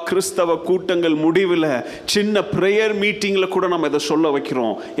எல்லா கிறிஸ்தவ கூட்டங்கள் முடிவில் சின்ன பிரேயர் மீட்டிங்கில் கூட நம்ம இதை சொல்ல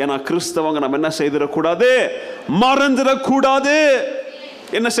வைக்கிறோம். ஏன்னா கிறிஸ்தவங்க நம்ம என்ன செய்திடக்கூடாது? மறந்துடக்கூடாது.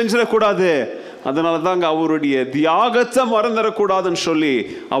 என்ன செஞ்சிடக்கூடாது? அதனால தாங்க அவருடைய தியாகத்தை மறந்துடக்கூடாதுன்னு சொல்லி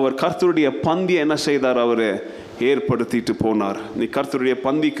அவர் கர்த்தருடைய பந்தியை என்ன செய்தார்? அவரு ஏற்படுத்திட்டு போனார். நீ கர்த்தருடைய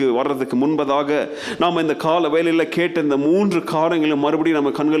பந்திக்கு வர்றதுக்கு முன்பதாக நாம் இந்த கால வேளையில் கேட்ட இந்த 3 காரியங்களும் மறுபடியும்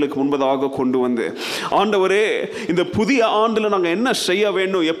நம்ம கண்களுக்கு முன்பதாக கொண்டு வந்து, ஆண்டவரே இந்த புதிய ஆண்டில் நாங்கள் என்ன செய்ய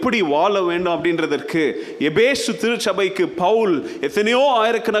வேண்டும், எப்படி வாழ வேண்டும் அப்படின்றதற்கு எபேசு திருச்சபைக்கு பவுல் எத்தனையோ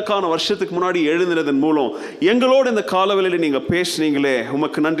ஆயிரக்கணக்கான வருஷத்துக்கு முன்னாடி எழுதினதன் மூலம் எங்களோடு இந்த கால வேளையில் நீங்கள் பேசுனீங்களே,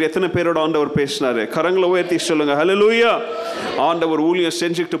 உமக்கு நன்றி. எத்தனை பேரோட ஆண்டவர் பேசினாரு? கரங்களை உயர்த்தி சொல்லுங்க ஹல்லேலூயா. ஆண்டவர் ஊழியம்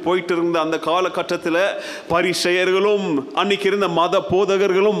செஞ்சுக்கிட்டு போயிட்டு இருந்த அந்த காலகட்டத்தில் பரிசேயர்களும் அன்னைக்கு இருந்த மத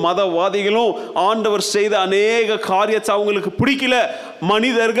போதகர்களும் மதவாதிகளும் ஆண்டவர் செய்த அநேக காரியத்தை அவங்களுக்கு பிடிக்கல.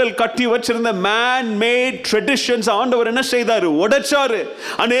 மனிதர்கள் கட்டி வச்சிருந்த மேன் மேட் ட்ரெடிஷன்ஸ் ஆண்டவர் என்ன செய்தாரு? உடைச்சாரு.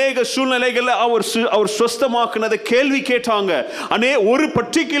 அநேக சூழ்நிலைகளில் அவர் சுஸ்தமாக்குனதை கேள்வி கேட்டாங்க. ஒரு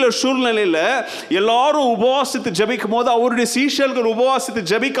பர்டிகுலர் சூழ்நிலையில் எல்லாரும் உபவாசித்து ஜபிக்கும் போது அவருடைய சீஷர்கள் உபவாசித்து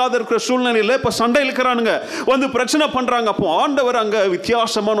ஜபிக்காத இருக்கிற சூழ்நிலையில் இப்போ சண்டை இருக்கிறானுங்க, வந்து பிரச்சனை பண்றாங்க. அப்போ ஆண்டவர் அங்க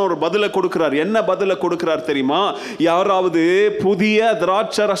வித்தியாசமான ஒரு பதிலை கொடுக்கிறார். என்ன பதிலை கொடுக்கிறார் தெரியுமா? யாராவது புதிய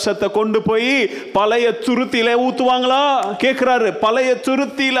திராட்சை ரசத்தை கொண்டு போய் பழைய துருத்தியில ஊத்துவாங்களா கேட்கிறாரு. பழைய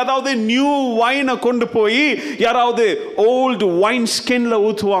துருத்தியில், அதாவது நியூ வைனை கொண்டு போய் யாராவது ஓல்டு வைன் ஸ்கின்ல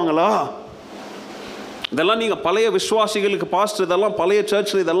ஊத்துவாங்களா? இதெல்லாம் நீங்க பழைய விசுவாசிகளுக்கு பாஸ்டர் இதெல்லாம் பழைய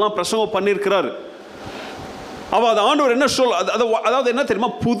சர்ச்சில் இதெல்லாம் பிரசங்கம் பண்ணியிருக்கிறாரு. அது ஆண்டவர் என்ன சொல், அதாவது என்ன தெரியுமா,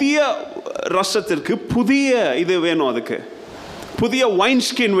 புதிய ரசத்திற்கு புதிய இது வேணும், அதுக்கு புதிய வைன்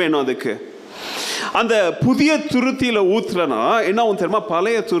ஸ்கின் வேணும். அதுக்கு அந்த புதிய துருத்தியில ஊத்துறனா என்ன தெரியுமா,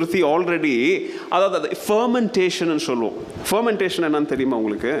 பழைய துருத்தி ஆல்ரெடி, அதாவது ஃபெர்மெண்டேஷன் சொல்லுவோம். ஃபெர்மெண்டேஷன் என்னன்னு தெரியுமா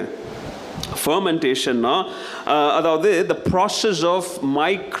உங்களுக்கு? ஃபெர்மெண்டேஷன்னா அதாவது the process of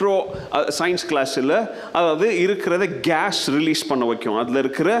micro science கிளாஸில் அதாவது இருக்கிறத கேஸ் ரிலீஸ் பண்ண வைக்கும். அதில்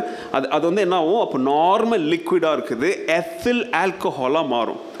இருக்கிற அது வந்து என்ன ஆகும், அப்போ நார்மல் லிக்விடாக இருக்குது எத்தில் ஆல்கஹாலாக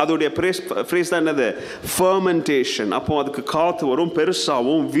மாறும். அதோடைய ஃப்ரேஸ் தான் என்னது, ஃபெர்மெண்டேஷன். அப்போ அதுக்கு காற்று வரும்,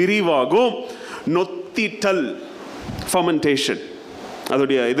 பெருசாகவும் விரிவாகும், நொத்திட்டல் ஃபெர்மெண்டேஷன்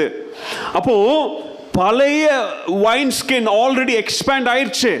அதோடைய இது. அப்போ பழைய வைன் ஸ்கின் ஆல்ரெடி எக்ஸ்பேண்ட்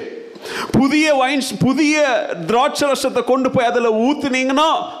ஆயிடுச்சு. புதிய திராட்சை ரசத்தை கொண்டு போய் அதில் ஊத்துனீங்கன்னா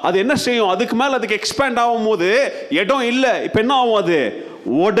அது என்ன செய்யும், அதுக்கு மேலே அதுக்கு எக்ஸ்பேண்ட் ஆகும் போது இடம் இல்லை. இப்போ என்ன ஆகும், அது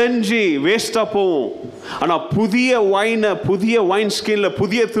உடஞ்சி வேஸ்டா போகும். ஆனால் புதிய வைன் ஸ்கின்ல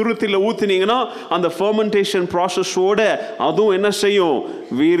புதிய துருத்தியில் ஊத்துனீங்கன்னா அந்த ஃபெர்மெண்டேஷன் ப்ராசஸோட அதுவும் என்ன செய்யும்,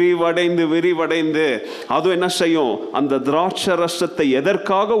 விரிவடைந்து அதுவும் என்ன செய்யும், அந்த திராட்சை ரசத்தை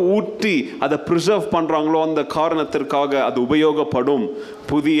எதற்காக ஊற்றி அதை ப்ரிசர்வ் பண்றாங்களோ அந்த காரணத்திற்காக அது உபயோகப்படும்.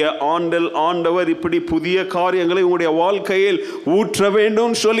 புதிய ஆண்டவர் இப்படி புதிய காரியங்களை உங்களுடைய வாழ்க்கையில் ஊற்ற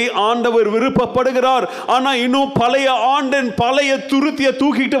வேண்டும் சொல்லி ஆண்டவர் விருப்பப்படுகிறார். ஆனா இன்னும் பழைய துருத்திய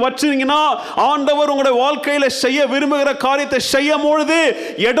தூக்கிட்டு வச்சிருந்தீங்கன்னா ஆண்டவர் உங்களுடைய வாழ்க்கையில செய்ய விரும்புகிற காரியத்தை செய்யும் பொழுது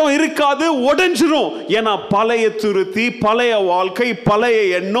இடம் இருக்காது, உடைஞ்சிரும். ஏன்னா பழைய துருத்தி, பழைய வாழ்க்கை, பழைய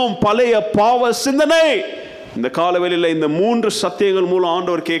எண்ணம், பழைய பாவ சிந்தனை. இந்த காலவெளியில் இந்த 3 சத்தியங்கள் மூலம்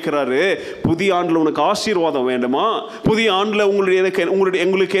ஆண்டவர் கேட்கிறாரு, புதிய ஆண்டில் உனக்கு ஆசீர்வாதம் வேண்டுமா? புதிய ஆண்டில்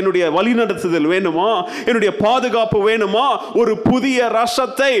உங்களுக்கு என்னுடைய வழிநடத்துதல் வேணுமா? என்னுடைய பாதுகாப்பு வேணுமா? ஒரு புதிய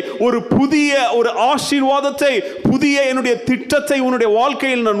ரசத்தை, ஒரு ஆசீர்வாதத்தை, புதிய என்னுடைய திட்டத்தை உன்னுடைய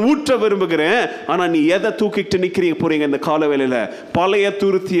வாழ்க்கையில் நான் ஊற்ற விரும்புகிறேன். ஆனா நீ எதை தூக்கிட்டு போறீங்க இந்த காலவெளியில்? பழைய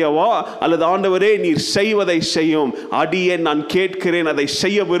துருத்தியவா அல்லது ஆண்டவரே நீர் செய்வதை செய்யும், அடியே நான் கேட்கிறேன், அதை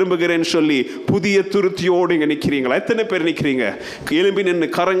செய்ய விரும்புகிறேன் சொல்லி புதிய துருத்தியோடு நிக்கிறீங்களா? எத்தனை பேர் நிக்கிறீங்க? எழும்பி நின்று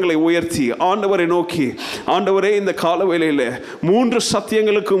கரங்களை உயர்த்தி ஆண்டவரை நோக்கி, ஆண்டவரே இந்த காலவேளையில 3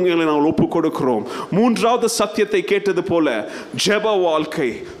 சத்தியங்களுக்கு உங்களை நாங்கள் ஒப்பு கொடுக்கிறோம். 3வது சத்தியத்தை கேட்டது போல ஜெப வாழ்க்கை,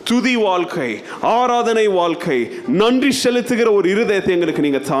 துதி வாழ்க்கை, ஆராதனை வாழ்க்கை, நன்றி செலுத்துகிற ஒரு இருதயத்தை எங்களுக்கு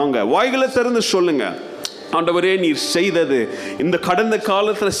நீங்க தாங்க. வாய்களை திறந்து சொல்லுங்க, ஆண்டவரே நீர் செய்தது, இந்த கடந்த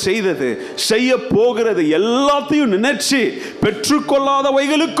காலத்தில் செய்தது, செய்ய போகிறது எல்லாத்தையும் நினைச்சு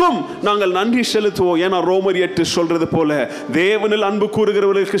பெற்றுக்கொள்ளாதவைகளுக்கும் நாங்கள் நன்றி செலுத்துவோம். ஏன்னா ரோமர் 8 சொல்றது போல தேவனில் அன்பு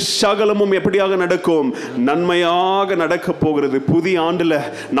கூறுகிறவர்களுக்கு சகலமும் எப்படியாக நடக்கும், நன்மையாக நடக்க போகிறது. புதிய ஆண்டுல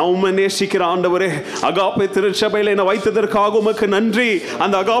நம்ம நேசிக்கிற ஆண்டவரே, அகாப்பை திருச்சபையில் என்னை வைத்ததற்காக உமக்கு நன்றி.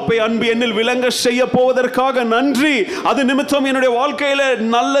 அந்த அகாப்பை அன்பு என்னில் விளங்க செய்ய போவதற்காக நன்றி. அது நிமித்தம் என்னுடைய வாழ்க்கையில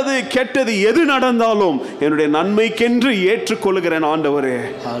நல்லது கெட்டது எது நடந்தாலும் என்னுடைய நன்மைக்கென்று ஏற்றுக்கொள்கிறேன் ஆண்டவரே.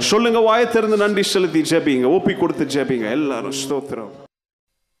 சொல்லுங்க, வாயை திறந்து நன்றி செலுத்தி ஜெபிங்க, ஒப்பி கொடுத்து ஜெபிங்க. எல்லாரும் ஸ்தோத்திரம்.